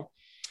a while.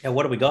 Yeah,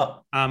 what do we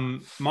got?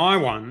 My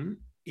one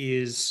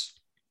is,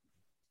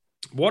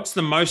 what's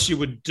the most you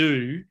would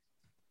do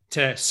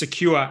to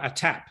secure a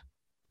tap?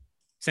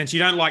 Since you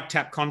don't like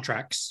tap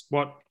contracts,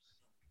 what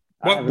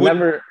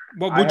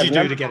would you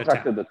do to get a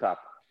tap? The tap?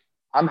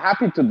 I'm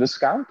happy to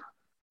discount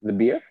the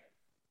beer.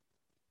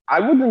 I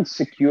wouldn't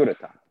secure a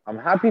tap. I'm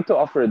happy to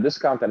offer a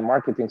discount and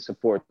marketing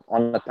support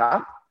on a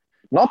tap,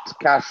 not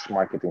cash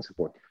marketing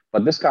support,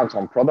 but discounts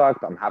on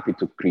product. I'm happy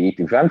to create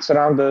events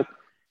around it.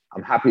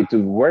 I'm happy to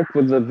work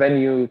with the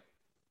venue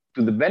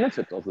to the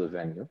benefit of the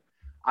venue.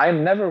 I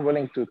am never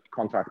willing to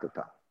contract a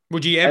tap.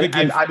 Would you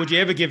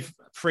ever give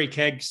free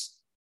kegs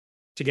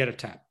to get a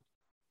tap?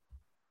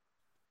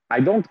 I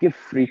don't give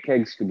free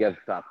kegs to get a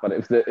tap, but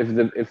if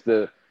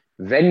the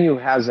venue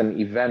has an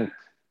event,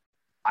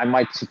 I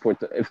might support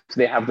if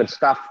they have their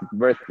staff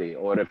birthday,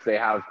 or if they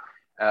have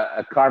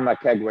a karma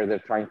keg where they're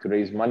trying to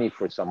raise money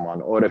for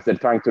someone, or if they're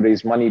trying to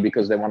raise money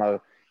because they want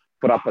to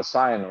put up a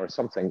sign or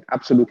something.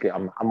 Absolutely,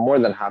 I'm more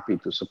than happy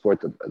to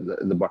support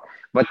the bar.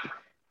 But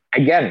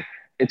again,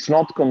 it's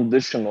not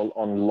conditional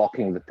on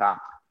locking the tap.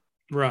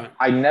 Right.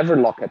 I never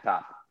lock a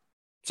tap.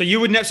 So you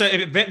would never. So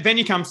if a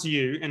venue comes to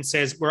you and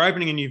says, "We're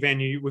opening a new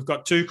venue. We've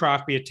got 2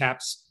 craft beer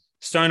taps.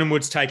 Stone and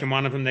Wood's taken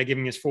one of them. They're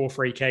giving us 4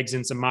 free kegs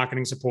and some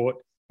marketing support.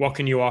 What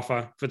can you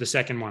offer for the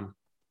second one?"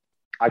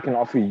 I can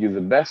offer you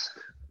the best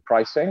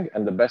pricing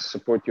and the best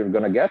support you're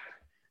going to get.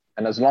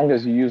 And as long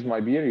as you use my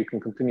beer, you can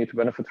continue to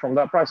benefit from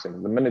that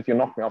pricing. The minute you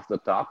knock me off the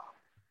top,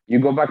 you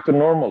go back to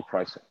normal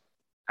pricing.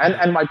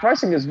 And my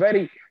pricing is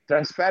very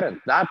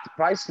transparent. That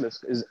price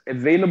list is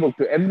available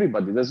to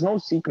everybody. There's no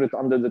secret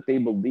under the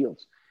table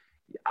deals.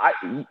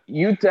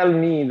 You tell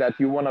me that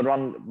you want to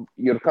run,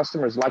 your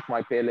customers like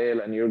my pale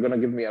ale and you're going to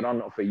give me a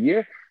run of a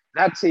year.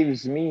 That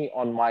saves me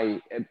on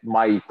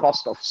my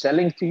cost of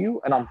selling to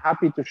you, and I'm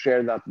happy to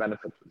share that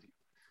benefit with you.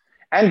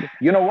 And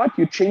you know what?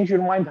 You change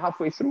your mind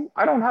halfway through.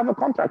 I don't have a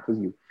contract with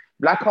you.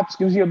 Black Hops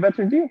gives you a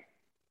better deal.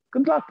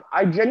 Good luck.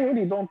 I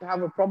genuinely don't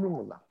have a problem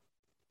with that.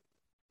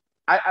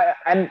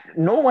 And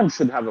no one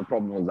should have a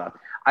problem with that.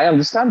 I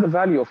understand the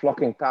value of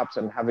locking taps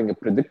and having a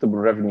predictable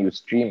revenue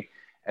stream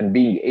and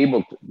being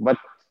able to, but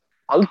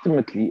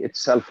ultimately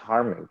it's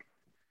self-harming.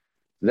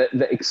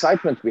 The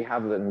excitement we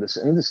have in this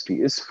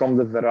industry is from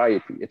the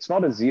variety. It's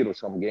not a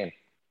zero-sum game.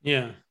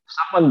 Yeah.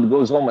 Someone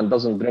goes home and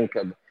doesn't drink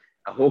a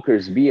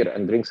Hawker's beer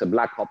and drinks a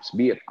Black Hops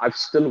beer. I've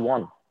still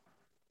won.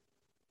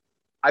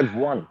 I've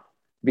won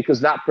because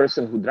that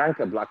person who drank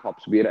a Black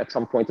Hops beer at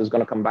some point is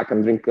going to come back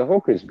and drink a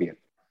Hawker's beer.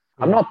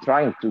 I'm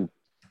trying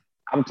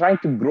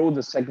to grow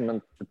the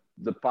segment,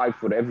 the pie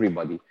for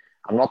everybody.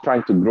 I'm not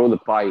trying to grow the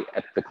pie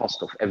at the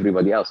cost of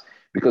everybody else.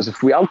 Because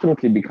if we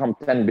ultimately become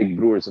 10 big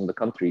brewers in the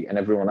country and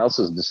everyone else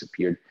has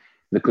disappeared,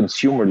 the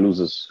consumer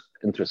loses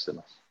interest in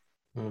us.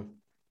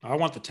 I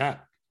want the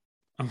tap.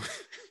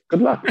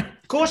 Good luck.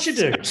 Of course you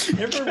do.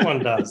 Everyone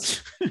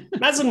does.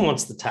 Mazen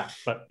wants the tap,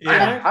 but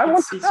I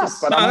want the tap.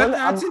 But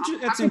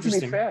that's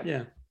interesting.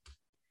 Yeah.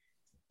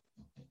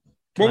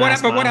 Well,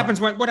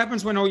 what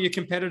happens when all your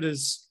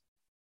competitors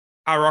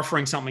are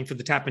offering something for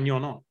the tap and you're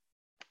not?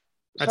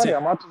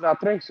 I'm out of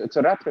that race. It's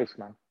a rat race,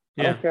 man.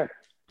 I don't care.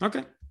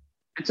 Okay.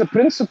 It's a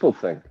principle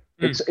thing.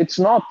 It's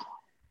not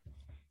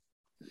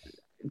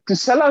to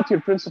sell out your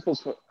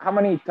principles. For how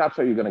many taps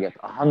are you going to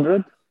get?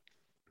 100?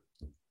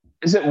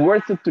 Is it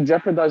worth it to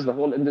jeopardize the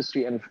whole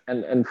industry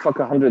and fuck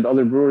 100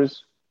 other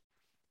brewers?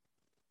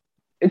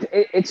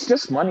 It's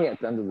just money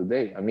at the end of the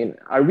day. I mean,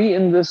 are we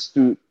in this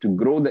to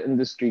grow the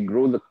industry,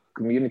 grow the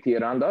community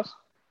around us?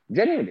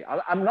 Genuinely,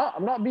 I'm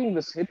not being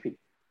this hippie.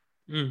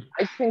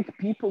 I think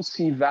people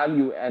see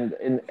value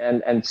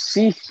and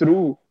see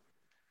through.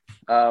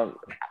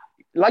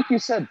 Like you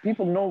said,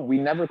 people know we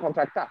never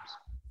contract taps.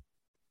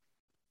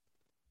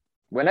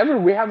 Whenever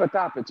we have a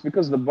tap, it's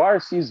because the bar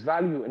sees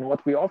value in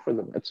what we offer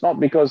them. It's not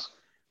because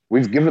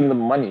we've given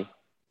them money.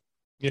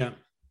 Yeah.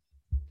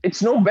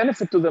 It's no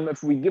benefit to them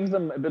if we give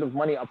them a bit of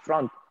money up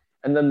front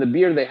and then the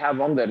beer they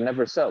have on there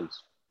never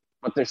sells,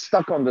 but they're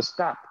stuck on this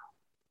tap.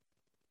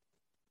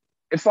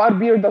 If our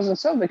beer doesn't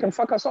sell, they can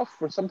fuck us off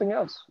for something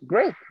else.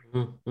 Great.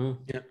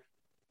 Yeah.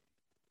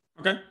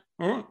 Okay.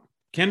 All right.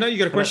 Kendo, you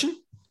got a question?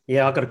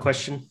 Yeah, I got a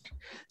question.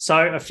 So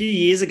a few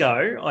years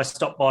ago, I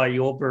stopped by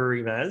your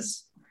brewery,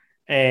 Maz,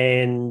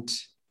 and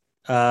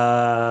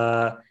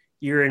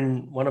you're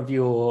in one of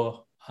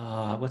your,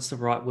 what's the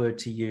right word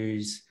to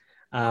use?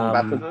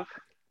 Competitive?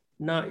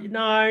 No,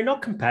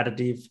 not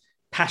competitive,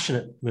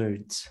 passionate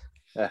moods.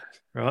 Yeah.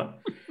 Right?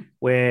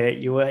 Where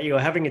you were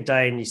having a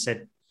day and you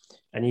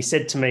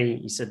said to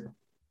me,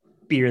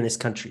 beer in this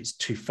country is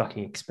too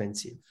fucking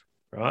expensive,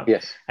 right?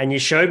 Yes. And you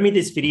showed me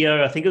this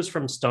video, I think it was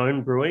from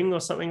Stone Brewing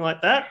or something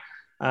like that.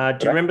 Do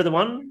you remember the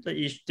one that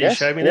you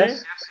showed me there?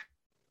 Yes.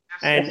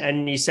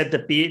 And you said the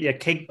beer,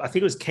 keg, I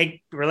think it was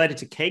keg related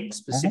to keg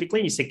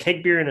specifically. You said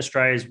keg beer in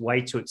Australia is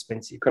way too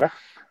expensive. Correct.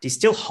 Do you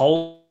still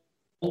hold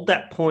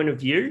that point of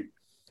view?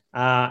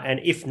 And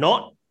if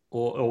not,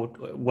 or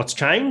what's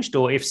changed,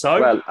 or if so,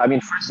 well, I mean,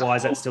 first why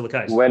is that still the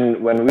case?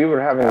 When we were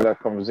having that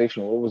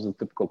conversation, what was the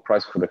typical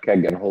price for the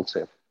keg and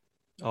wholesale?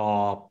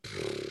 Oh,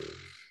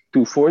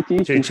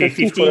 240,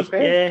 250 for a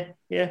keg?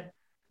 Yeah.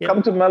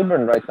 Come to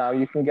Melbourne right now,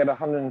 you can get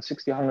 $160,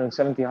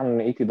 $170,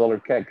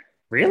 $180 keg.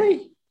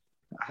 Really?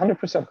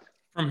 100%.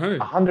 From who?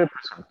 100%.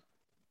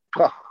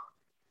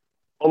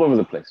 All over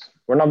the place.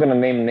 We're not going to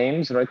name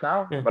names right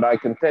now, but I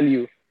can tell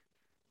you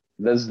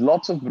there's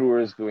lots of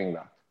brewers doing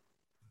that.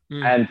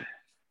 And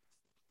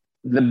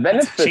the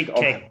benefit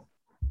of,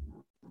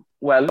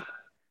 well,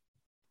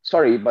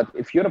 sorry, but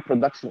if you're a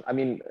production, I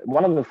mean,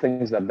 one of the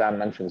things that Dan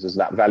mentions is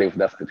that value of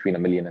death between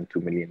 1 million and 2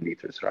 million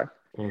liters, right?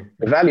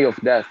 The value of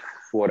death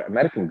for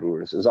American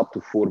brewers is up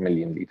to 4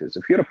 million liters.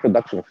 If you're a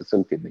production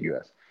facility in the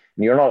US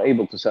and you're not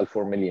able to sell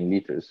 4 million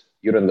liters,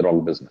 you're in the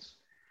wrong business.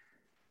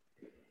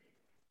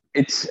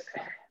 It's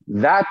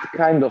that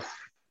kind of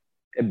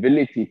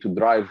ability to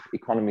drive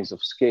economies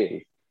of scale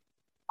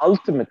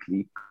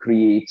ultimately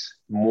creates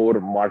more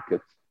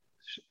market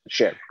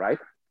share, right?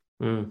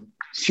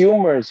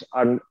 Consumers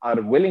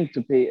are willing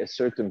to pay a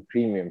certain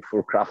premium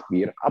for craft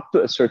beer up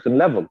to a certain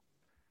level.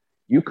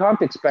 You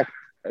can't expect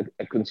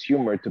a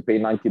consumer to pay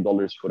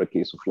 $90 for a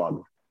case of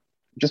lager.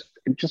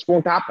 It just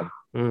won't happen.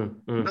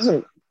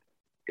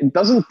 It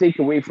doesn't take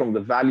away from the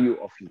value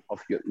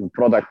of your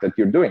product that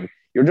you're doing.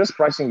 You're just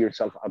pricing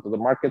yourself out of the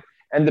market.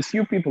 And the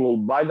few people who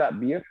buy that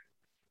beer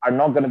are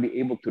not going to be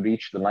able to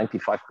reach the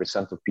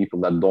 95% of people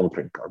that don't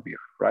drink our beer,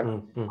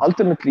 right?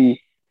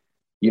 Ultimately,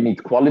 you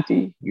need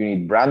quality, you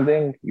need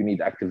branding, you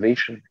need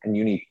activation, and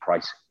you need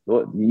pricing.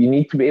 You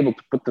need to be able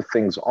to put the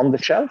things on the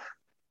shelf,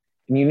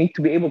 and you need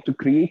to be able to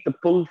create the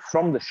pull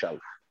from the shelf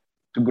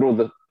to grow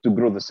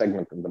the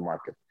segment in the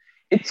market.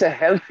 It's a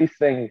healthy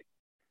thing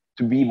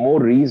to be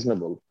more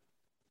reasonable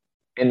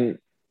in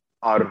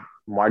our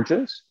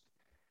margins,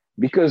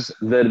 because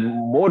the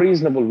more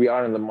reasonable we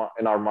are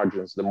in our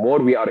margins, the more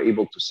we are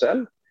able to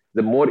sell,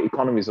 the more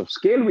economies of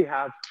scale we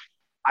have.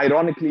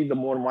 Ironically, the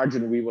more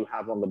margin we will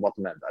have on the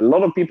bottom end. A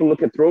lot of people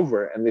look at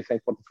Rover and they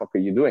think, what the fuck are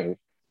you doing?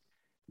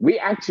 We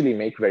actually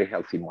make very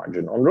healthy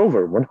margin on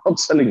Rover. We're not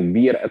selling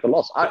beer at a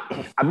loss.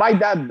 My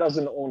dad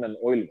doesn't own an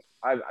oil.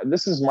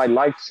 This is my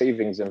life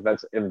savings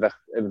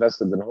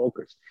invested in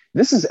Hawkers.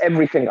 This is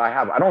everything I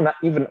have. I don't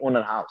even own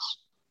a house.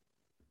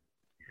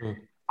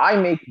 I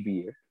make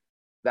beer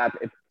that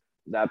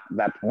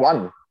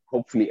one,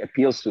 hopefully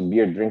appeals to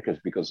beer drinkers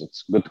because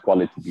it's good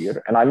quality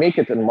beer. And I make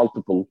it in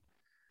multiple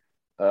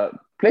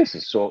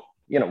places. So,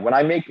 when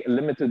I make a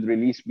limited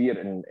release beer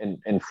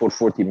in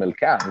 440 ml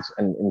cans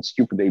and in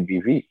stupid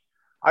ABV,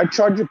 I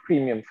charge a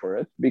premium for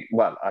it.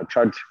 I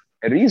charge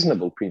a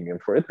reasonable premium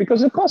for it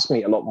because it costs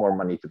me a lot more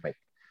money to make.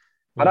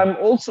 But I'm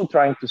also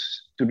trying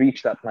to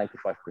reach that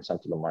 95%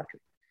 of the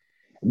market.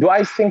 Do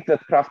I think that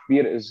craft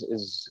beer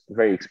is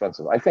very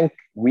expensive? I think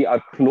we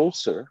are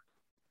closer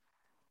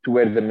to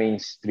where the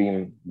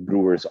mainstream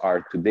brewers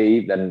are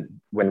today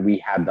than when we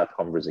had that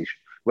conversation.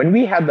 When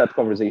we had that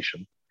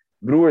conversation,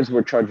 brewers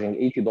were charging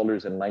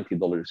 $80 and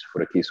 $90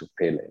 for a case of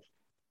pale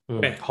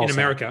ale. In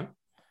America?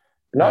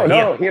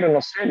 No, here in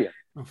Australia.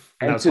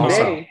 And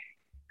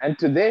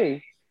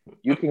today,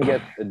 you can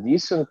get a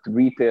decent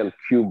retail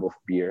cube of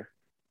beer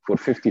for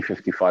 $50,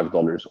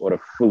 $55, or a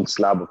full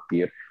slab of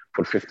beer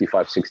for $55,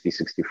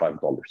 $60,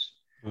 $65,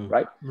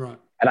 right? Right.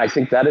 And I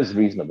think that is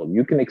reasonable.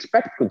 You can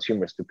expect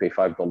consumers to pay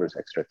 $5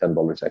 extra,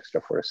 $10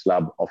 extra for a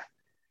slab of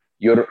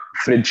your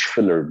fridge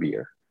filler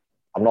beer.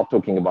 I'm not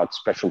talking about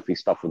specialty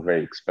stuff with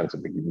very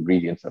expensive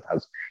ingredients that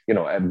has,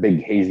 a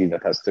big hazy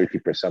that has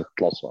 30%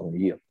 plus on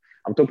yield.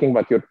 I'm talking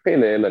about your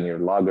pale ale and your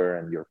lager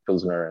and your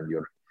pilsner and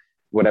your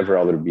whatever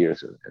other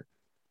beers.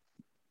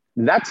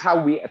 That's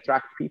how we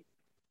attract people.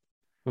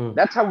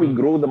 That's how we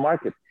grow the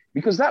market.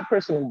 Because that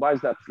person who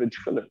buys that fridge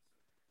filler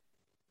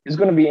is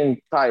going to be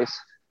enticed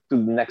to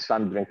the next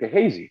time drink a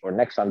hazy, or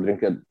next time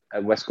drink a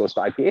West Coast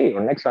IPA, or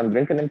next time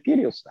drink an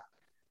Imperial Stout.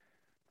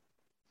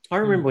 I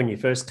remember when you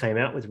first came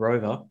out with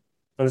Rover,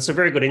 and it's a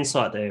very good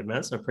insight there,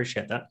 Matt, I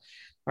appreciate that.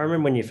 I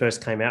remember when you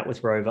first came out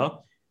with Rover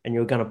and you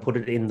were going to put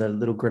it in the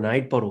little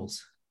grenade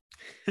bottles.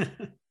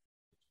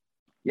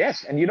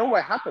 Yes, and you know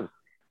what happened?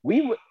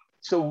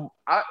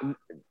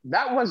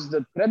 That was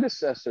the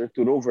predecessor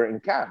to Rover in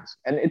cans.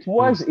 And it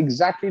was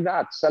exactly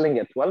that, selling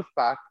a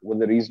 12-pack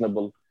with a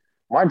reasonable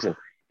margin.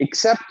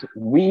 Except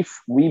we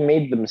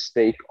made the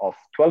mistake of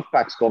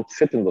 12-packs don't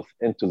fit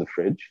into the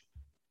fridge.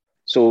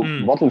 So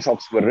bottle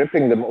shops were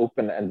ripping them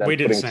open and then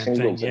putting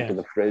singles into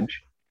the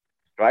fridge,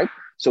 right?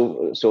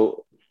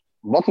 So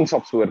bottle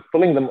shops were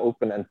pulling them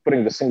open and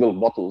putting the single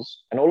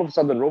bottles. And all of a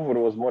sudden, Rover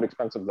was more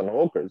expensive than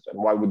Hawkers.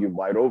 And why would you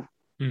buy Rover?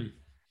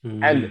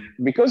 And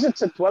because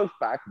it's a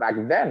 12-pack back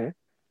then,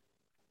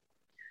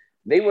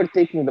 they were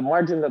taking the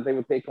margin that they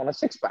would take on a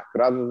 6-pack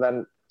rather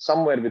than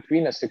somewhere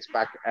between a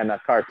 6-pack and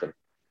a carton.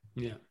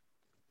 Yeah.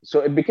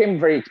 So it became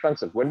very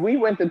expensive. When we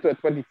went into a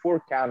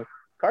 24-can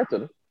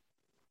carton.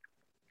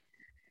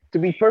 To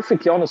be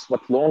perfectly honest,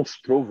 what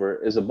launched Rover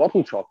is a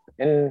bottle shop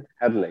in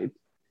Adelaide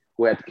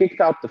who had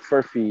kicked out the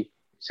Furphy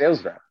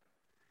sales rep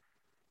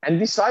and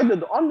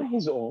decided on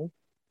his own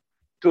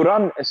to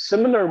run a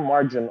similar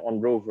margin on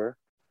Rover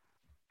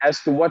as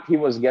to what he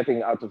was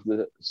getting out of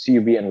the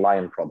CUB and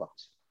Lion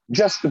products,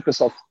 just to piss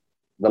off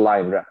the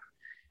Lion rep.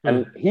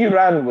 And he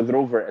ran with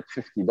Rover at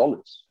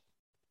 $50.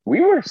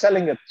 We were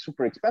selling it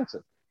super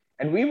expensive.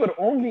 And we were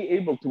only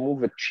able to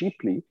move it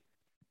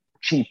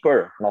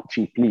cheaper, not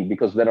cheaply,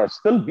 because there are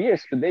still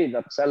beers today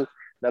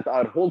that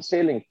are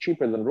wholesaling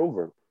cheaper than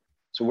Rover.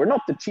 So we're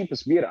not the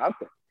cheapest beer out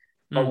there.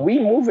 But we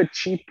move it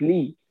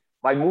cheaply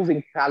by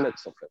moving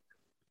pallets of it.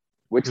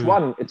 Which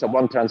one, it's a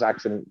one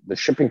transaction, the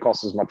shipping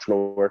cost is much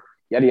lower,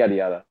 yada, yada,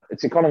 yada.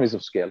 It's economies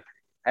of scale.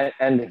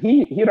 And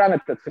he ran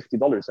it at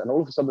 $50. And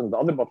all of a sudden, the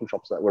other bottle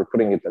shops that were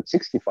putting it at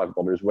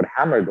 $65 were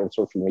hammered on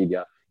social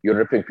media. You're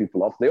ripping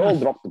people off. They all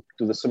dropped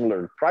to the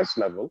similar price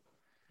level.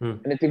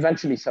 And it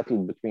eventually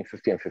settled between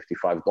 $50 and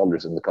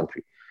 $55 in the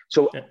country.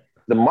 So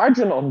the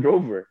margin on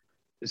Rover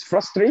is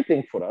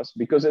frustrating for us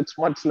because it's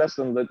much less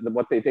than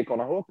what they take on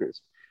a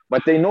hawkers.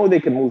 But they know they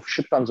can move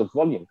shit tons of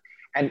volume.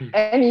 And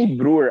any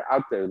brewer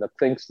out there that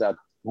thinks that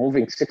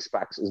moving six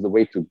packs is the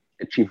way to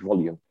achieve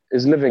volume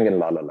is living in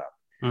La La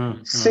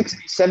Land.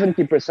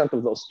 70%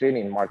 of the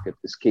Australian market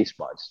is case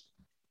buys.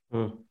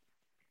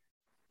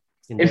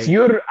 If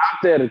you're out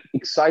there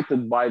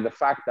excited by the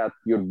fact that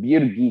your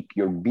beer geek,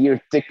 your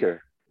beer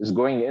ticker is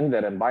going in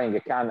there and buying a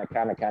can,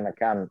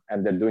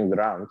 and they're doing the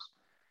rounds,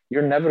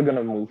 you're never going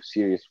to move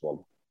serious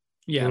volume.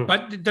 Yeah,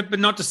 but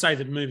not to say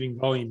that moving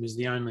volume is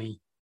the only.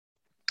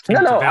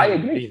 No, I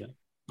agree. Either.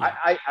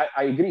 Yeah.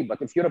 I agree.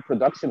 But if you're a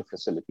production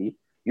facility,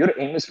 your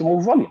aim is to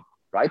move volume,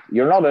 right?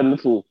 You're not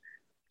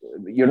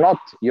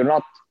you're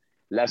not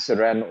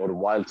Lesser or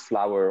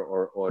Wildflower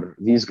or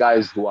these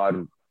guys who are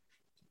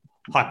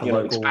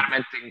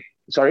experimenting.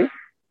 Sorry,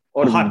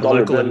 or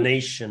hyperlocal and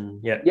nation.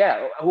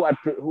 Yeah, who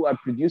are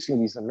producing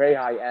these very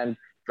high end,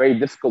 very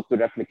difficult to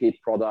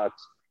replicate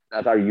products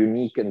that are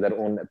unique in their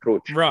own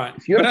approach. Right.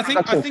 But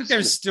I think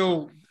there's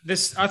still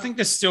this. I think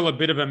there's still a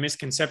bit of a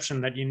misconception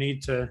that you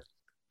need to.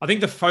 I think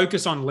the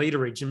focus on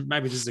literage, and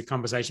maybe this is a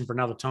conversation for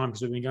another time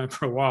because we've been going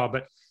for a while,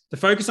 but the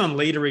focus on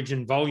literage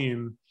and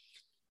volume,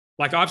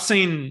 like I've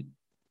seen,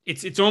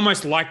 it's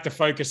almost like the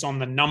focus on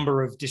the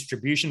number of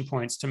distribution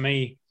points. To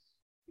me,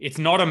 it's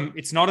not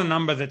a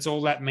number that's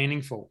all that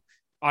meaningful.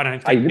 I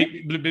don't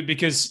think,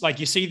 because like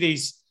you see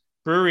these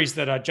breweries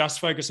that are just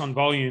focused on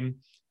volume,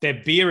 their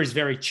beer is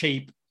very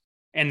cheap,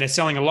 and they're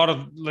selling a lot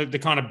of the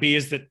kind of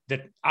beers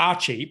that are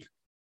cheap.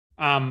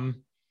 I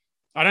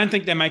don't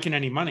think they're making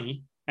any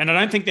money. And I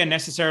don't think they're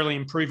necessarily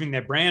improving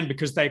their brand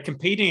because they're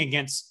competing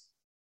against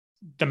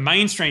the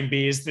mainstream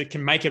beers that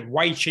can make it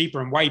way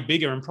cheaper and way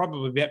bigger and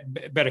probably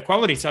better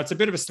quality. So it's a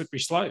bit of a slippery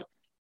slope.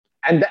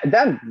 And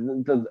then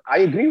I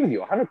agree with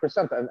you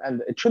 100%.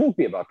 And it shouldn't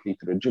be about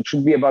literage. It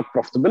should be about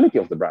profitability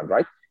of the brand,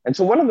 right? And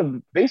so one of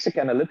the basic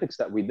analytics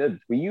that we did,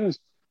 we used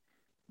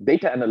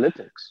data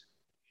analytics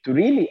to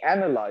really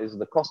analyze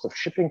the cost of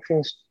shipping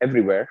things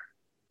everywhere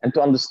and to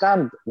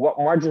understand what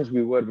margins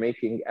we were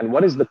making and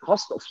what is the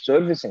cost of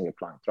servicing a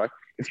client, right?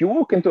 If you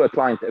walk into a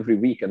client every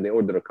week and they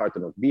order a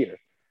carton of beer,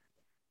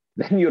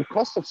 then your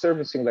cost of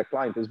servicing that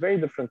client is very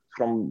different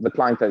from the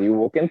client that you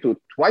walk into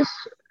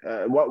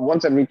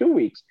once every 2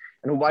 weeks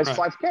and who buys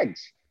 5 kegs,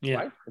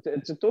 right?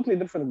 It's a totally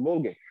different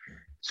ballgame.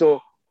 So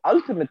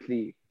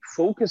ultimately,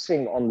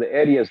 focusing on the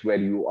areas where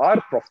you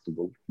are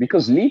profitable,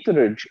 because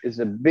literage is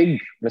a big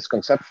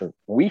misconception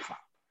we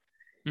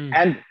found.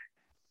 And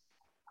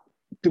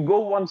to go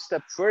one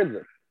step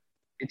further,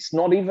 it's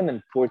not even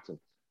important.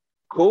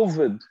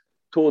 COVID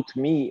taught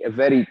me a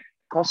very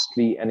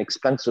costly and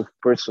expensive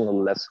personal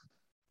lesson.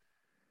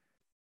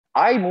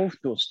 I moved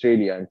to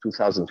Australia in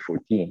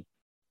 2014.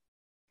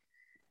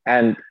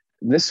 And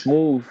this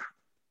move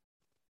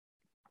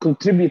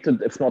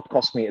contributed, if not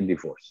cost me, a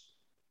divorce.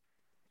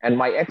 And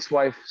my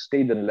ex-wife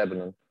stayed in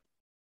Lebanon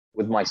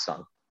with my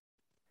son.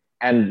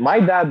 And my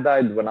dad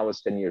died when I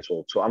was 10 years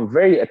old. So I'm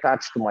very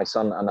attached to my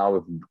son, and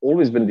I've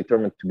always been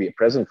determined to be a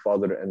present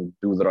father and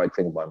do the right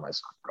thing by my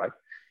son, right?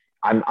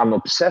 I'm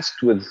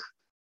obsessed with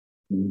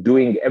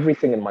doing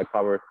everything in my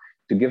power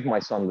to give my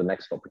son the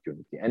next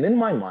opportunity. And in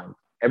my mind,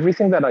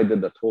 everything that I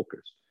did at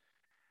Hawkers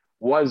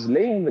was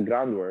laying the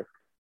groundwork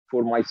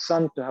for my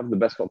son to have the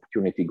best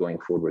opportunity going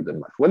forward in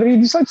life. Whether he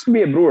decides to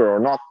be a brewer or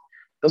not,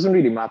 doesn't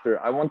really matter.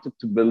 I wanted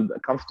to build a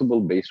comfortable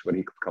base where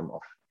he could come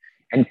off.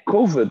 And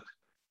COVID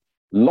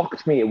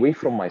locked me away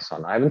from my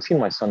son. I haven't seen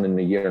my son in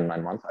a year and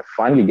 9 months. I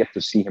finally get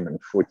to see him in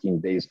 14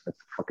 days. It's the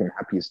fucking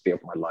happiest day of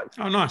my life.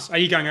 Oh, nice. Are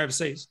you going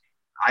overseas?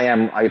 I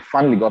am. I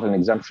finally got an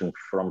exemption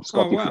from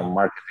Scotty from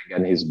marketing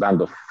and his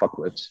band of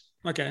fuckwits.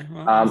 Okay.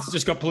 Well, it's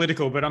just got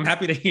political, but I'm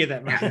happy to hear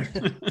that,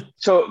 man.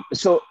 So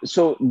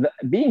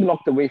being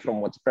locked away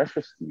from what's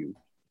precious to you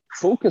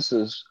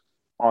focuses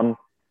on,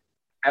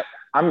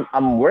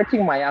 I'm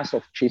working my ass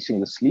off chasing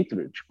this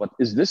literage, but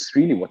is this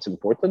really what's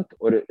important?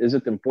 Or is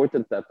it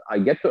important that I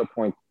get to a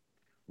point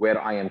where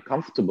I am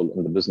comfortable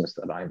in the business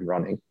that I'm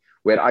running,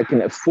 where I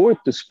can afford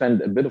to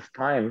spend a bit of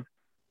time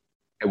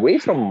away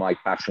from my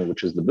passion,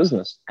 which is the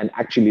business, and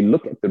actually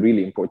look at the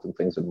really important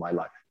things in my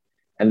life.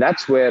 And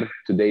that's where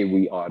today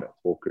we are at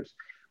Walkers.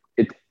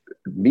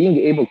 Being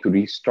able to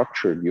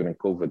restructure during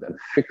COVID and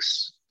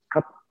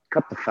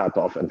cut the fat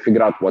off and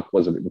figure out what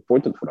was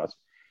important for us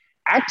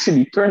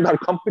actually turned our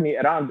company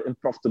around in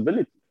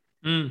profitability.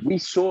 We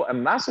saw a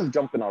massive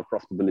jump in our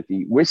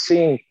profitability. We're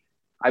seeing,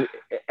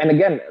 and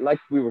again, like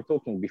we were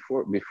talking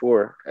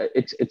before,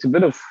 it's a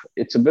bit of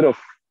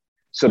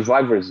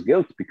survivor's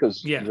guilt,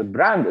 because the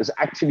brand is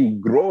actually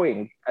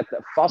growing at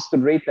a faster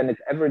rate than it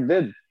ever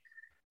did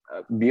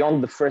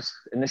beyond the first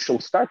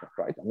initial startup,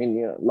 right? I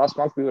mean, last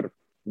month we were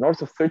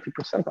north of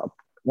 30% up,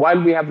 while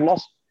we have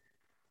lost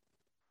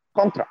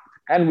contract,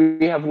 and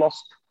we have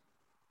lost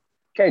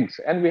kegs,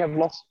 and we have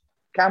lost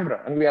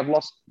camera, and we have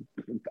lost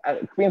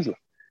Queensland.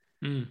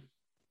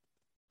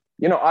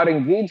 Our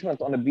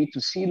engagement on a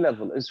B2C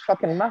level is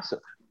fucking massive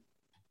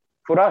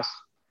for us.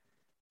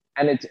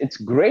 And it's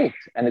great,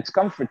 and it's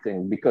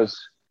comforting, because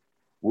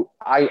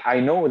I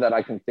know that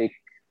I can take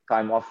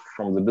time off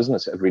from the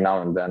business every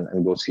now and then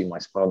and go see my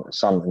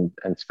son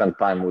and spend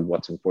time with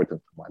what's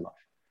important in my life.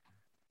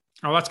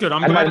 Oh, that's good.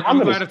 I'm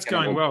glad it's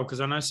going well,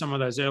 because I know some of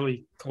those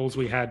early calls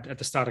we had at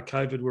the start of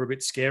COVID were a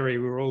bit scary.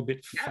 We were all a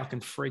bit fucking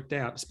freaked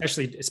out,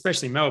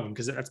 especially Melbourne,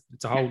 because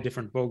it's a whole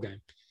different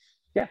ballgame.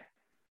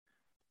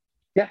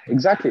 Yeah,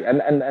 exactly.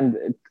 And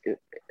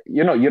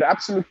you're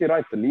absolutely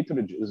right. The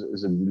literage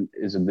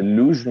is a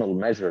delusional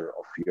measure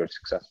of your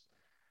success.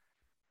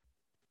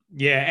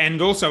 Yeah,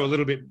 and also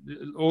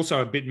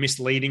a bit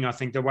misleading. I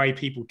think the way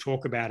people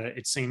talk about it,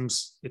 it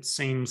seems.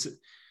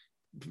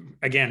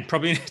 Again,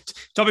 probably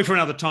topic for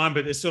another time,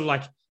 but it's sort of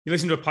like you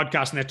listen to a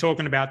podcast and they're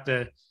talking about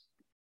the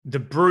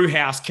brew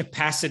house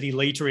capacity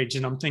literage,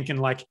 and I'm thinking,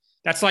 like,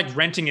 that's like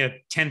renting a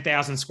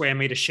 10,000 square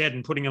meter shed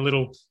and putting a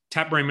little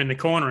tap room in the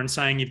corner and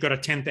saying you've got a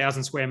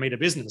 10,000 square meter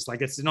business.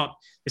 Like, it's not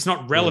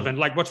relevant.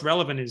 Like, what's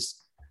relevant is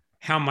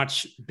how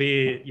much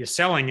beer you're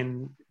selling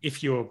and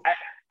if you're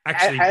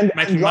actually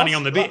making money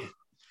on the beer.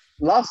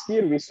 Last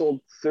year we sold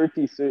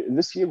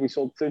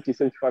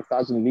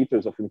 35,000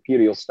 liters of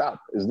Imperial Stout.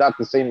 Is that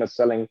the same as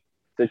selling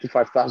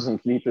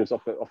 35,000 liters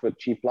of a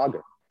cheap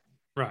lager?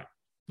 Right.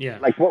 Yeah.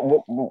 Like,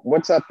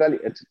 what's that tell you?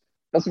 It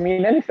doesn't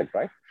mean anything,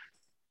 right?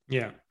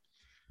 Yeah.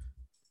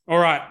 All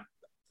right.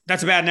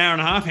 That's about an hour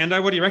and a half,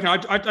 Hendo. What do you reckon?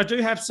 I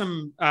do have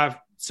some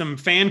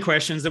fan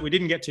questions that we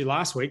didn't get to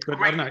last week, but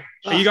I don't know.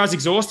 Are you guys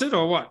exhausted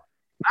or what?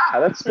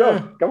 Let's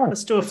go. Come on.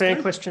 Let's do a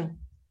fan question.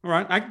 All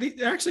right.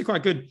 They're actually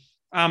quite good.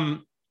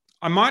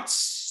 I might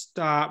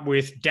start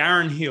with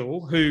Darren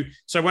Hill,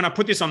 so when I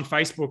put this on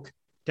Facebook,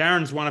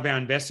 Darren's one of our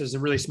investors, a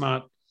really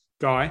smart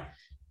guy.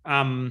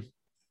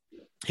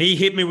 He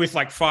hit me with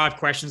like 5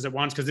 questions at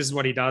once, because this is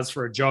what he does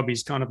for a job.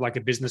 He's kind of like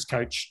a business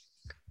coach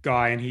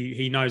guy, and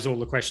he knows all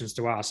the questions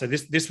to ask. So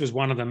this was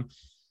one of them.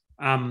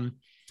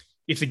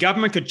 If the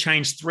government could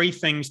change 3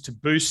 things to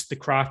boost the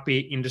craft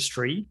beer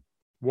industry,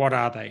 what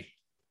are they?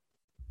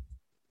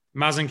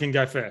 Mazen can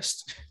go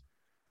first.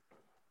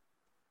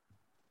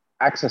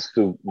 Access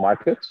to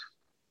markets,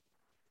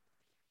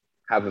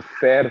 have a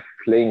fair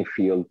playing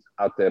field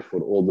out there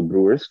for all the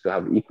brewers to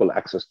have equal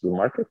access to the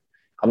market.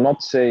 I'm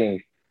not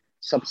saying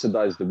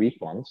subsidize the weak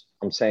ones.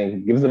 I'm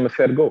saying give them a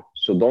fair go.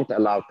 So don't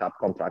allow tap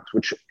contracts,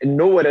 which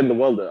nowhere in the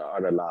world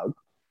are allowed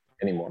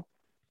anymore.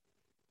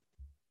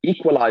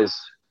 Equalize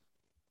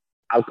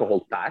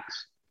alcohol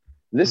tax.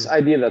 This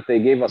idea that they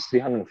gave us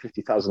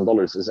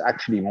 $350,000 is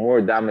actually more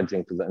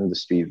damaging to the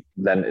industry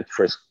than it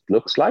first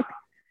looks like.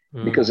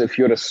 Because if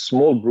you're a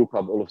small brew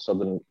pub, all of a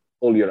sudden,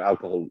 all your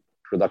alcohol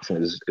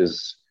production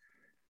is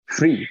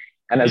free.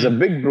 And as a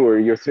big brewer,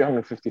 your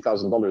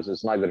 $350,000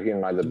 is neither here,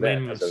 neither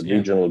there. As a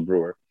regional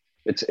brewer,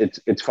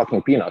 it's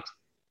fucking peanuts.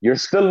 You're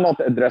still not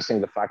addressing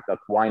the fact that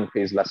wine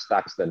pays less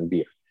tax than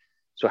beer.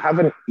 So have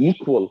an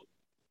equal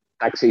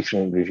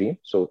taxation regime.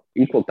 So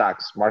equal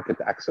tax,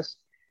 market access.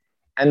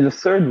 And the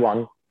third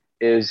one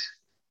is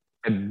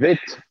a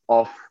bit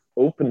of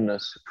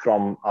openness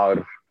from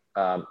our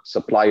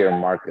supplier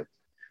market.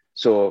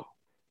 So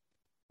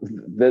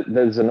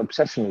there's an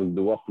obsession with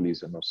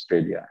duopolies in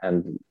Australia,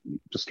 and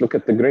just look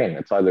at the grain.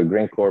 It's either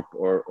Grain Corp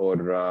or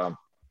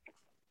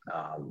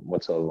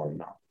what's the other one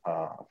now?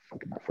 I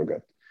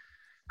forget.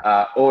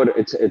 Or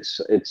it's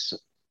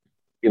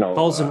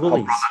Coles and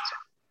Woolies.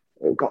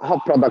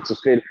 Hot Products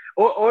Australia,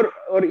 or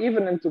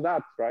even into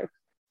that, right?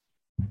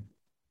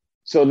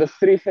 So the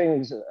 3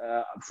 things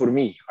for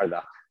me are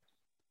that.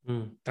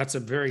 That's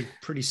a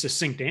pretty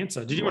succinct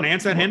answer. Did you want to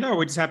answer that, Hendo, or are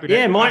we just happy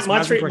to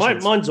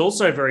mine's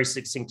also very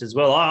succinct as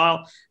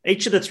well.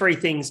 Each of the 3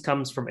 things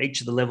comes from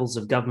each of the levels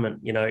of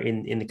government,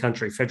 in the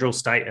country: federal,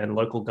 state, and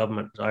local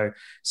government.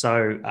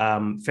 So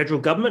federal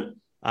government,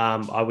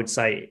 I would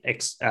say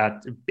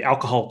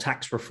alcohol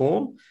tax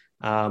reform.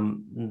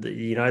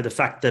 The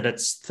fact that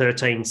it's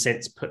 13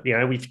 cents per,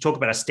 we talk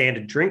about a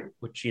standard drink,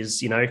 which is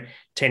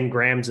 10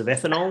 grams of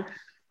ethanol.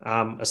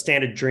 A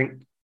standard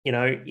drink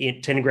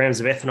 10 grams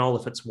of ethanol,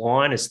 if it's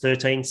wine, is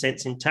 13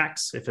 cents in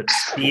tax. If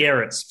it's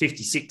beer, it's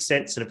 56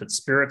 cents. And if it's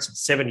spirits,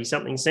 it's 70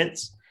 something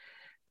cents.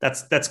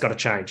 That's got to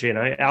change.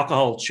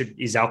 Alcohol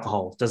is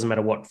alcohol. It doesn't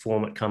matter what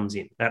form it comes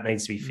in. That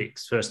needs to be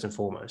fixed first and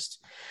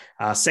foremost.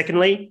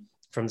 Secondly,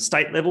 from the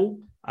state level,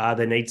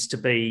 there needs to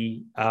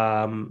be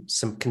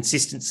some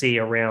consistency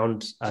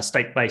around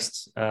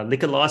state-based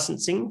liquor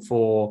licensing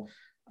for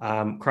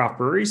craft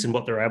breweries and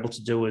what they're able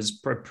to do as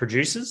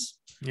producers.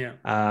 Yeah.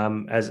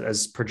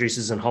 As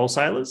producers and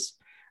wholesalers.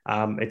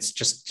 It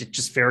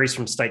just varies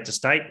from state to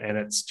state, and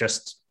it's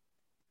just,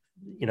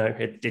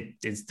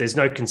 there's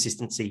no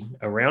consistency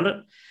around it.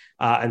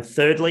 And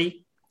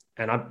thirdly,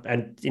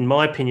 and in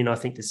my opinion, I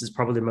think this is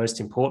probably the most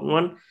important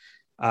one.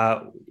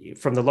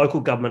 From the local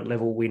government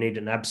level, we need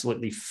an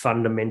absolutely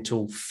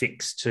fundamental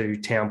fix to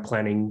town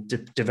planning,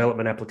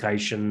 development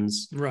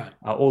applications, right?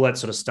 All that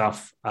sort of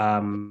stuff.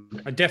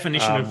 A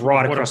definition of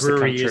right what a across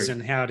brewery the country is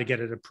and how to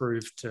get it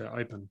approved to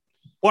open.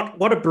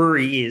 What a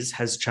brewery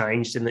has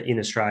changed in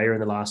Australia in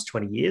the last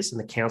 20 years, and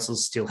the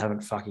councils still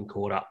haven't fucking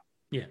caught up.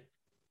 Yeah.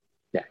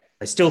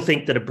 They still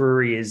think that a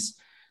brewery is,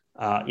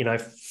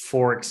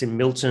 Forex in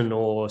Milton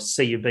or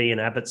CUB in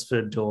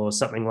Abbotsford or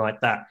something like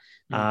that.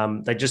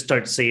 They just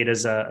don't see it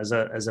as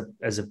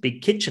a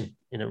big kitchen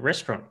in a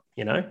restaurant,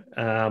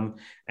 and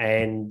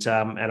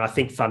I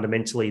think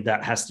fundamentally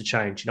that has to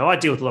change. I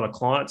deal with a lot of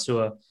clients who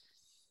are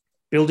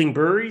building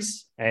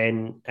breweries,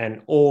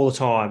 and all the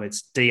time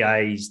it's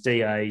DAs,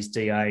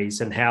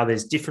 and how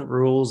there's different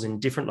rules in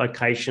different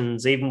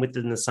locations, even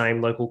within the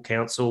same local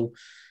council,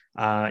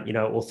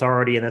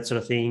 authority and that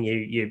sort of thing.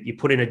 You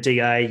put in a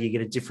DA, you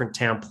get a different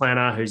town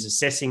planner who's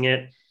assessing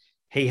it.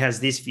 He has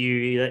this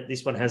view,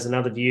 this one has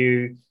another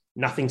view.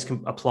 Nothing's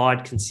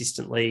applied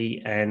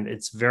consistently, and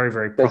it's very,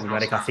 very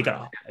problematic. I think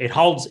it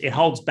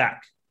holds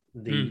back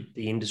the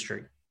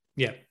industry.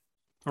 Yeah,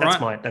 that's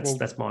my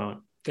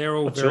one. They're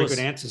all very good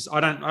answers. I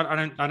don't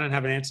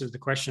have an answer to the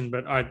question,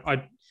 but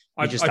I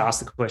just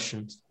asked the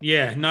questions.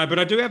 Yeah, no, but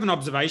I do have an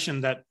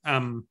observation that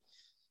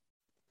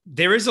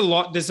there's a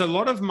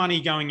lot of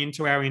money going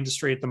into our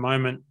industry at the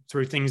moment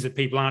through things that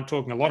people aren't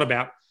talking a lot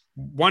about.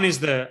 One is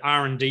the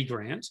R&D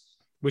grant,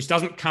 which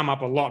doesn't come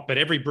up a lot, but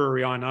every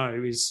brewery I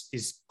know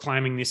is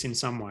claiming this in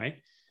some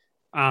way.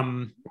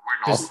 We're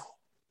not.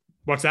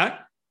 What's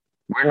that?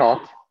 We're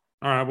not.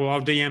 All right, well,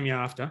 I'll DM you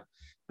after.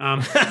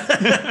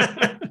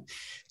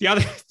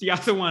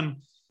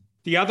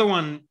 The other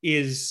one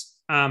is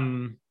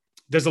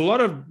there's a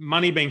lot of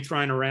money being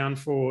thrown around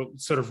for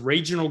sort of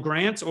regional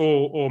grants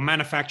or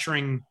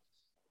manufacturing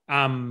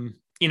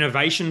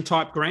innovation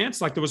type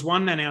grants. Like there was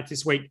one announced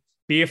this week.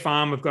 Beer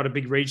Farm have got a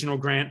big regional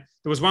grant.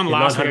 There was one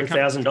last week.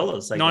 $900,000.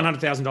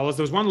 $900,000.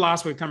 There was one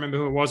last week. I can't remember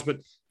who it was, but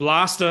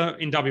Blaster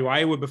in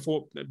WA were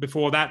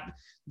before that.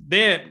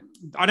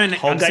 I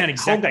don't understand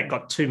exactly. Holgate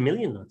got $2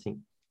 million, I think.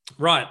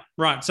 Right.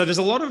 So there's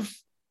a lot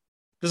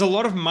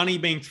of money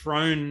being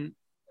thrown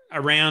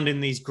around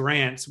in these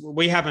grants.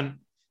 We haven't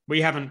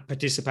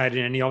participated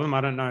in any of them.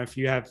 I don't know if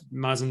you have,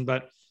 Mazen,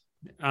 but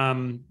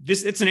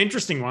it's an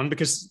interesting one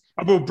because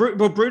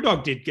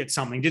Brewdog did get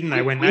something, didn't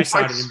they, when they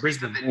started in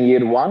Brisbane? In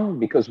year one,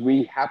 because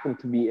we happened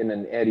to be in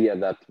an area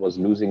that was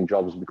losing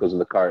jobs because of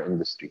the car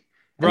industry.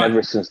 And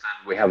ever since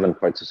then, we haven't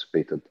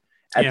participated.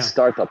 At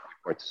startup,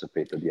 we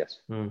participated,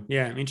 yes.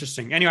 Yeah,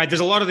 interesting. Anyway, there's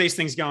a lot of these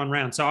things going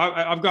around. So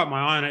I've got my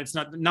eye on it.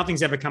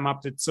 Nothing's ever come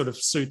up that sort of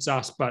suits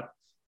us, but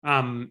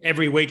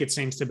every week it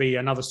seems to be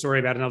another story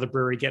about another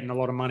brewery getting a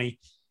lot of money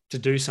to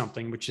do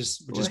something, which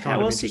is kind of interesting.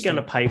 How else are you going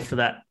to pay for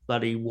that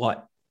bloody white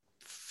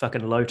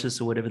fucking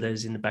Lotus or whatever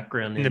there's in the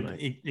background there,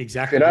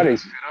 exactly.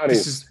 Ferraris.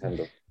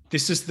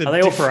 This is the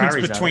difference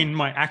Ferraris, between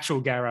my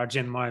actual garage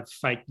and my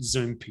fake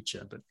Zoom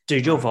picture. But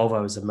dude, your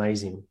Volvo is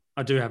amazing.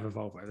 I do have a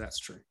Volvo. That's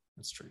true.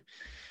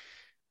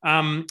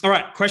 All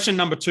right. Question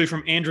number 2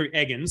 from Andrew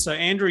Egan. So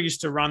Andrew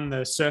used to run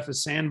the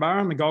Surface Sandbar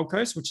on the Gold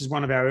Coast, which is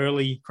one of our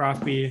early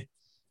craft beer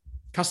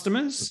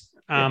customers.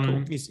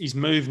 Cool. He's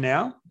moved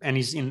now and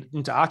he's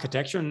into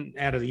architecture and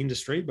out of the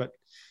industry, but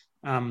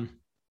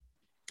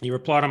he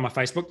replied on my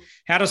Facebook,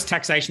 how does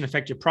taxation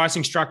affect your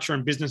pricing structure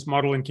and business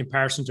model in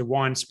comparison to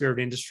wine spirit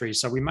industry?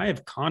 So we may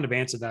have kind of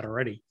answered that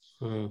already.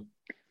 The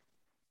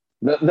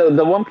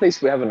one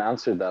place we haven't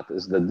answered that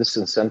is the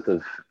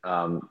disincentive,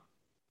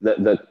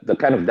 the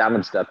kind of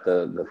damage that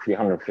the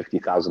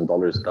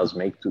 $350,000 does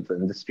make to the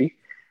industry.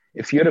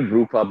 If you're a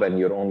brew pub and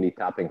you're only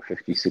tapping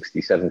 50,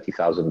 60,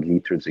 70,000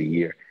 liters a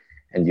year,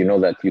 and you know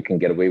that you can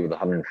get away with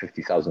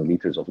 150,000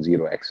 liters of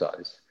zero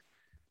excise,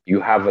 you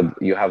have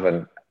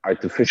an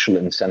artificial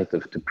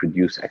incentive to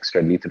produce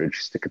extra literage,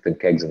 stick it in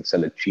kegs and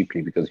sell it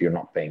cheaply because you're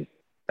not paying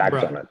tax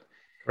on it.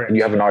 Right. And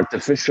you have an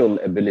artificial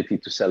ability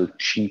to sell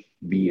cheap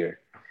beer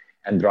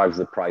and drive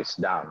the price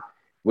down,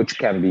 which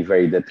can be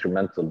very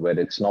detrimental, where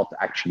it's not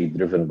actually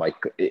driven by,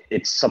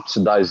 it's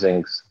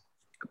subsidizing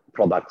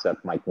products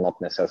that might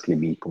not necessarily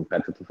be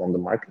competitive on the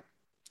market.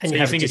 And so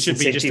you think it should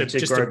be just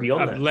a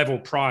level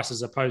price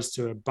as opposed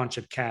to a bunch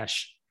of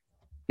cash?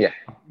 Yeah.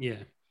 Yeah.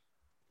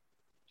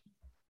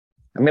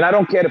 I mean, I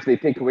don't care if they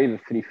take away the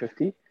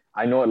 $350.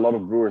 I know a lot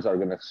of brewers are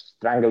going to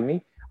strangle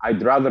me.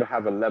 I'd rather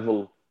have a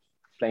level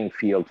playing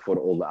field for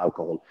all the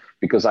alcohol,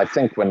 because I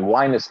think when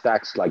wine is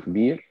taxed like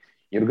beer,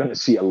 you're going to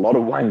see a lot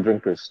of wine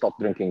drinkers stop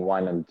drinking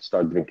wine and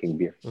start drinking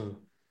beer.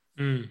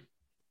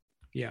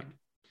 Yeah.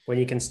 When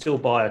you can still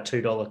buy a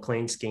 $2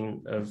 clean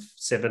skin of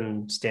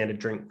 7 standard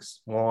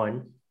drinks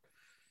wine,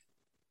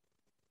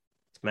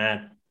 it's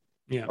mad.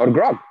 Yeah. Or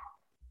grog,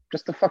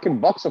 just a fucking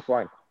box of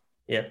wine.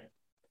 Yeah.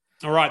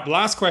 All right.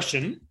 Last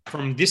question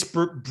from this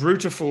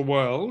brutal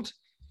world.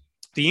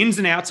 The ins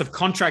and outs of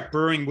contract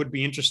brewing would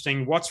be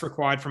interesting. What's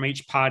required from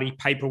each party,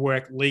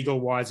 paperwork,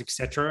 legal-wise,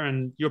 etc.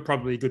 And you're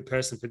probably a good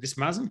person for this,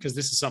 Mazen, because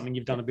this is something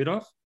you've done a bit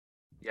of.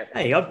 Yeah.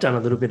 Hey, I've done a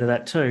little bit of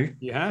that too.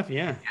 You have,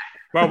 yeah.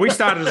 Well, we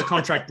started as a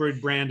contract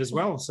brewed brand as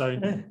well, so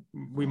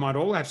we might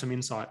all have some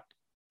insight.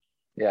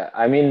 Yeah,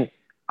 I mean,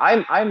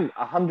 I'm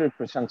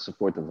 100%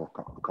 supportive of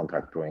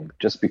contract brewing,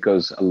 just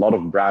because a lot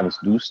of brands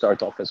do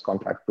start off as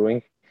contract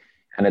brewing,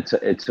 and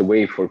it's a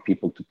way for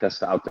people to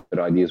test out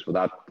their ideas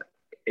without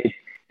it.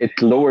 It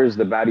lowers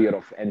the barrier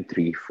of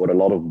entry for a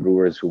lot of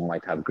brewers who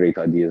might have great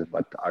ideas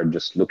but are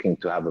just looking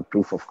to have a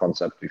proof of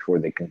concept before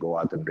they can go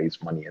out and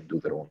raise money and do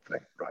their own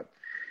thing, right?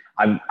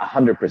 I'm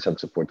 100%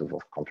 supportive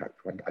of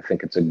contract brewing. I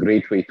think it's a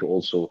great way to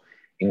also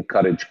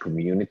encourage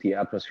community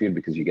atmosphere,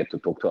 because you get to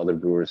talk to other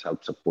brewers,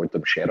 help support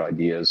them, share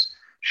ideas,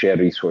 share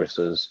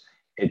resources.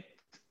 It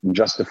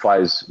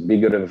justifies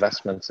bigger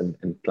investments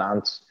in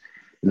plants.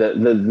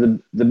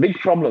 The big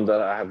problem that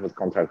I have with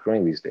contract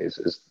brewing these days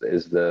is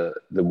the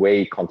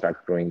way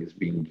contract brewing is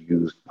being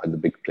used by the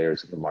big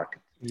players in the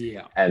market.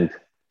 Yeah. And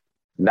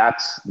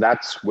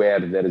that's where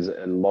there is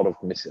a lot of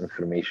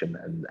misinformation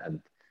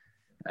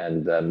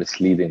and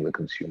misleading the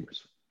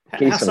consumers.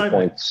 Case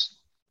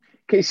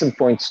in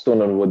point,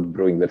 Stone and Wood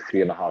brewing the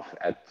 3.5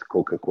 at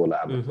Coca-Cola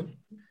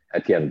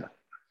at Yenda,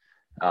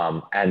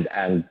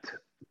 and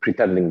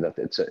pretending that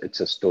it's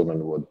a Stone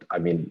and Wood. I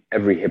mean,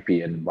 every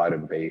hippie in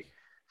Byron Bay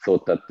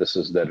thought that this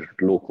is their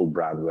local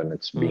brand when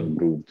it's being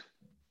brewed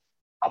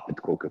up at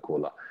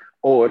Coca-Cola,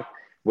 or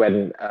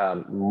when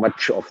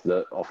much of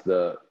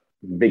the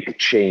big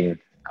chain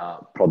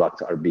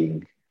products are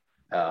being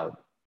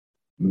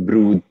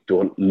brewed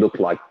to look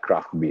like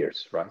craft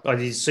beers, right? Like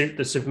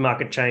the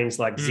supermarket chains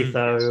like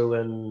Zitho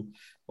and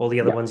all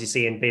the other ones you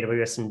see in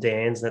BWS and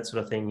Dan's and that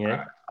sort of thing,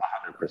 yeah?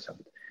 100%.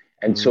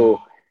 And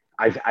so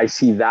I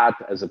see that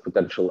as a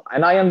potential,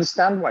 and I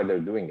understand why they're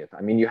doing it.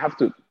 I mean, you have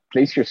to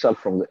place yourself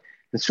from the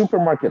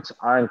supermarkets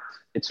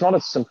it's not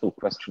a simple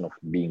question of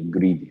being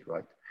greedy,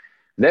 right?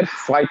 They're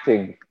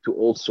fighting to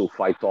also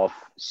fight off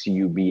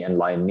CUB and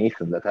Lion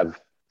Nathan that have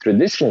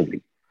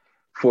traditionally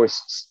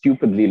forced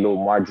stupidly low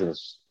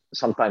margins,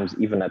 sometimes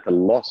even at a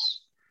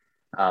loss,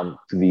 to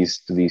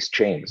these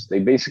chains. They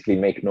basically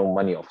make no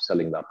money off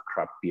selling that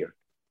crap beer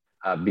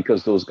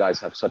because those guys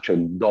have such a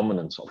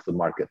dominance of the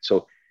market.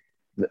 So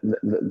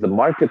the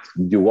market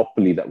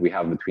duopoly that we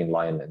have between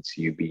Lion and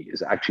CUB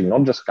is actually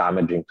not just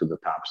damaging to the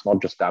taps,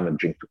 not just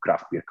damaging to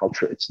craft beer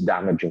culture, it's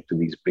damaging to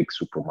these big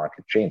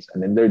supermarket chains.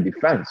 And in their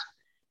defense,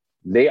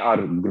 they are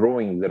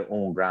growing their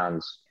own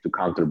brands to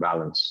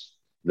counterbalance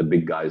the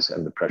big guys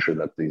and the pressure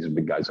that these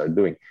big guys are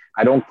doing.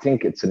 I don't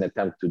think it's an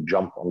attempt to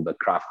jump on the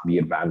craft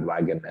beer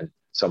bandwagon and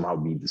somehow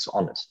be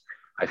dishonest.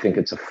 I think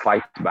it's a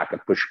fight back, a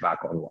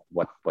pushback on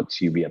what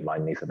CUB and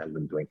Lion Nathan have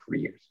been doing for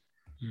years.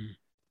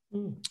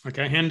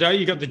 Okay, Hendo,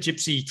 you got the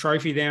Gypsy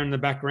trophy there in the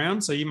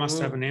background, so you must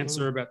have an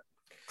answer about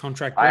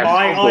contract.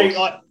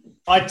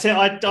 I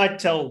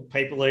tell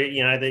people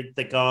who,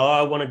 they go,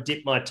 I want to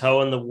dip my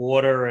toe in the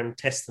water and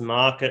test the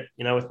market,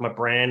 with my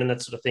brand and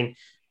that sort of thing.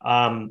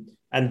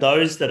 And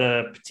those that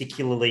are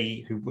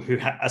particularly who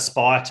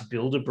aspire to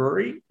build a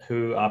brewery,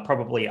 who are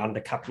probably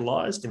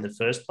undercapitalized in the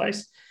first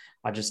place,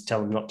 I just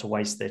tell them not to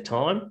waste their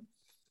time,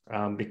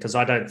 because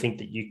I don't think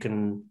that you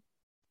can.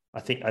 I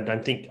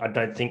don't think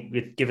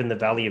with given the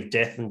valley of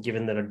death and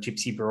given that a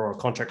gypsy brewer or a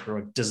contract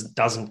brewer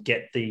doesn't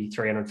get the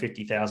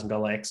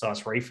 $350,000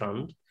 excise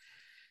refund,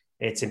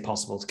 it's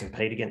impossible to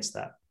compete against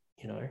that,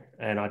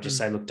 And I just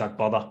say, look, don't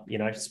bother,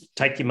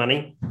 take your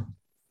money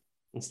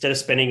instead of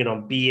spending it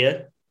on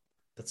beer.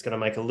 That's going to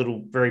make a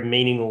little very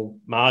meaningful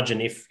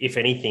margin, if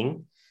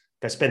anything.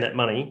 Go spend that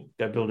money,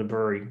 go build a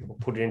brewery, or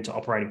put it into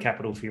operating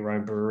capital for your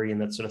own brewery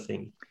and that sort of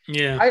thing.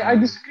 Yeah, I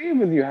disagree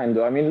with you,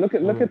 Hendo. I mean, look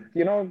at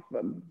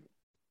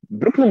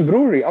Brooklyn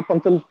Brewery up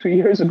until 2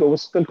 years ago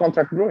was still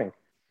contract brewing.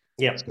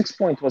 Yeah, 6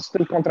 Point was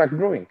still contract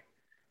brewing.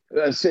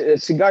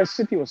 Cigar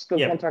City was still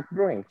contract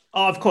brewing.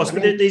 Oh, of course,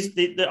 but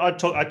I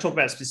talk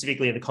about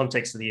specifically in the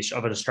context of the issue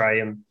of an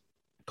Australian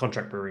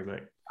contract brewery,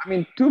 mate. I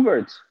mean, Two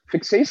Birds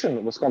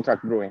Fixation was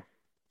contract brewing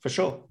for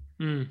sure.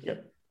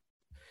 Yep.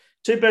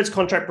 Two Birds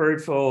contract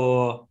brewed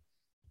for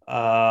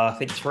I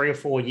think 3 or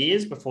 4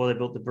 years before they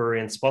built the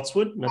brewery in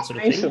Spotswood and that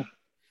sort of thing.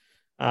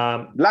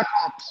 Black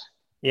Ops.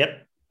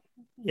 Yep.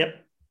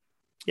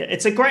 Yeah,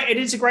 it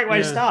is a great way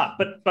to start,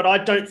 but I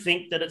don't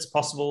think that it's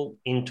possible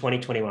in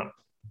 2021.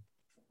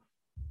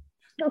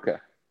 Okay.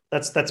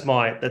 That's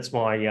my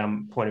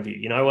point of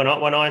view.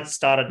 When I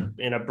started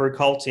in a brew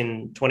cult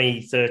in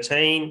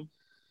 2013,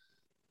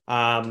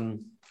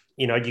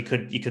 you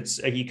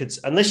could,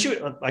 unless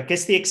you, I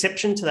guess the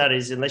exception to that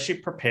is unless you're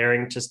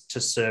preparing to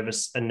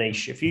service a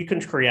niche. If you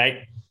can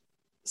create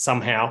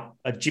somehow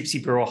a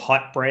Gypsy Brewer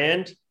hype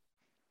brand,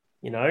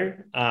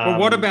 Well,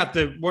 what about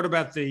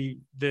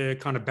the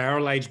kind of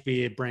barrel aged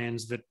beer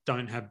brands that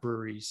don't have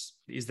breweries?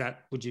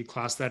 Would you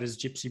class that as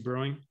Gypsy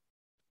Brewing?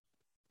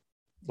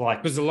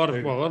 Like, because a lot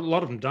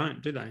of them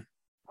don't, do they?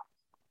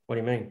 What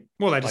do you mean?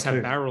 Well, they just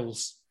have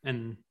barrels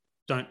and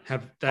don't brew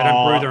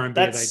their own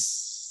beer.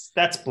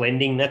 That's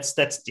blending.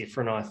 That's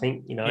different, I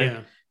think.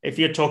 If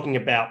you're talking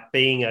about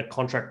being a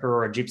contract brewer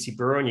or a Gypsy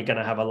brewer, and you're going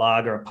to have a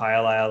lager, a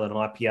pale ale, an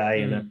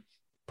IPA, and a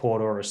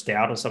porter or a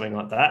stout or something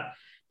like that,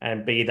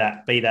 and be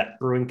that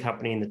brewing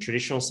company in the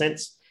traditional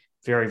sense,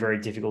 very, very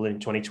difficult in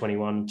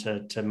 2021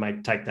 to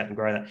take that and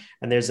grow that.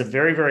 And there's a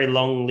very, very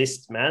long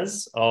list,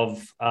 Maz,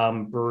 of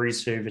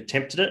breweries who've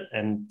attempted it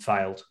and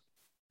failed.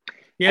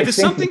 Yeah, there's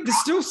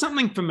still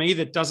something for me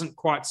that doesn't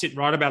quite sit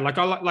right about it.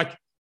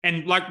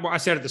 Like what I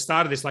said at the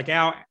start of this, like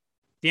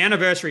the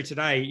anniversary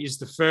today is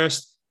the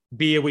first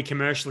beer we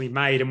commercially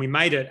made, and we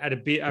made it at a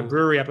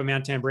brewery up in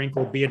Mount Tamborine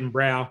called Beard and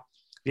Brow,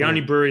 the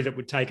only brewery that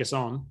would take us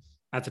on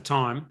at the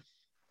time.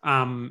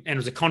 And it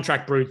was a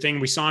contract brewed thing.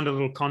 We signed a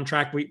little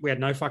contract. We had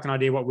no fucking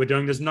idea what we're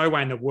doing. There's no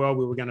way in the world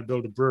we were going to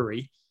build a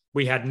brewery.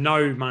 We had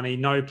no money,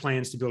 no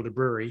plans to build a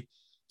brewery.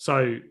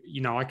 So,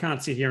 I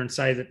can't sit here and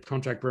say that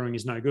contract brewing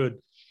is no good.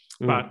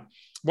 But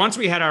once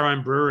we had our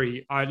own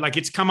brewery,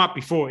 it's come up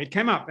before. It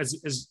came up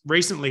as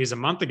recently as a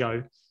month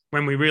ago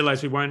when we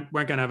realized we weren't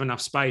going to have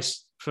enough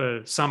space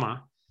for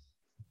summer.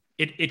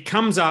 It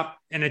comes up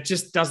and it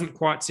just doesn't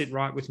quite sit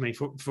right with me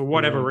for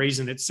whatever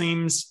reason. It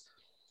seems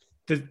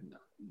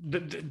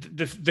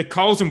the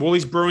Coles and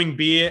Woolies brewing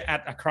beer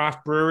at a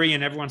craft brewery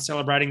and everyone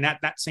celebrating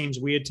that seems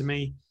weird to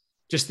me.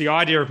 Just the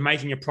idea of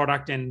making a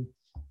product and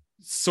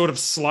sort of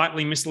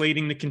slightly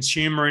misleading the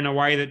consumer in a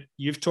way that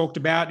you've talked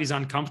about is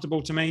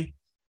uncomfortable to me.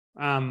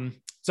 So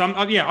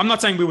I'm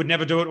not saying we would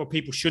never do it or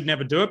people should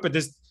never do it, but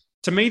there's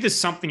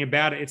something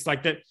about it. It's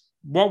like that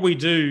what we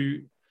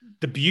do,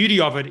 the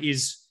beauty of it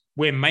is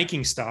we're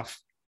making stuff.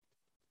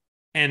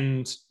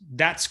 And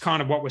that's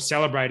kind of what we're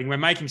celebrating. We're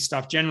making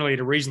stuff generally at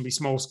a reasonably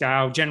small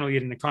scale, generally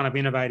in a kind of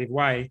innovative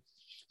way.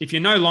 If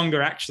you're no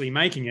longer actually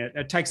making it,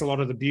 it takes a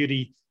lot of the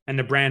beauty and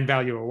the brand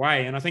value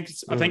away. And I think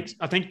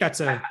that's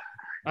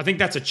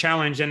a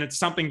challenge, and it's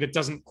something that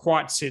doesn't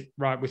quite sit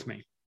right with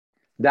me.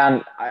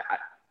 Dan,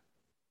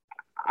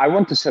 I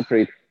want to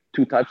separate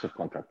two types of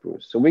contract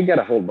brewers. So we get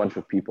a whole bunch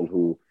of people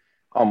who,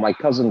 my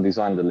cousin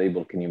designed the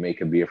label. Can you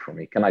make a beer for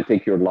me? Can I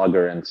take your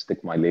lager and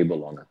stick my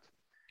label on it?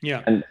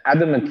 Yeah. And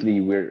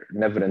adamantly, we're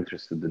never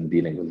interested in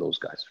dealing with those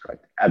guys, right?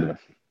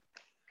 Adamantly.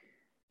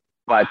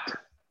 But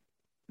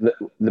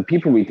the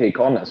people we take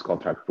on as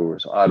contract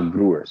brewers,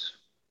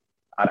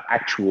 are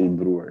actual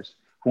brewers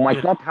who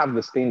might not have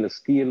the stainless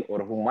steel,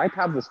 or who might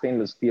have the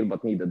stainless steel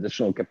but need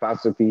additional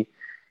capacity.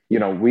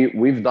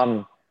 We've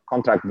done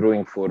contract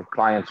brewing for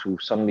clients who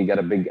suddenly get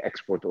a big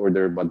export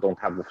order but don't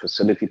have the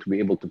facility to be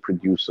able to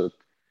produce it,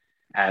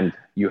 and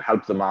you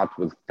help them out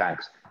with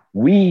tanks.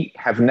 We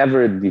have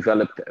never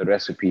developed a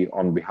recipe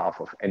on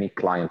behalf of any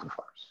client of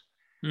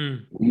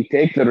ours. We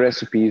take the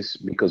recipes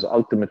because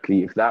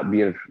ultimately, if that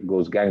beer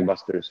goes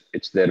gangbusters,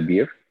 it's their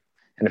beer.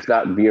 And if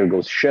that beer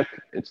goes shit,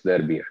 it's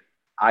their beer.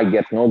 I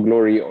get no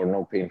glory or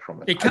no pain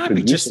from it. It can't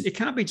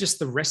be just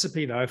the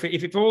recipe though.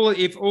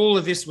 If all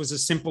of this was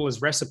as simple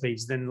as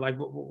recipes, then like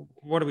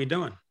what are we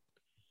doing?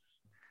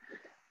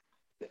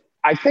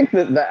 I think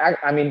the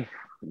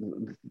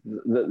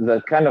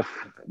kind of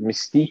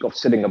mystique of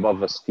sitting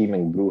above a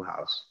steaming brew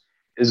house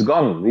is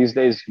gone. These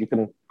days, you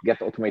can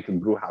get automated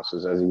brew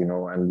houses, as you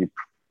know, and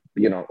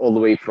all the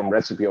way from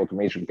recipe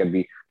automation can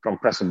be from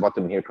press a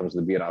button, here comes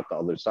the beer out the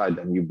other side,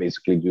 and you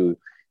basically do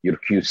your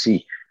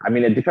QC.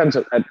 It depends.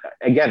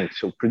 Again,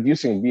 so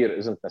producing beer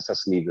isn't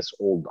necessarily this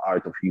old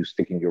art of you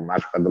sticking your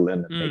mash pedal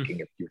in and making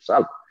it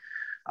yourself.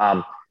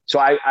 So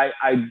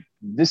I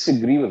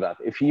disagree with that.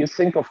 If you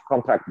think of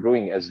contract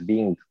brewing as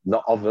being the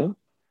oven,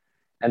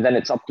 and then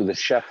it's up to the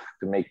chef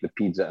to make the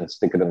pizza and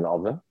stick it in the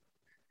oven,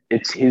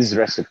 it's his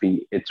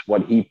recipe. It's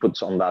what he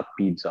puts on that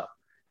pizza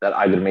that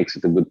either makes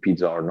it a good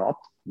pizza or not.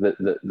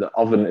 The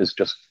oven is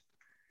just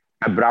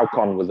a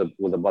browcon with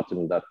a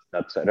button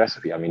that's a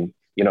recipe.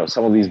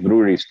 Some of these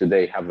breweries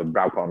today have a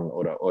browcon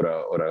or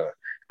a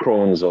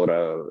Crohn's or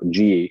a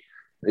GE.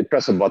 They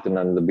press a button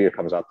and the beer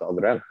comes out the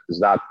other end.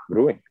 Is that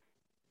brewing?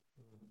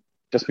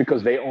 Just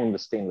because they own the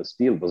stainless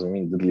steel doesn't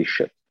mean diddly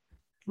shit.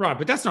 Right,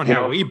 but that's not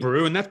how we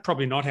brew, and that's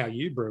probably not how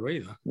you brew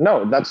either.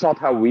 No, that's not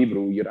how we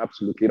brew. You're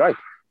absolutely right.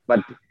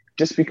 But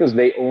just because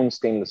they own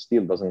stainless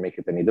steel doesn't make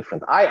it any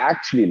different. I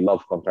actually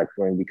love contract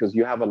brewing because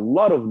you have a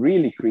lot of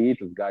really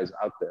creative guys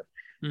out there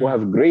who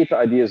have great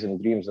ideas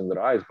and dreams in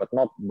their eyes, but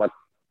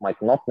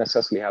might not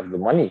necessarily have the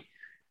money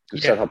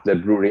to set up their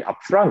brewery up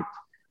front,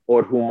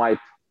 or who might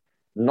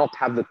not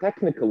have the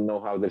technical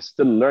know-how. They're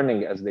still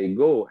learning as they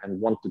go and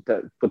want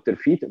to put their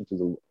feet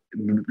into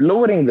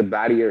lowering the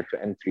barrier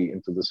to entry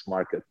into this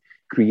market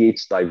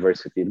creates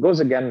diversity. It goes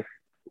again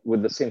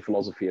with the same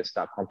philosophy as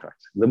staff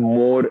contracts. The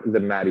more, the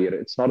merrier.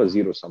 It's not a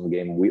zero-sum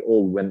game. We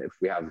all win if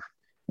we have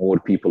more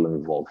people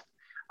involved.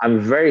 I'm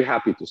very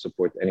happy to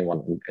support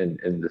anyone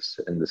in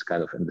this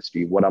kind of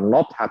industry. What I'm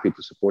not happy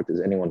to support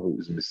is anyone who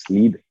is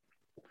misleading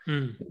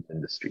the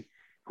industry,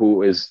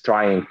 who is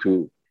trying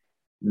to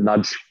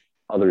nudge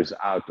others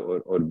out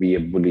or be a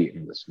bully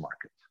in this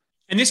market.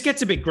 And this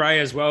gets a bit grey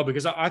as well,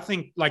 because I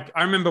think, like,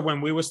 I remember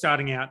when we were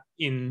starting out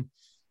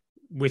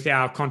with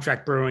our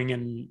contract brewing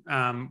and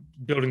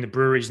building the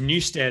breweries,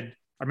 Newstead,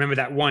 I remember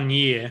that 1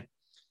 year,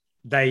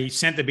 they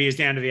sent the beers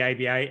down to the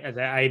ABA,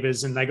 the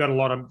ABAs, and they got a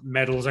lot of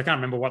medals. I can't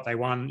remember what they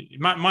won. It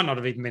might not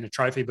have even been a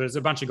trophy, but it was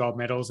a bunch of gold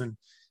medals. And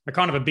a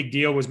kind of a big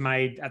deal was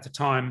made at the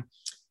time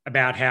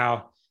about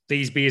how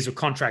these beers were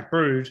contract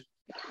brewed.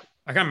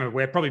 I can't remember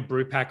where, probably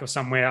Brewpack or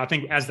somewhere. I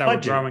think as they were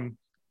growing.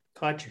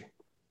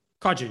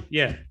 Kaiju,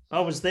 yeah.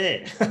 I was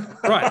there.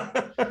 Right.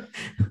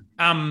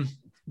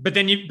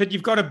 But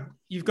you've got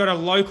a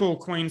local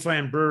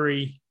Queensland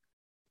brewery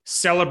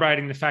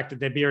celebrating the fact that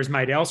their beer is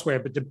made elsewhere,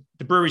 but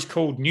the brewery's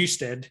called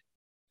Newstead,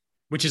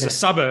 which is a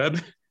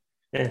suburb.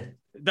 Yeah.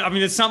 I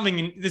mean,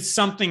 there's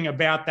something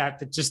about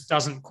that just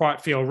doesn't quite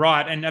feel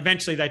right. And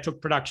eventually they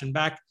took production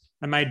back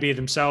and made beer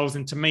themselves.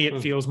 And to me, it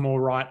feels more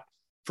right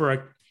for a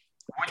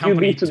company.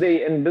 Would you be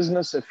today in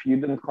business if you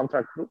didn't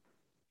contract brew?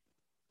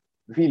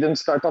 If you didn't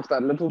start off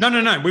that little?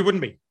 No, we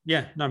wouldn't be.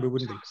 Yeah, no, we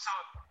wouldn't be.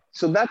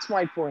 So that's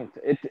my point.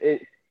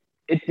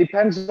 It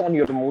depends on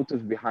your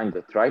motive behind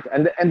it, right?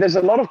 And there's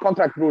a lot of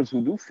contract brewers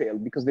who do fail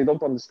because they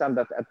don't understand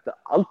that at the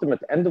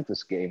ultimate end of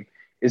this game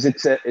is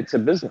it's a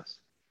business,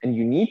 and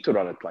you need to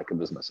run it like a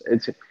business.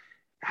 It's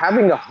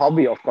having a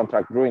hobby of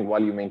contract brewing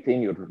while you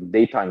maintain your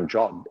daytime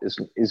job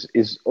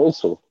is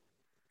also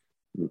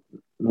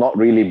not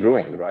really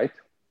brewing, right?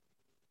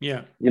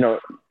 Yeah.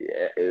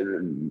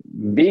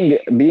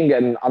 Being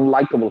an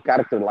unlikable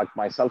character like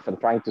myself and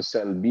trying to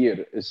sell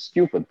beer is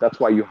stupid. That's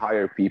why you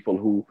hire people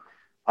who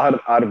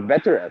are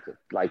better at it.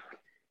 Like,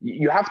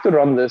 you have to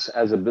run this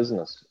as a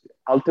business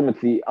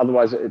ultimately,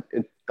 otherwise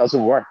it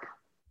doesn't work.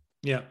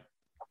 Yeah.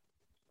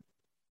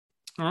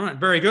 All right,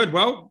 very good.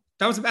 Well,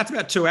 that's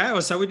about 2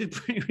 hours, so we did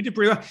pretty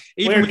well.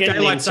 Even with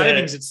daylight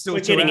savings, it's still 2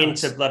 hours. We're getting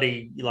into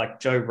bloody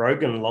like Joe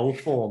Rogan long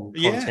form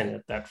content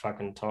at that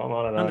fucking time.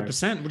 I don't know.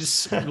 100%. We'll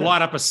just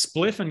light up a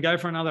spliff and go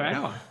for another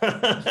hour.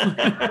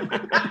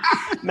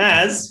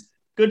 Maz,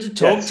 good to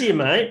talk to you,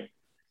 mate.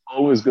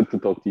 Always good to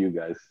talk to you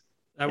guys.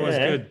 That was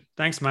good.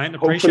 Thanks, mate.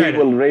 Appreciate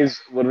Hopefully it.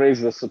 we'll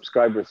raise the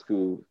subscribers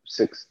to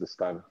 6 this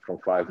time from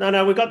 5.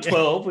 No, we got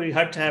 12. We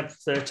hope to have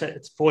 13.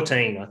 It's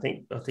 14, I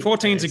think.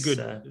 14's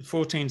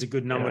a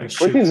good number to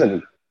shoot. 14's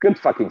a good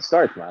fucking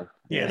start, man.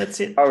 Yeah, that's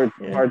it. Hard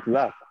to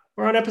that.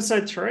 We're on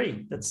episode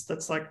 3.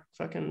 That's like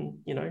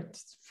fucking,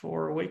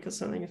 4 a week or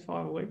something,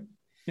 5 a week.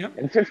 Yeah.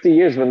 In 50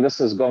 years, when this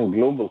has gone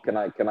global, can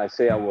I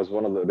say I was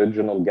one of the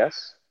original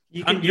guests?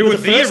 You were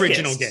the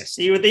original guest.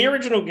 You were the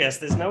original guest.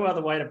 There's no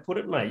other way to put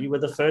it, mate. You were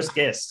the first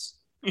guest.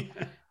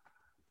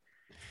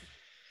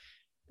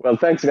 Well,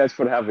 thanks, guys,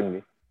 for having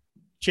me.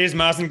 Cheers,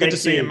 Mazen. Good to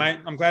see you, mate.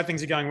 I'm glad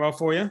things are going well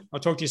for you. I'll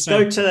talk to you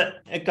soon. Go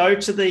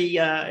to the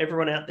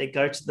everyone out there.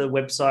 Go to the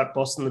website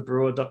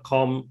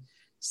bostonthebrewer.com.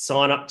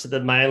 Sign up to the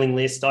mailing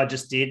list. I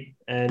just did,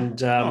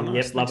 and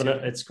nice. Loving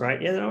it. It's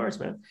great. Yeah, no worries,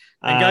 man.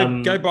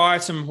 And go buy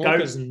some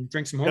Hawkers and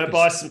drink some Hawkers. Go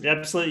buy some.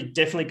 Absolutely,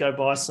 definitely go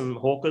buy some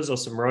Hawkers or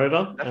some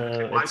Rover.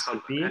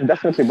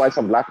 Definitely buy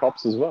some Black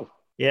Ops as well.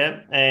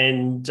 Yeah,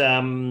 and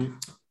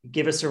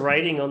give us a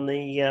rating on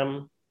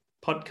the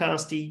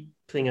podcasty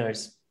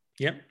thingos.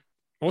 Yep,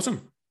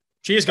 awesome.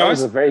 Cheers, guys. That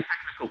was a very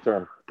technical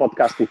term,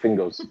 podcasty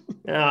fingos.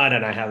 I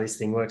don't know how this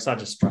thing works. I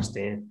just trust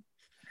Dan.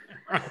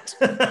 Right.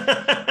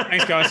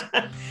 Thanks, guys.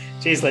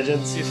 Cheers,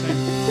 legends. See you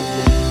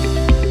soon.